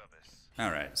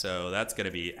 All right, so that's going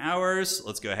to be ours.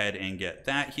 Let's go ahead and get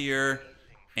that here.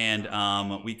 And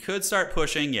we could start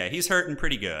pushing. Yeah, he's hurting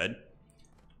pretty good.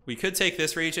 We could take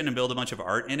this region and build a bunch of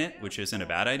art in it, which isn't a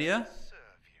bad idea.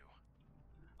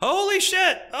 Holy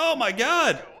shit! Oh my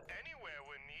god!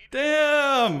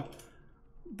 Damn!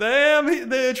 Damn,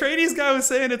 the Atreides guy was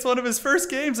saying it's one of his first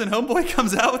games and homeboy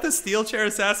comes out with a steel chair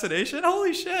assassination.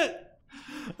 Holy shit.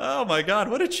 Oh my god,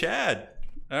 what a Chad.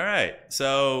 All right,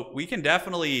 so we can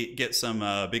definitely get some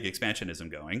big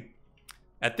expansionism going.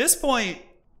 At this point,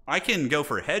 I can go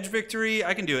for hedge victory.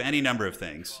 I can do any number of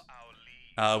things.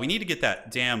 We need to get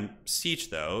that damn siege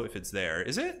though, if it's there.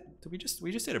 Is it? We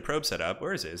just did a probe setup.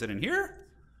 Where is it? Is it in here?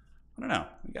 I don't know.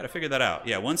 We got to figure that out.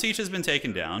 Yeah, one siege has been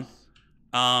taken down.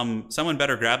 Someone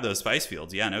better grab those spice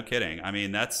fields. Yeah, no kidding. I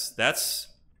mean, that's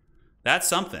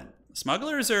something.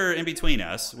 Smugglers are in between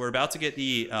us. We're about to get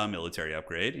the military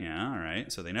upgrade. Yeah, all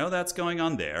right. So they know that's going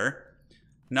on there.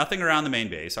 Nothing around the main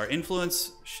base. Our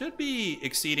influence should be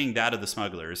exceeding that of the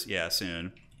smugglers. Yeah,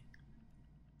 soon.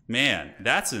 Man,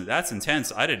 that's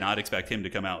intense. I did not expect him to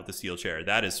come out with the steel chair.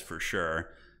 That is for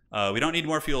sure. We don't need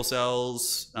more fuel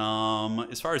cells.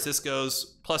 As far as this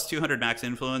goes, plus 200 max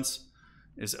influence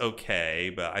is okay,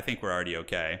 but I think we're already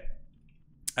okay.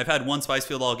 I've had one spice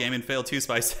field all game and failed 2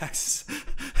 spice taxes.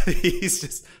 he's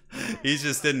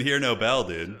just didn't hear no bell,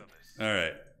 dude. All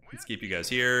right. Let's keep you guys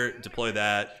here. Deploy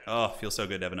that. Oh, feels so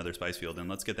good to have another spice field. And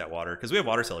let's get that water. Because we have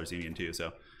water sellers union too.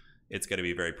 So it's going to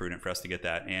be very prudent for us to get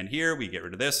that. And here we get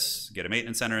rid of this. Get a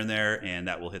maintenance center in there. And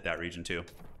that will hit that region too.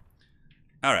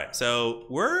 All right. So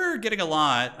we're getting a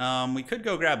lot. We could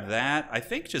go grab that. I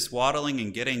think just waddling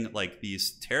and getting like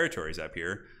these territories up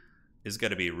here is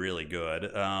going to be really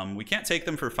good. We can't take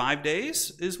them for 5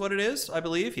 days is what it is, I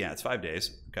believe. Yeah, it's 5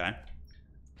 days. Okay.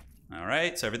 All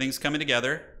right. So everything's coming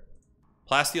together.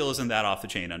 Plasteel isn't that off the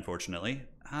chain, unfortunately.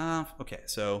 Okay,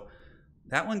 so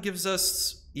that one gives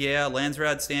us, yeah,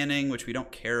 Landsrad standing, which we don't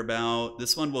care about.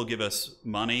 This one will give us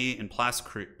money and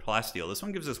Plasteel. This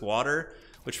one gives us water,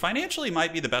 which financially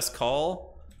might be the best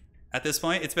call at this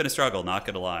point. It's been a struggle, not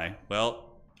gonna lie.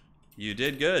 Well, you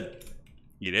did good.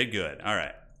 You did good. All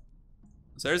right.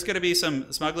 So there's gonna be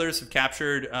some smugglers have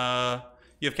captured,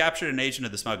 you have captured an agent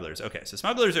of the smugglers. Okay, so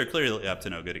smugglers are clearly up to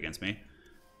no good against me.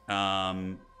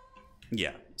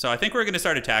 Yeah, so I think we're going to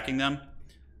start attacking them,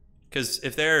 because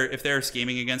if they're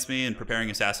scheming against me and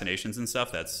preparing assassinations and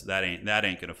stuff, that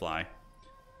ain't gonna fly.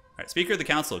 All right, Speaker of the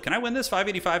Council, can I win this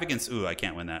 585 against? Ooh, I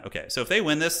can't win that. Okay, so if they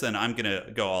win this, then I'm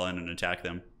gonna go all in and attack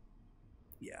them.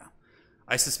 Yeah,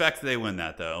 I suspect they win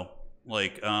that though.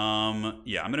 Like, yeah, I'm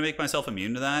gonna make myself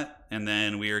immune to that, and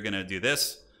then we are gonna do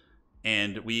this,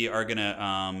 and we are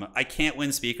gonna. I can't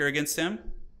win Speaker against him.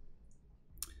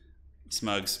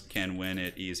 Smugs can win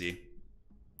it easy.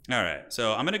 All right,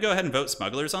 so I'm going to go ahead and vote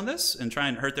smugglers on this and try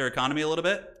and hurt their economy a little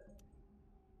bit.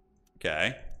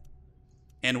 Okay.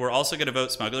 And we're also going to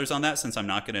vote smugglers on that since I'm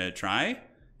not going to try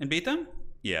and beat them.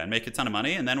 Yeah, and make a ton of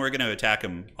money, and then we're going to attack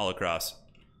them all across.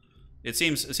 It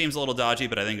seems a little dodgy,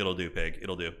 but I think it'll do, Pig.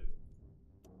 It'll do.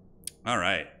 All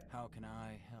right. How can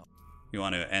I help? You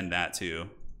want to end that too.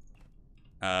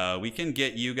 We can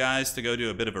get you guys to go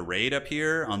do a bit of a raid up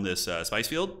here on this spice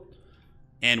field.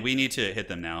 And we need to hit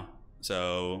them now.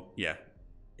 So yeah,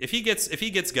 if he gets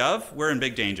Gov, we're in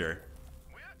big danger.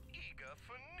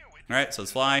 All right, so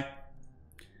let's fly.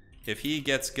 If he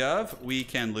gets Gov, we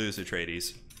can lose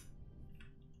Atreides.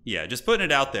 Yeah, just putting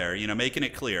it out there, you know, making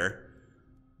it clear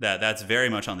that that's very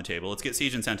much on the table. Let's get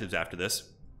siege incentives after this,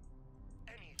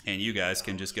 and you guys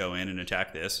can just go in and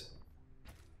attack this.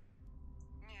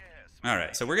 All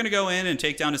right, so we're gonna go in and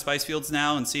take down the spice fields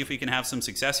now and see if we can have some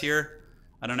success here.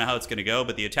 I don't know how it's going to go,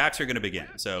 but the attacks are going to begin.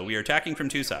 So we are attacking from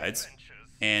 2 sides.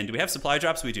 And do we have supply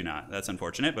drops? We do not. That's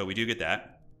unfortunate, but we do get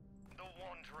that.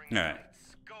 All right.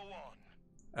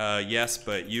 Yes,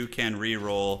 but you can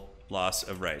re-roll loss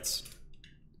of rights.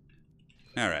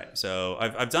 All right. So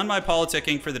I've done my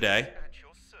politicking for the day.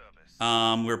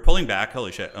 We're pulling back.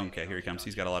 Holy shit. Okay, here he comes.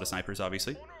 He's got a lot of snipers,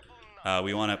 obviously.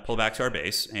 We want to pull back to our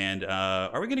base. And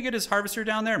are we going to get his harvester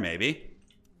down there? Maybe.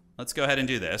 Let's go ahead and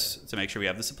do this to make sure we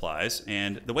have the supplies.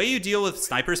 And the way you deal with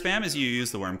sniper spam is you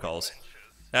use the worm calls.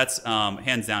 That's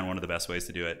hands down one of the best ways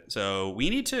to do it. So we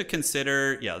need to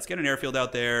consider, yeah, let's get an airfield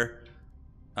out there.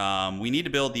 We need to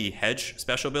build the hedge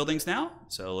special buildings now.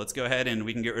 So let's go ahead and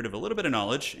we can get rid of a little bit of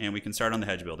knowledge and we can start on the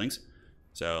hedge buildings.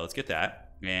 So let's get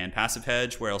that. And passive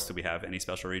hedge, where else do we have any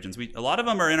special regions? A lot of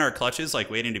them are in our clutches,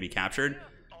 like waiting to be captured,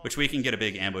 which we can get a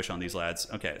big ambush on these lads.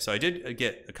 Okay, so I did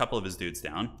get a couple of his dudes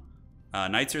down.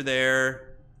 Knights are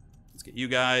there. Let's get you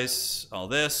guys. All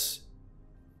this.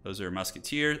 Those are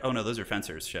musketeers. Oh no, those are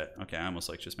fencers. Shit. Okay, I almost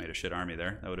like just made a shit army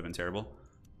there. That would have been terrible.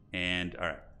 And all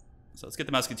right. So let's get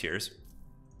the musketeers.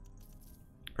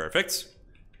 Perfect.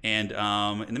 And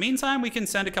in the meantime, we can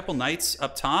send a couple knights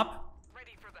up top.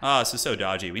 Oh, this is so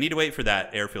dodgy. We need to wait for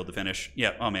that airfield to finish.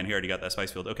 Yeah. Oh man, he already got that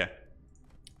spice field. Okay.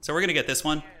 So we're gonna get this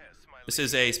one. This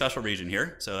is a special region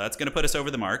here, so that's gonna put us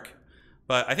over the mark.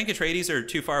 But I think Atreides are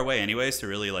too far away anyways to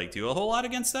really like do a whole lot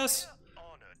against us.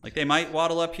 Like they might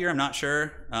waddle up here, I'm not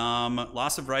sure.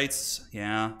 Loss of rights,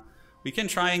 yeah. We can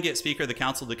try and get Speaker of the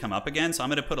Council to come up again, so I'm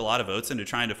gonna put a lot of votes into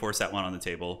trying to force that one on the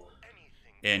table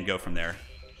and go from there.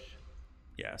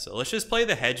 Yeah, so let's just play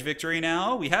the hedge victory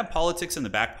now. We have politics in the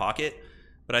back pocket,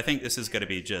 but I think this is going to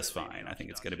be just fine. I think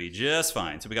it's going to be just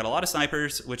fine. So we got a lot of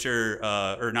snipers, which are,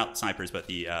 or not snipers, but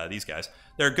these guys.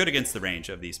 They're good against the range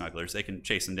of these smugglers. They can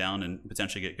chase them down and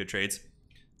potentially get good trades.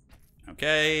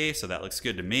 Okay, so that looks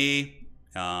good to me.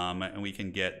 And we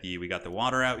can get we got the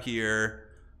water out here.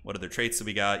 What other traits do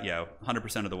we got? Yeah,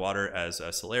 100% of the water as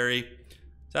Solari.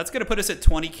 So that's going to put us at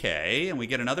 20k, and we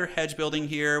get another hedge building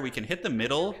here. We can hit the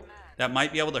middle. That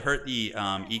might be able to hurt the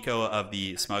eco of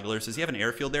the smugglers. Does he have an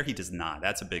airfield there? He does not.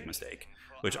 That's a big mistake,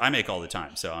 which I make all the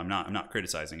time. So I'm not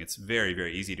criticizing. It's very,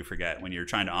 very easy to forget when you're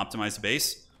trying to optimize the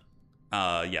base.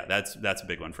 Yeah, that's a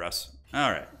big one for us. All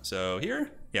right, so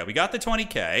here, yeah, we got the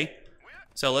 20k.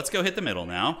 So let's go hit the middle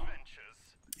now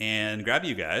and grab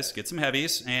you guys, get some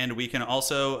heavies, and we can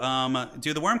also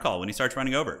do the worm call when he starts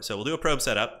running over. So we'll do a probe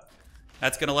setup.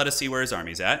 That's going to let us see where his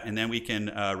army's at, and then we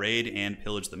can raid and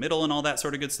pillage the middle and all that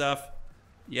sort of good stuff.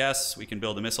 Yes, we can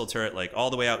build a missile turret like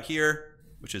all the way out here,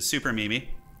 which is super memey.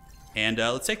 And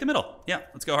let's take the middle. Yeah,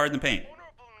 let's go hard in the paint.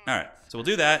 All right, so we'll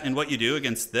do that, and what you do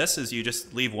against this is you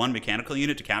just leave one mechanical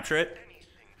unit to capture it,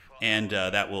 and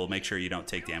that will make sure you don't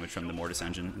take damage from the mortis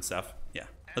engine and stuff. Yeah,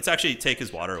 let's actually take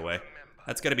his water away.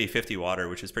 That's going to be 50 water,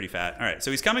 which is pretty fat. All right,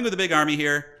 so he's coming with a big army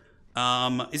here.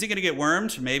 Is he going to get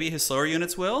wormed? Maybe his slower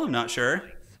units will. I'm not sure.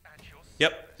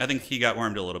 Yep, I think he got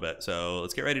wormed a little bit. So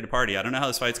let's get ready to party. I don't know how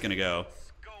this fight's going to go.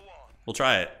 We'll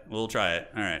try it. We'll try it.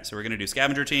 All right, so we're going to do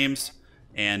scavenger teams,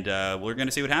 and we're going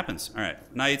to see what happens. All right,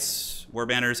 knights, war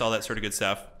banners, all that sort of good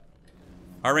stuff.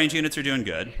 Our range units are doing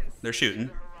good. They're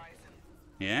shooting.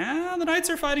 Yeah, the knights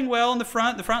are fighting well in the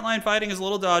front. The front line fighting is a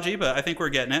little dodgy, but I think we're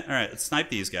getting it. All right, let's snipe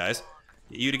these guys.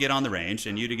 Get you to get on the range,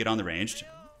 and you to get on the range.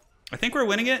 I think we're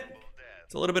winning it.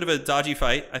 It's a little bit of a dodgy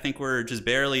fight. I think we're just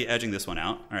barely edging this one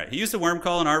out. All right, he used a worm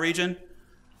call in our region,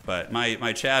 but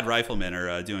my Chad riflemen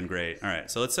are doing great. All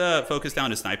right, so let's focus down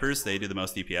to snipers. They do the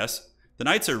most DPS. The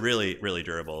knights are really, really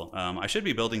durable. I should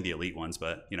be building the elite ones,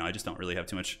 but you know, I just don't really have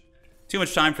too much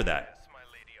time for that.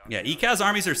 Yeah, Ecaz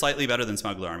armies are slightly better than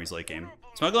smuggler armies late game.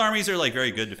 Smuggler armies are like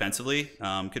very good defensively.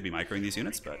 Could be microing these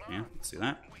units, but yeah, let's do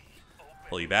that.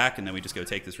 Pull you back, and then we just go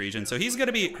take this region. So he's going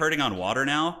to be hurting on water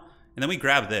now. And then we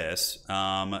grab this.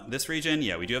 This region,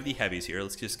 yeah, we do have the heavies here.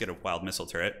 Let's just get a wild missile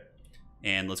turret.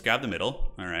 And let's grab the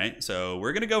middle. All right, so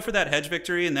we're going to go for that hedge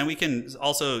victory, and then we can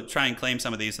also try and claim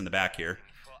some of these in the back here.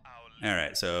 All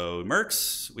right, so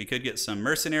mercs, we could get some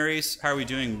mercenaries. How are we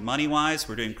doing money-wise?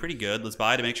 We're doing pretty good. Let's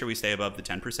buy to make sure we stay above the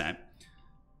 10%.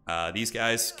 These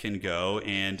guys can go,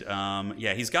 and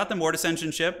yeah, he's got the mortis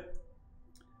engine ship.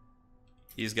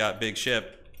 He's got big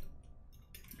ship.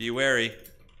 Be wary.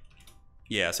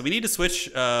 Yeah, so we need to switch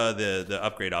the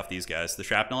upgrade off these guys, the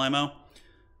shrapnel ammo.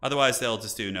 Otherwise, they'll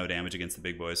just do no damage against the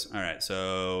big boys. All right,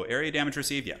 so area damage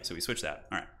received. Yeah, so we switch that.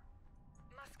 All right.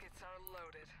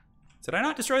 Did I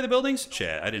not destroy the buildings?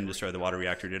 Shit, I didn't destroy the water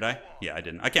reactor, did I? Yeah, I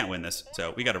didn't. I can't win this,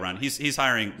 so we got to run. He's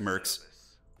hiring mercs.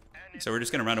 So we're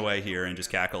just going to run away here and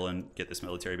just cackle and get this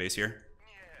military base here.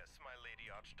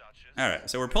 All right,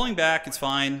 so we're pulling back. It's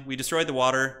fine. We destroyed the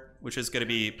water, which is going to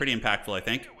be pretty impactful, I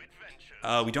think.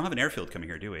 We don't have an airfield coming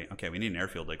here, do we? Okay, we need an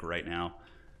airfield like right now.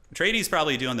 Atreides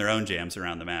probably doing their own jams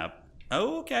around the map.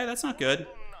 Oh, okay, that's not good.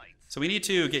 So we need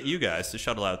to get you guys to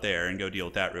shuttle out there and go deal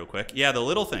with that real quick. Yeah, the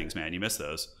little things, man, you missed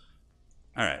those.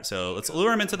 All right, so let's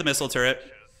lure him into the missile turret.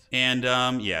 And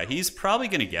yeah, he's probably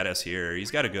going to get us here. He's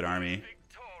got a good army.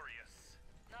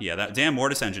 Yeah, that damn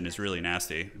mortis engine is really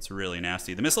nasty. It's really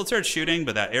nasty. The missile turret's shooting,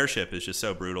 but that airship is just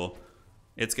so brutal.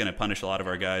 It's going to punish a lot of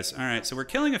our guys. All right, so we're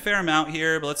killing a fair amount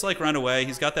here, but let's like run away.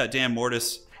 He's got that damn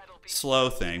mortis slow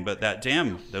thing, but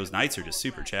those knights are just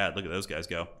super Chad. Look at those guys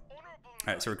go. All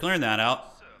right, so we're clearing that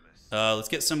out. Let's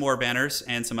get some more banners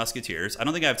and some musketeers. I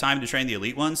don't think I have time to train the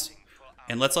elite ones.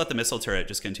 And let's let the missile turret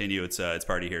just continue its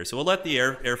party here. So we'll let the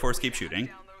Air Force keep shooting.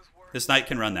 This knight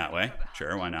can run that way.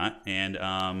 Sure, why not? And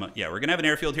yeah, we're going to have an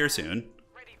airfield here soon.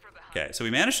 Okay, so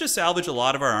we managed to salvage a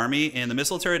lot of our army, and the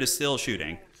missile turret is still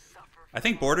shooting. I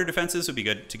think border defenses would be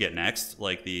good to get next,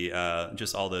 like the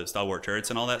just all the stalwart turrets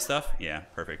and all that stuff. Yeah,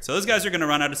 perfect. So those guys are going to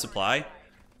run out of supply.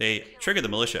 They triggered the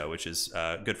militia, which is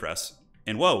good for us.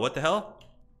 And whoa, what the hell?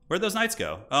 Where'd those knights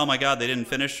go? Oh my god, they didn't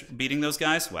finish beating those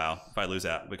guys? Wow, if I lose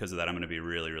that because of that, I'm going to be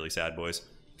really, really sad, boys.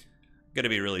 Going to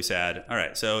be really sad. All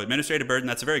right, so administrative burden,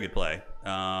 that's a very good play.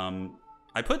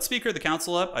 I put Speaker of the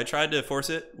Council up. I tried to force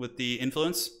it with the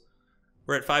influence.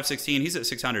 We're at 516. He's at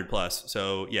 600 plus.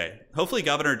 So yeah, hopefully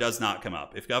Governor does not come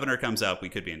up. If Governor comes up, we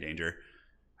could be in danger.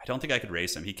 I don't think I could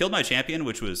race him. He killed my champion,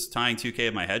 which was tying 2k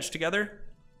of my hedge together.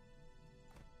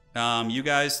 You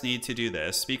guys need to do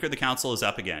this. Speaker of the Council is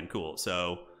up again. Cool.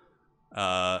 So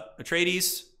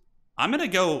Atreides, I'm going to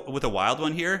go with a wild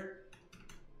one here.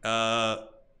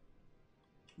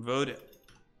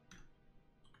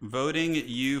 Voting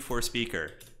you for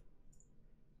speaker.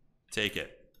 Take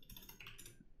it.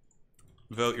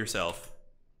 Vote yourself.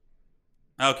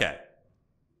 Okay.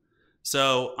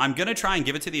 So I'm going to try and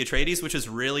give it to the Atreides, which is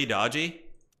really dodgy.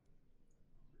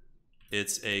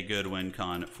 It's a good win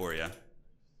con for you.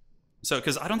 So,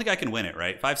 because I don't think I can win it,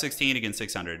 right? 516 against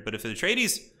 600. But if the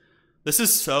Atreides, this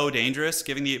is so dangerous.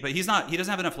 Giving the, but he's not. He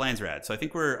doesn't have enough lands rad. So I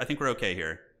think we're okay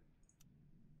here.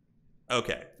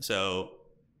 Okay, so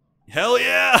hell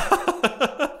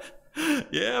yeah,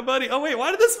 yeah, buddy. Oh wait, why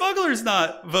did the smugglers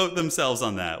not vote themselves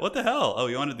on that? What the hell? Oh,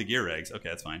 you wanted the gear regs. Okay,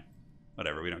 that's fine.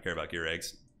 Whatever. We don't care about gear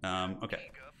regs.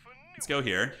 Okay, let's go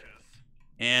here.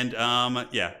 And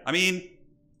yeah, I mean,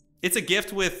 it's a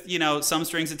gift with, you know, some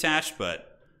strings attached,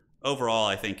 but overall,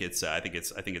 I think it's I think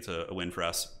it's a win for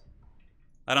us.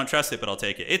 I don't trust it, but I'll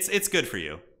take it. It's good for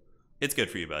you. It's good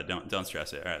for you, bud. Don't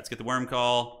stress it. All right, let's get the worm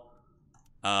call.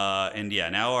 And yeah,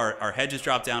 now our hedges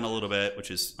dropped down a little bit, which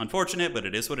is unfortunate, but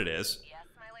it is what it is.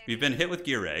 We've been hit with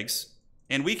gear regs,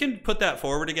 and we can put that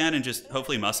forward again and just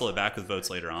hopefully muscle it back with votes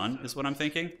later on, is what I'm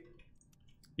thinking.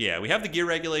 Yeah, we have the gear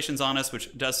regulations on us,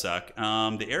 which does suck.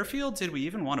 The airfield, did we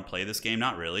even want to play this game?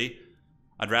 Not really.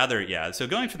 I'd rather, yeah, so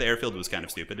going for the airfield was kind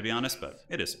of stupid, to be honest, but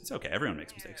it is. It's okay. Everyone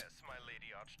makes mistakes.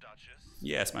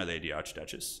 Yes, my lady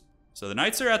Archduchess. So the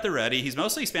knights are at the ready. He's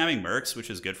mostly spamming mercs, which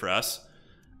is good for us.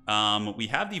 We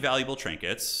have the valuable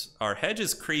trinkets. Our hedge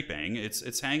is creeping.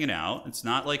 It's hanging out. It's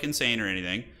not like insane or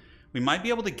anything. We might be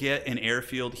able to get an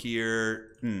airfield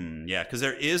here. Yeah, because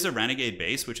there is a renegade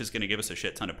base, which is going to give us a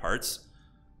shit ton of parts.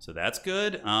 So that's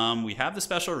good. We have the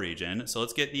special region, so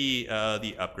let's get the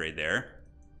upgrade there.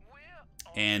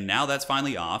 And now that's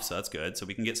finally off, so that's good. So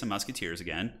we can get some musketeers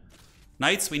again.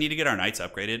 Knights, we need to get our knights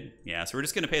upgraded. Yeah, so we're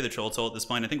just going to pay the troll toll at this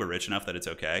point. I think we're rich enough that it's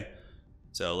okay.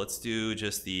 So let's do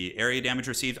just the area damage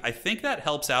received. I think that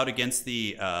helps out against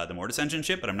the Mortis engine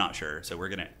ship, but I'm not sure. So we're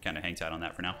going to kind of hang tight on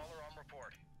that for now.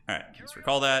 All right, let's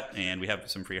recall that. And we have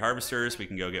some free harvesters. We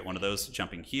can go get one of those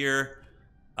jumping here.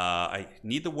 I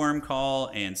need the worm call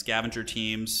and scavenger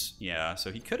teams. Yeah,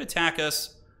 so he could attack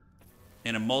us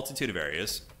in a multitude of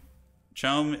areas.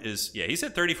 Chom is, yeah, he's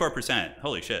at 34%.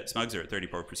 Holy shit, Smugs are at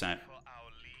 34%.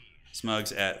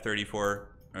 Smugs at 34%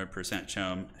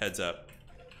 Chom. Heads up.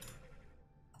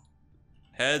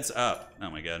 Heads up. Oh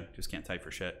my god, just can't type for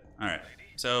shit. All right,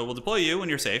 so we'll deploy you when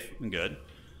you're safe and good.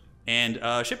 And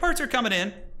ship parts are coming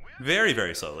in very,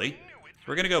 very slowly.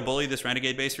 We're going to go bully this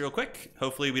renegade base real quick.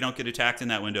 Hopefully we don't get attacked in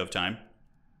that window of time.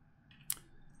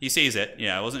 He sees it.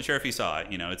 Yeah, I wasn't sure if he saw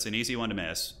it. You know, it's an easy one to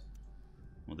miss.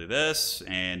 We'll do this,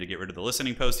 and to get rid of the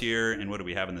listening post here. And what do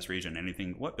we have in this region?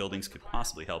 Anything? What buildings could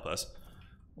possibly help us?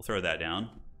 We'll throw that down.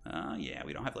 Yeah,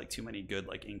 we don't have like too many good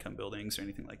like income buildings or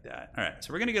anything like that. All right,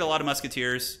 so we're going to get a lot of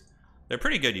musketeers. They're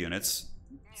pretty good units.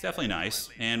 It's definitely nice.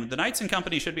 And the Knights and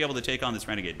Company should be able to take on this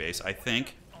renegade base, I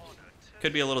think.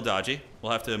 Could be a little dodgy.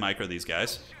 We'll have to micro these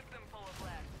guys.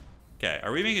 Okay,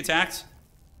 are we being attacked?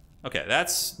 Okay,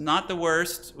 that's not the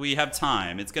worst. We have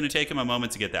time. It's going to take him a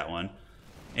moment to get that one.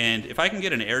 And if I can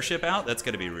get an airship out, that's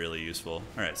going to be really useful.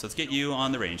 All right, so let's get you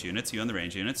on the range units. You on the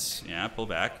range units. Yeah, pull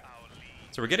back.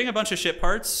 So we're getting a bunch of ship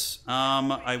parts.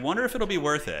 I wonder if it'll be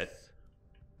worth it.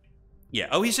 Yeah,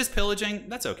 oh, he's just pillaging.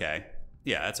 That's okay.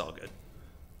 Yeah, that's all good.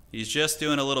 He's just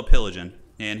doing a little pillaging.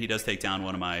 And he does take down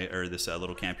one of my, or this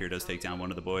little camp here does take down one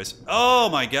of the boys. Oh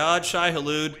my god, Shai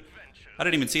Halud. I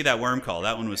didn't even see that worm call.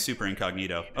 That one was super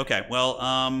incognito. Okay, well,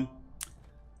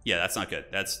 yeah, that's not good.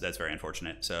 That's very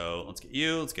unfortunate. So let's get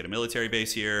you. Let's get a military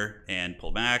base here and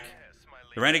pull back.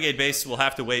 The renegade base will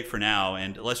have to wait for now,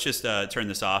 and let's just turn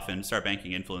this off and start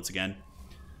banking influence again.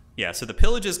 Yeah, so the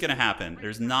pillage is going to happen.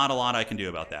 There's not a lot I can do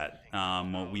about that.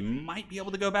 We might be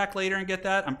able to go back later and get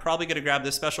that. I'm probably going to grab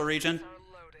this special region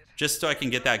just so I can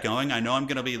get that going. I know I'm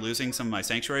going to be losing some of my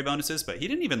sanctuary bonuses, but he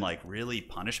didn't even like really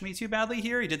punish me too badly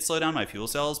here. He did slow down my fuel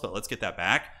cells, but let's get that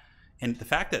back. And the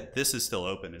fact that this is still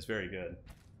open is very good.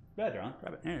 Bad, Ron.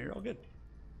 Grab it. Yeah, you're all good.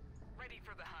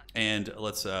 And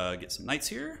let's get some knights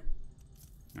here.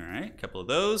 All right, a couple of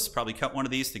those. Probably cut one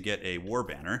of these to get a war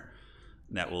banner.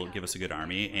 That will give us a good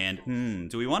army. And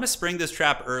do we want to spring this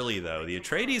trap early, though? The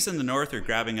Atreides in the north are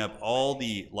grabbing up all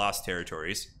the lost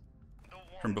territories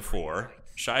from before.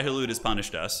 Shai Halud has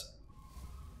punished us.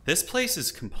 This place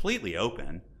is completely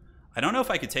open. I don't know if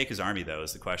I could take his army, though,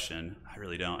 is the question. I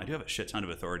really don't. I do have a shit ton of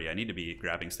authority. I need to be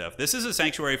grabbing stuff. This is a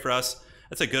sanctuary for us.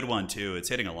 That's a good one, too. It's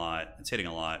hitting a lot. It's hitting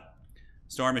a lot.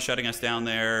 Storm is shutting us down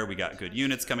there. We got good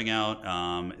units coming out.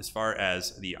 As far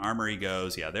as the armory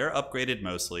goes, yeah, they're upgraded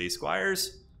mostly.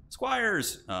 Squires.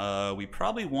 We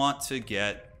probably want to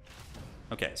get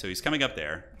Okay, so he's coming up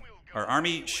there. Our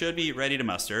army should be ready to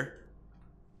muster.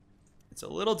 It's a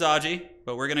little dodgy,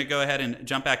 but we're going to go ahead and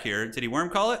jump back here. Did he worm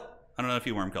call it? I don't know if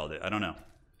he worm called it. I don't know.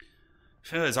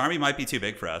 His army might be too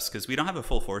big for us because we don't have a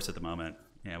full force at the moment.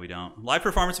 Yeah, we don't. Live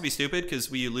performance would be stupid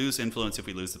because we lose influence if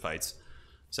we lose the fights.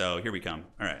 So here we come.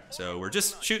 All right, so we're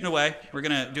just shooting away. We're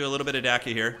going to do a little bit of Daka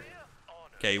here.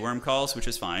 Okay, worm calls, which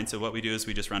is fine. So what we do is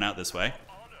we just run out this way.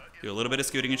 Do a little bit of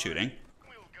scooting and shooting.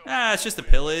 It's just a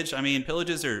pillage. I mean,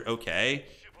 pillages are okay,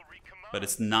 but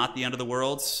it's not the end of the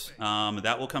world.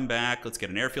 That will come back. Let's get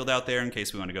an airfield out there in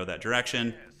case we want to go that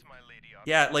direction.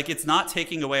 Yeah, like it's not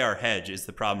taking away our hedge is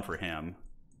the problem for him.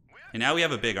 And now we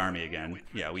have a big army again.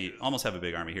 Yeah, we almost have a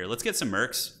big army here. Let's get some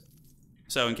mercs.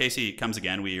 So in case he comes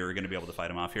again, we are going to be able to fight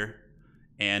him off here.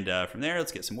 And from there,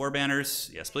 let's get some war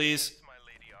banners. Yes, please.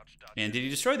 And did he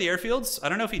destroy the airfields? I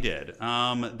don't know if he did.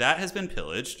 That has been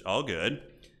pillaged. All good.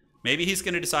 Maybe he's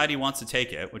going to decide he wants to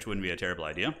take it, which wouldn't be a terrible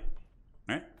idea.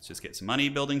 All right, let's just get some money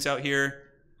buildings out here.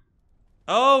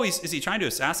 Oh, is he trying to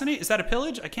assassinate? Is that a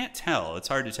pillage? I can't tell. It's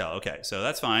hard to tell. Okay, so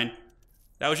that's fine.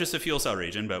 That was just a fuel cell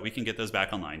region, but we can get those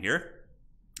back online here.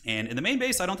 And in the main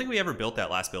base, I don't think we ever built that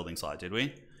last building slot, did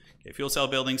we? Okay, fuel cell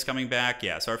buildings coming back.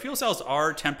 Yeah, so our fuel cells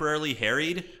are temporarily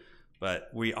harried, but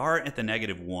we are at the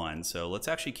 -1. So let's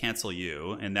actually cancel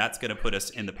you, and that's going to put us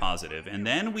in the positive. And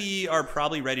then we are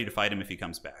probably ready to fight him if he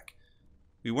comes back.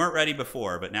 We weren't ready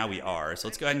before, but now we are. So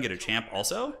let's go ahead and get a champ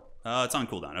also. It's on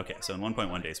cooldown. Okay, so in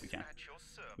 1.1 days we can.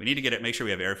 We need to get it. Make sure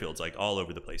we have airfields like all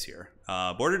over the place here.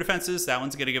 Border defenses. That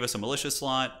one's going to give us a militia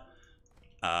slot.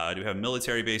 Do we have a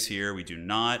military base here? We do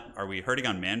not. Are we hurting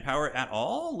on manpower at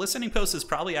all? Listening post is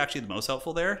probably actually the most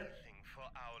helpful there.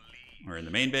 We're in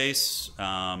the main base.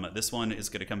 This one is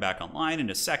going to come back online in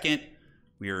a second.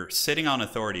 We are sitting on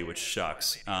authority, which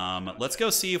sucks. Let's go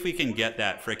see if we can get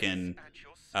that frickin'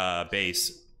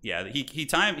 base. Yeah,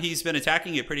 he's been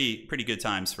attacking it pretty good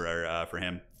times for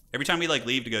him. Every time we like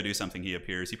leave to go do something, he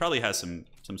appears. He probably has some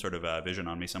sort of vision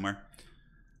on me somewhere.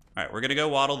 All right, we're gonna go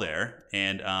waddle there,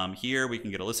 and here we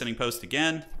can get a listening post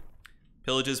again.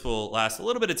 Pillages will last a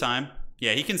little bit of time.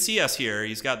 Yeah, he can see us here.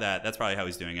 He's got that. That's probably how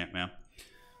he's doing it, man.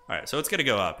 All right, so it's gonna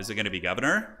go up. Is it gonna be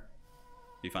governor?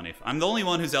 Be funny if I'm the only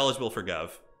one who's eligible for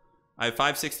gov. I have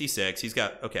 566. He's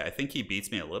got okay. I think he beats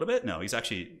me a little bit. No, he's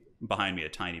actually behind me a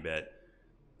tiny bit.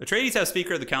 Atreides has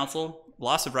Speaker of the Council.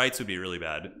 Loss of rights would be really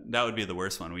bad. That would be the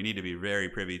worst one. We need to be very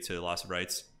privy to loss of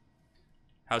rights.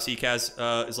 House Ecaz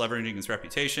is leveraging its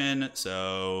reputation.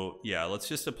 So, yeah, let's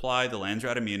just apply the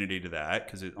Landsrat immunity to that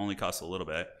because it only costs a little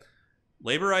bit.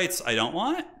 Labor rights, I don't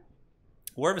want.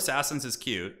 War of Assassins is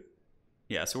cute.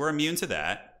 Yeah, so we're immune to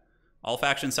that. All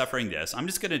factions suffering this. I'm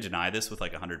just going to deny this with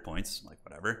like 100 points, like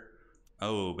whatever.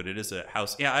 Oh, but it is a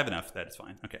house. Yeah, I have enough. That is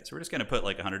fine. Okay, so we're just going to put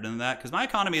like 100 into that because my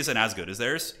economy isn't as good as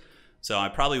theirs. So I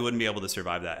probably wouldn't be able to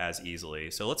survive that as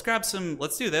easily. So let's grab some,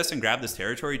 let's do this and grab this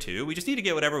territory too. We just need to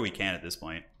get whatever we can at this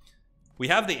point. We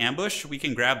have the ambush. We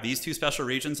can grab these 2 special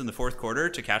regions in the 4th quarter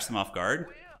to catch them off guard.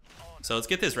 So let's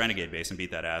get this renegade base and beat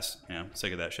that ass. Yeah,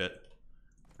 sick of that shit.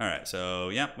 All right, so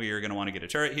yeah, we are going to want to get a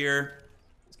turret here.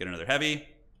 Let's get another heavy.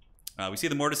 We see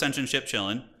the Mortis engine ship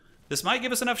chilling. This might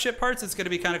give us enough ship parts. It's going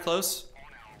to be kind of close.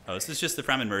 Oh, this is just the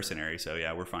Fremen mercenary, so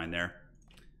yeah, we're fine there.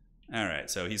 All right,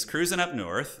 so he's cruising up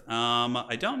north.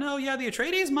 I don't know. Yeah, the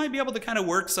Atreides might be able to kind of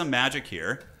work some magic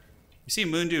here. You see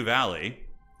Moondew Valley.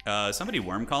 Somebody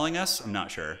worm calling us? I'm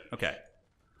not sure. Okay.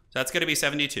 So that's going to be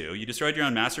 72. You destroyed your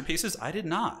own masterpieces? I did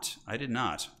not. I did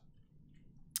not.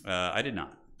 I did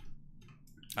not.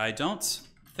 I don't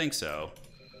think so.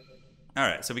 All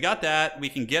right, so we got that. We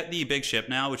can get the big ship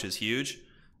now, which is huge.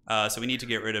 So we need to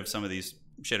get rid of some of these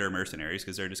shitter mercenaries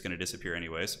because they're just going to disappear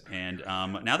anyways. And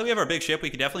now that we have our big ship, we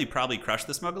could definitely probably crush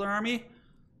the smuggler army.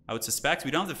 I would suspect.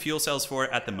 We don't have the fuel cells for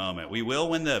it at the moment. We will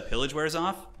when the pillage wears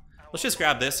off. Let's just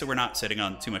grab this so we're not sitting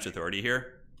on too much authority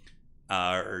here.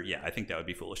 Yeah, I think that would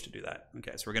be foolish to do that.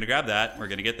 Okay, so we're going to grab that. We're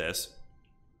going to get this.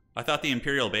 I thought the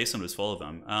Imperial Basin was full of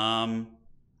them.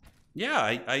 Yeah,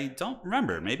 I don't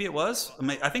remember. Maybe it was.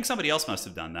 I think somebody else must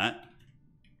have done that.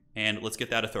 And let's get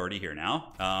that authority here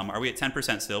now. Are we at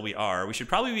 10% still? We are. We should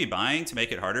probably be buying to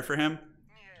make it harder for him.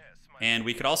 And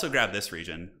we could also grab this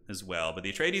region as well. But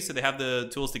the Atreides, do they have the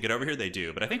tools to get over here? They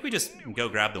do. But I think we just go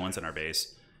grab the ones in our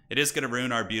base. It is going to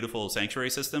ruin our beautiful sanctuary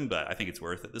system, but I think it's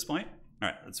worth at this point. All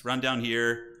right, let's run down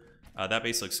here. That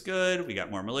base looks good. We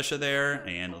got more militia there.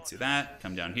 And let's do that.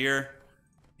 Come down here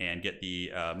and get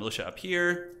the militia up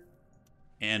here.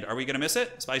 And are we going to miss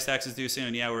it? Spice tax is due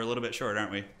soon. Yeah, we're a little bit short,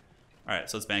 aren't we? All right,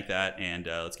 so let's bank that, and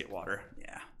let's get water.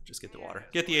 Yeah, just get the water.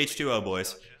 Get the H2O,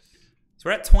 boys. So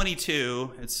we're at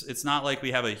 22. It's not like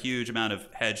we have a huge amount of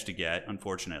hedge to get,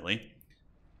 unfortunately.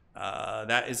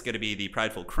 That is going to be the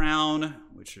Prideful Crown,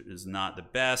 which is not the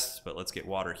best, but let's get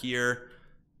water here.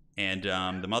 And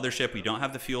the mothership, we don't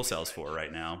have the fuel cells for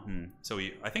right now. So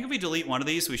I think if we delete one of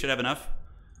these, we should have enough.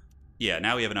 Yeah,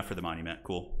 now we have enough for the monument.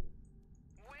 Cool.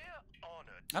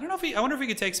 I don't know if I wonder if we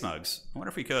could take Smugs. I wonder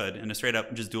if we could in a straight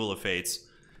up just duel of fates.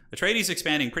 Atreides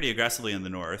expanding pretty aggressively in the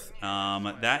north.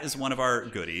 That is one of our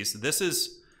goodies. This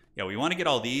is, yeah, we want to get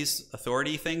all these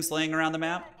authority things laying around the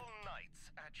map.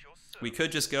 We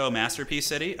could just go Masterpiece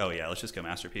City. Oh yeah, let's just go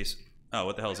Masterpiece. Oh,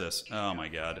 what the hell is this? Oh my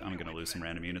god, I'm going to lose some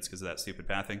random units because of that stupid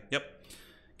pathing. Yep.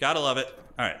 Gotta love it.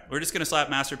 All right, we're just going to slap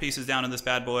Masterpieces down in this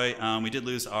bad boy. We did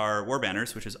lose our War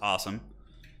Banners, which is awesome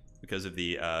because of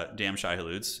the damn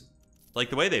Shai-Haluds. Like,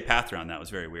 the way they pathed around that was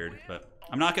very weird, but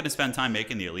I'm not going to spend time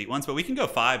making the elite ones, but we can go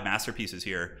 5 Masterpieces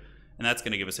here, and that's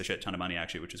going to give us a shit ton of money,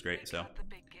 actually, which is great, so. All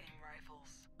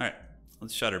right,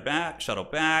 let's shuttle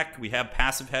back. We have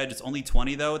passive hedge. It's only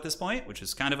 20, though, at this point, which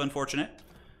is kind of unfortunate.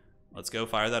 Let's go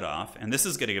fire that off, and this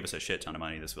is going to give us a shit ton of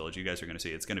money, this village. You guys are going to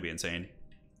see. It's going to be insane.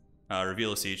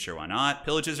 Reveal a siege, sure, why not?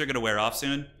 Pillages are going to wear off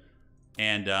soon,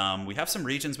 and we have some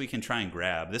regions we can try and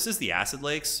grab. This is the Acid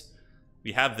Lakes.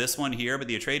 We have this one here, but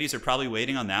the Atreides are probably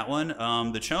waiting on that one.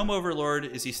 The Chome Overlord,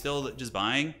 is he still just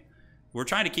buying? We're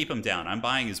trying to keep him down. I'm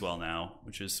buying as well now,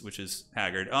 which is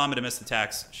haggard. Oh, I'm going to miss the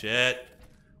tax. Shit.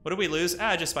 What did we lose?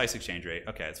 Just spice exchange rate.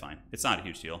 Okay, it's fine. It's not a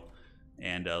huge deal.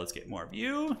 And let's get more of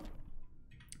you.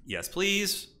 Yes,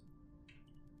 please.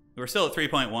 We're still at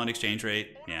 3.1 exchange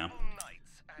rate. Yeah.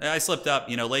 I slipped up.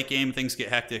 You know, late game, things get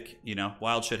hectic. You know,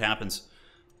 wild shit happens.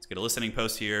 Let's get a listening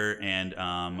post here, and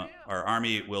our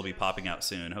army will be popping out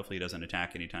soon. Hopefully he doesn't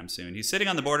attack anytime soon. He's sitting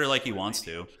on the border like he wants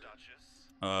to.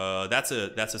 That's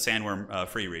a sandworm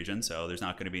free region, so there's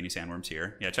not going to be any sandworms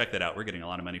here. Yeah, check that out. We're getting a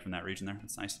lot of money from that region there.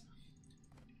 That's nice.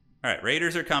 All right,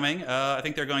 raiders are coming. I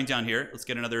think they're going down here. Let's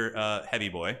get another heavy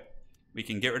boy. We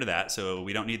can get rid of that, so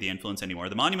we don't need the influence anymore.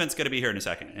 The monument's going to be here in a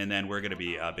second, and then we're going to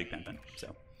be Big Pimpin'. So,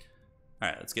 all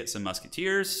right, let's get some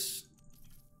musketeers.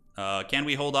 Can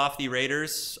we hold off the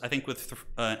raiders? I think with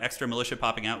extra militia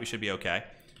popping out, we should be okay.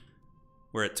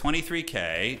 We're at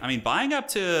 23k. I mean, buying up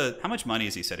to... How much money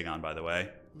is he sitting on, by the way?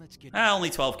 Only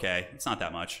 12k. It's not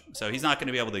that much. So he's not going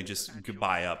to be able to just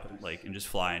buy up like and just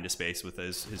fly into space with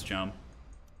his Chome.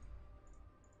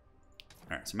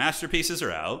 All right, so Masterpieces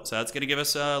are out. So that's going to give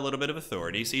us a little bit of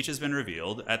authority. Siege has been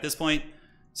revealed. At this point,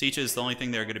 Siege is the only thing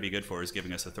they're going to be good for is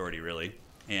giving us authority, really.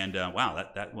 And wow,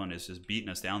 that one is just beating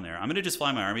us down there. I'm going to just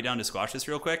fly my army down to squash this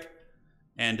real quick,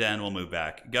 and then we'll move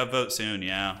back. Gov vote soon,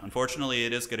 yeah. Unfortunately,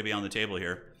 it is going to be on the table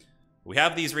here. We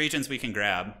have these regions we can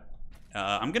grab.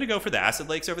 I'm going to go for the Acid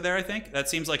Lakes over there, I think. That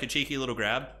seems like a cheeky little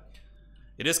grab.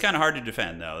 It is kind of hard to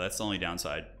defend, though. That's the only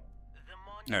downside.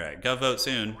 All right, Gov vote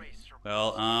soon.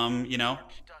 Well, you know,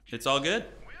 it's all good.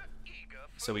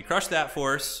 So we crush that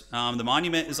force. The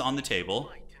monument is on the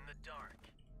table.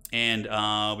 And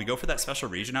we go for that special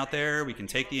region out there. We can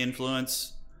take the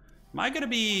influence. Am I going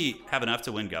to have enough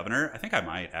to win governor? I think I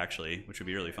might, actually, which would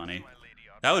be really funny.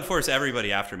 That would force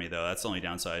everybody after me, though. That's the only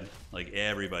downside. Like,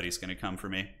 everybody's going to come for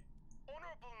me.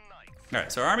 All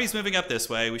right, so our army's moving up this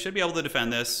way. We should be able to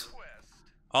defend this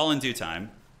all in due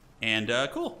time. And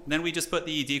cool. Then we just put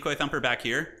the decoy thumper back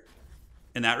here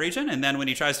in that region. And then when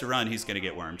he tries to run, he's going to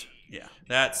get wormed. Yeah,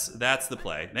 that's the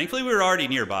play. Thankfully, we were already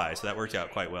nearby, so that worked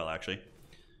out quite well, actually.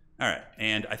 All right,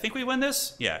 and I think we win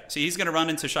this. Yeah, see, he's going to run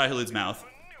into Shai-Halud's mouth.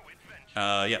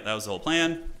 Yeah, that was the whole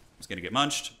plan. He's going to get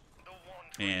munched.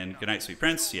 And good night, sweet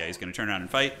prince. Yeah, he's going to turn around and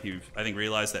fight. He, I think,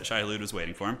 realized that Shai-Halud was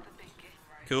waiting for him.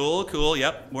 Cool, cool.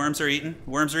 Yep, worms are eating.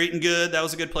 Worms are eating good. That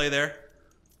was a good play there.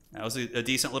 That was a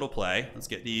decent little play. Let's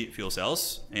get the fuel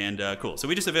cells. And cool. So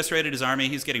we just eviscerated his army.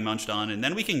 He's getting munched on. And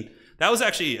then we can... That was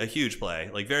actually a huge play.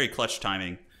 Like, very clutch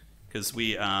timing. Because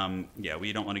we, yeah,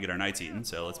 we don't want to get our knights eaten,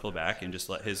 so let's pull back and just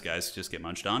let his guys just get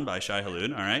munched on by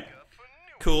Shai-Halud. All right,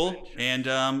 cool. And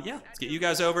yeah, let's get you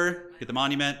guys over, get the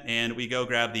monument, and we go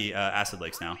grab the Acid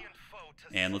Lakes now.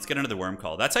 And let's get into the worm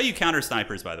call. That's how you counter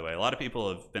snipers, by the way. A lot of people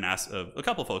have been asked, a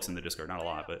couple folks in the Discord, not a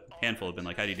lot, but a handful have been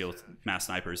like, how do you deal with mass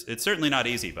snipers? It's certainly not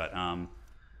easy, but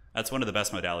that's one of the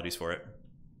best modalities for it.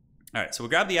 All right, so we'll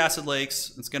grab the Acid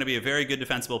Lakes. It's going to be a very good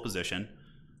defensible position.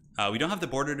 We don't have the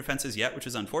border defenses yet, which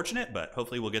is unfortunate, but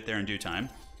hopefully we'll get there in due time.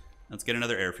 Let's get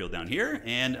another airfield down here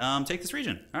and take this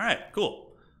region. All right,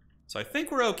 cool. So I think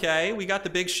we're okay. We got the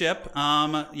big ship.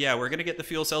 Yeah, we're going to get the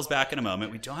fuel cells back in a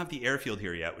moment. We don't have the airfield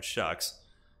here yet, which sucks.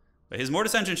 But his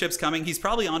Mortis engine ship's coming. He's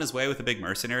probably on his way with a big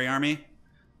mercenary army.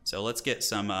 So let's get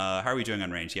some... how are we doing on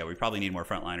range? Yeah, we probably need more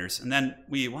frontliners. And then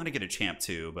we want to get a champ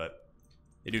too, but...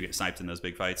 They do get sniped in those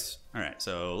big fights. All right,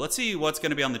 so let's see what's going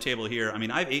to be on the table here. I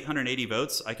mean, I have 880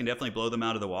 votes. I can definitely blow them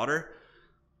out of the water.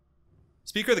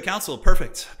 Speaker of the Council,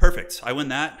 perfect, perfect. I win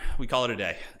that. We call it a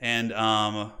day. And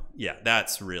yeah,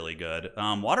 that's really good.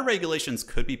 Water regulations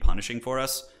could be punishing for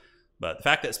us, but the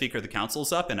fact that Speaker of the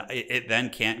Council's up and it then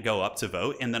can't go up to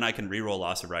vote, and then I can reroll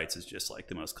loss of rights is just like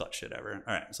the most clutch shit ever.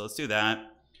 All right, so let's do that.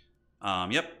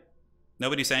 Yep.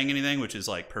 Nobody's saying anything, which is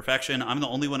like perfection. I'm the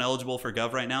only one eligible for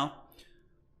Gov right now.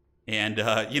 And,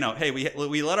 you know, hey,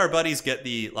 we let our buddies get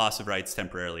the loss of rights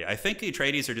temporarily. I think the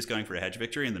Atreides are just going for a hedge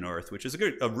victory in the north, which is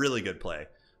a really good play.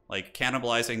 Like,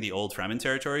 cannibalizing the old Fremen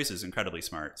territories is incredibly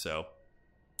smart. So,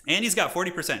 and he's got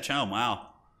 40% chome. Wow.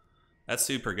 That's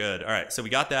super good. All right, so we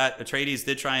got that. Atreides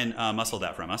did try and muscle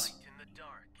that from us,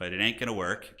 but it ain't going to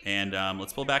work. And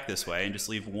let's pull back this way and just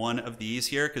leave one of these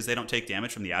here because they don't take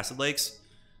damage from the acid lakes.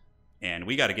 And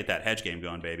we got to get that hedge game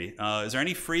going, baby. Is there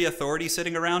any free authority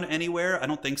sitting around anywhere? I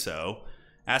don't think so.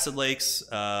 Acid lakes,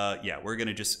 yeah, we're going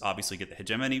to just obviously get the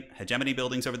hegemony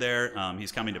buildings over there.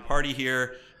 He's coming to party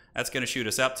here. That's going to shoot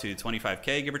us up to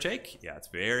 25K, give or take. Yeah, it's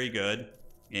very good.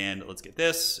 And let's get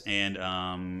this. And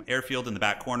airfield in the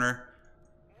back corner.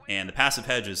 And the passive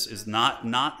hedge is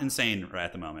not insane right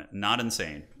at the moment. Not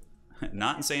insane.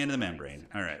 Not insane in the membrane.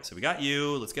 All right, so we got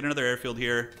you. Let's get another airfield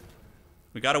here.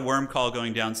 We got a worm call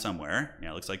going down somewhere.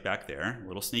 Yeah, it looks like back there. A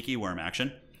little sneaky worm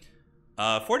action.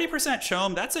 40%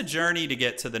 chome, that's a journey to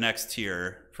get to the next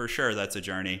tier. For sure, that's a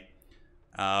journey.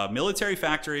 Military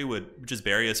factory would just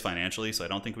bury us financially, so I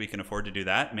don't think we can afford to do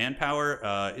that.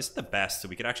 Manpower isn't the best, so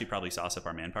we could actually probably sauce up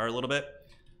our manpower a little bit.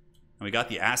 And we got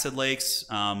the acid lakes.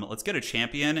 Let's get a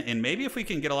champion, and maybe if we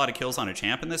can get a lot of kills on a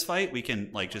champ in this fight, we can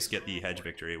like just get the hedge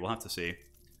victory. We'll have to see.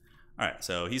 All right,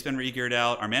 so he's been re-geared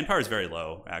out. Our manpower is very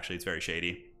low. Actually, it's very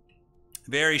shady.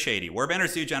 Very shady.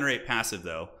 Warbanners do generate passive,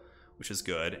 though, which is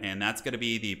good. And that's going to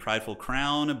be the Prideful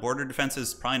Crown. Border defense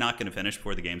is probably not going to finish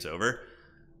before the game's over.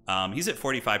 He's at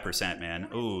 45%, man.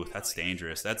 Ooh, that's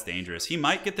dangerous. That's dangerous. He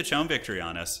might get the chome victory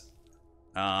on us.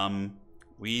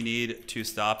 We need to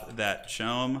stop that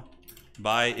chome.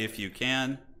 Buy if you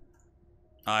can.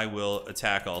 I will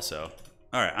attack also.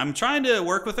 All right, I'm trying to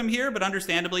work with him here, but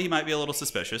understandably, he might be a little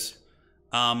suspicious.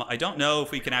 I don't know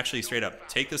if we can actually straight up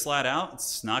take this lad out.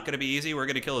 It's not going to be easy. We're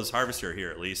going to kill his harvester here,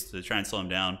 at least, to try and slow him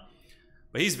down.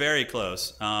 But he's very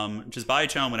close. Just buy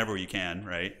chome whenever you can,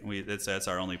 right? That's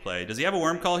our only play. Does he have a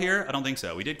worm call here? I don't think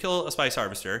so. We did kill a spice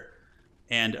harvester.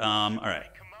 And, all right.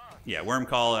 Yeah, worm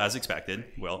call as expected.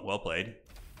 Well played.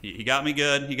 He got me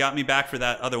good. He got me back for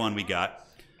that other one we got.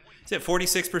 He's at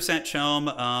 46%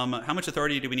 chome. How much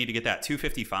authority do we need to get that?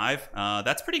 255?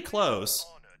 That's pretty close.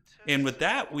 And with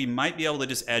that, we might be able to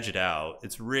just edge it out.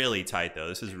 It's really tight, though.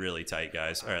 This is really tight,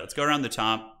 guys. All right, let's go around the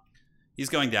top. He's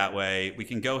going that way. We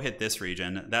can go hit this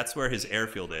region. That's where his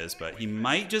airfield is, but he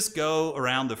might just go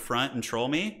around the front and troll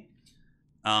me.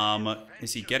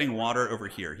 Is he getting water over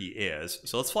here? He is.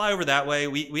 So let's fly over that way.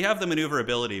 We have the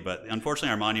maneuverability, but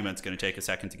unfortunately our monument's going to take a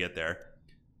second to get there.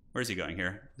 Where's he going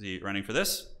here? Is he running for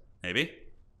this? Maybe.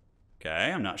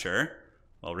 Okay, I'm not sure.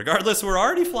 Well, regardless, we're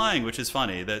already flying, which is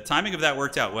funny. The timing of that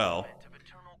worked out well.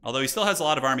 Although he still has a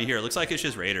lot of army here. It looks like it's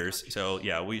just raiders. So,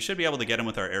 yeah, we should be able to get him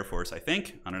with our Air Force, I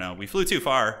think. I don't know. We flew too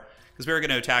far because we were going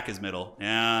to attack his middle.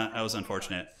 Yeah, that was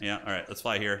unfortunate. Yeah, all right, let's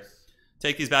fly here.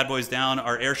 Take these bad boys down.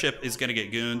 Our airship is going to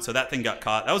get gooned, so that thing got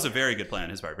caught. That was a very good plan on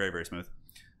his part. Very, very smooth.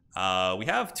 We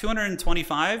have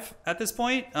 225 at this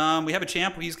point. We have a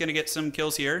champ. He's going to get some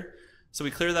kills here. So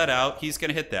we clear that out. He's going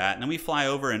to hit that. And then we fly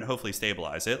over and hopefully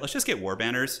stabilize it. Let's just get war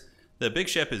banners. The big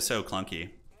ship is so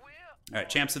clunky. All right,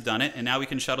 champs have done it. And now we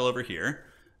can shuttle over here.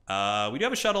 We do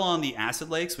have a shuttle on the acid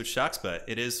lakes, which sucks, but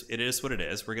it is what it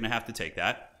is. We're going to have to take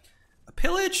that. A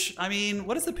pillage? I mean,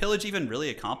 what does the pillage even really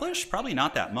accomplish? Probably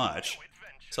not that much.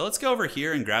 So let's go over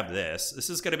here and grab this. This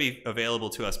is going to be available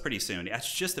to us pretty soon.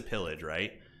 That's just a pillage,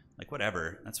 right? Like,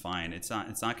 whatever, that's fine. It's not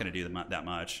going to do that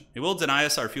much. It will deny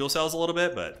us our fuel cells a little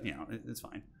bit, but, you know, it's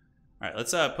fine. All right,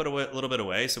 let's put a little bit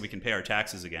away so we can pay our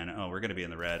taxes again. Oh, we're going to be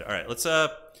in the red. All right, let's,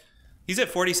 he's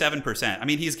at 47%. I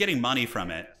mean, he's getting money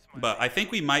from it, but I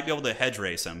think we might be able to hedge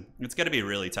race him. It's going to be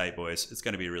really tight, boys. It's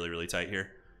going to be really, really tight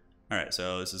here. All right,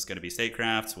 so this is going to be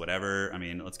statecraft, whatever. I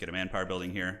mean, let's get a manpower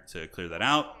building here to clear that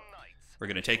out. We're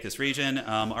going to take this region.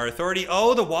 Our authority,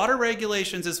 oh, the water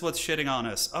regulations is what's shitting on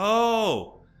us.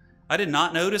 Oh, I did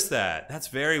not notice that. That's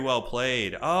very well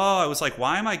played. Oh, I was like,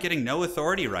 why am I getting no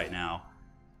authority right now?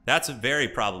 That's very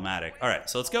problematic. All right,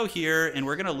 so let's go here, and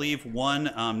we're going to leave one,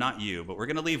 not you, but we're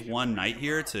going to leave one knight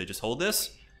here to just hold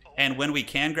this. And when we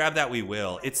can grab that, we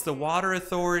will. It's the water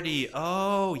authority.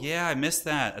 Oh, yeah, I missed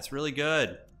that. That's really good.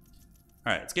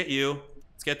 All right, let's get you.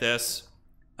 Let's get this.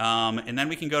 And then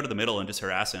we can go to the middle and just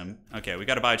harass him. Okay, we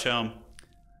got to buy chome.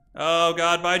 Oh,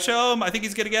 God, buy chome. I think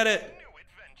he's going to get it.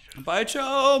 Buy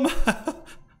chome.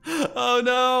 Oh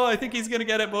no, I think he's gonna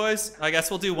get it, boys. I guess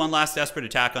we'll do one last desperate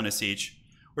attack on a siege.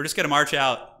 We're just gonna march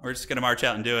out. We're just gonna march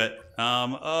out and do it.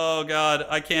 Oh god,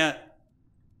 I can't.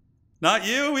 Not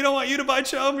you. We don't want you to buy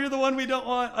chum. You're the one we don't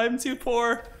want. I'm too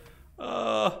poor.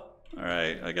 All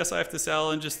right. I guess I have to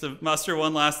sell and just to muster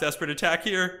one last desperate attack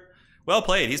here. Well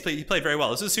played. He played very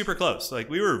well. This was super close. Like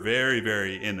we were very,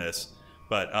 very in this.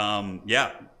 But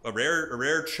yeah, a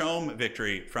rare chum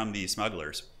victory from the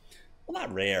smugglers. Well,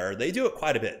 not rare. They do it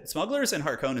quite a bit. Smugglers and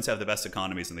Harkonnens have the best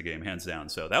economies in the game, hands down.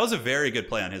 So that was a very good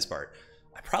play on his part.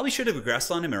 I probably should have aggressed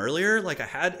on him earlier. Like I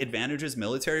had advantages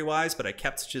military-wise, but I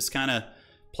kept just kind of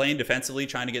playing defensively,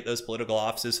 trying to get those political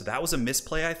offices. So that was a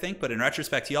misplay, I think. But in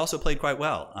retrospect, he also played quite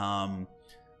well.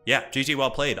 Yeah, GG,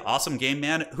 well played. Awesome game,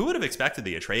 man. Who would have expected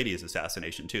the Atreides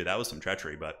assassination, too? That was some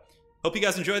treachery, but hope you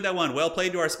guys enjoyed that one. Well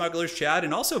played to our Smugglers Chad,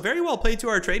 and also very well played to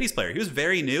our Atreides player. He was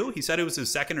very new. He said it was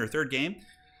his second or third game.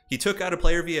 He took out a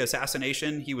player via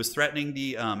assassination. He was threatening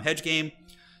the hedge game.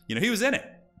 You know, he was in it.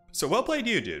 So well played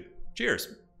you, dude. Cheers.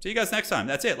 See you guys next time.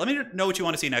 That's it. Let me know what you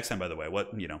want to see next time, by the way.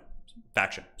 What, you know,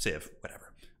 faction, civ,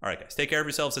 whatever. All right, guys. Take care of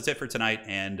yourselves. That's it for tonight,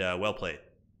 and well played.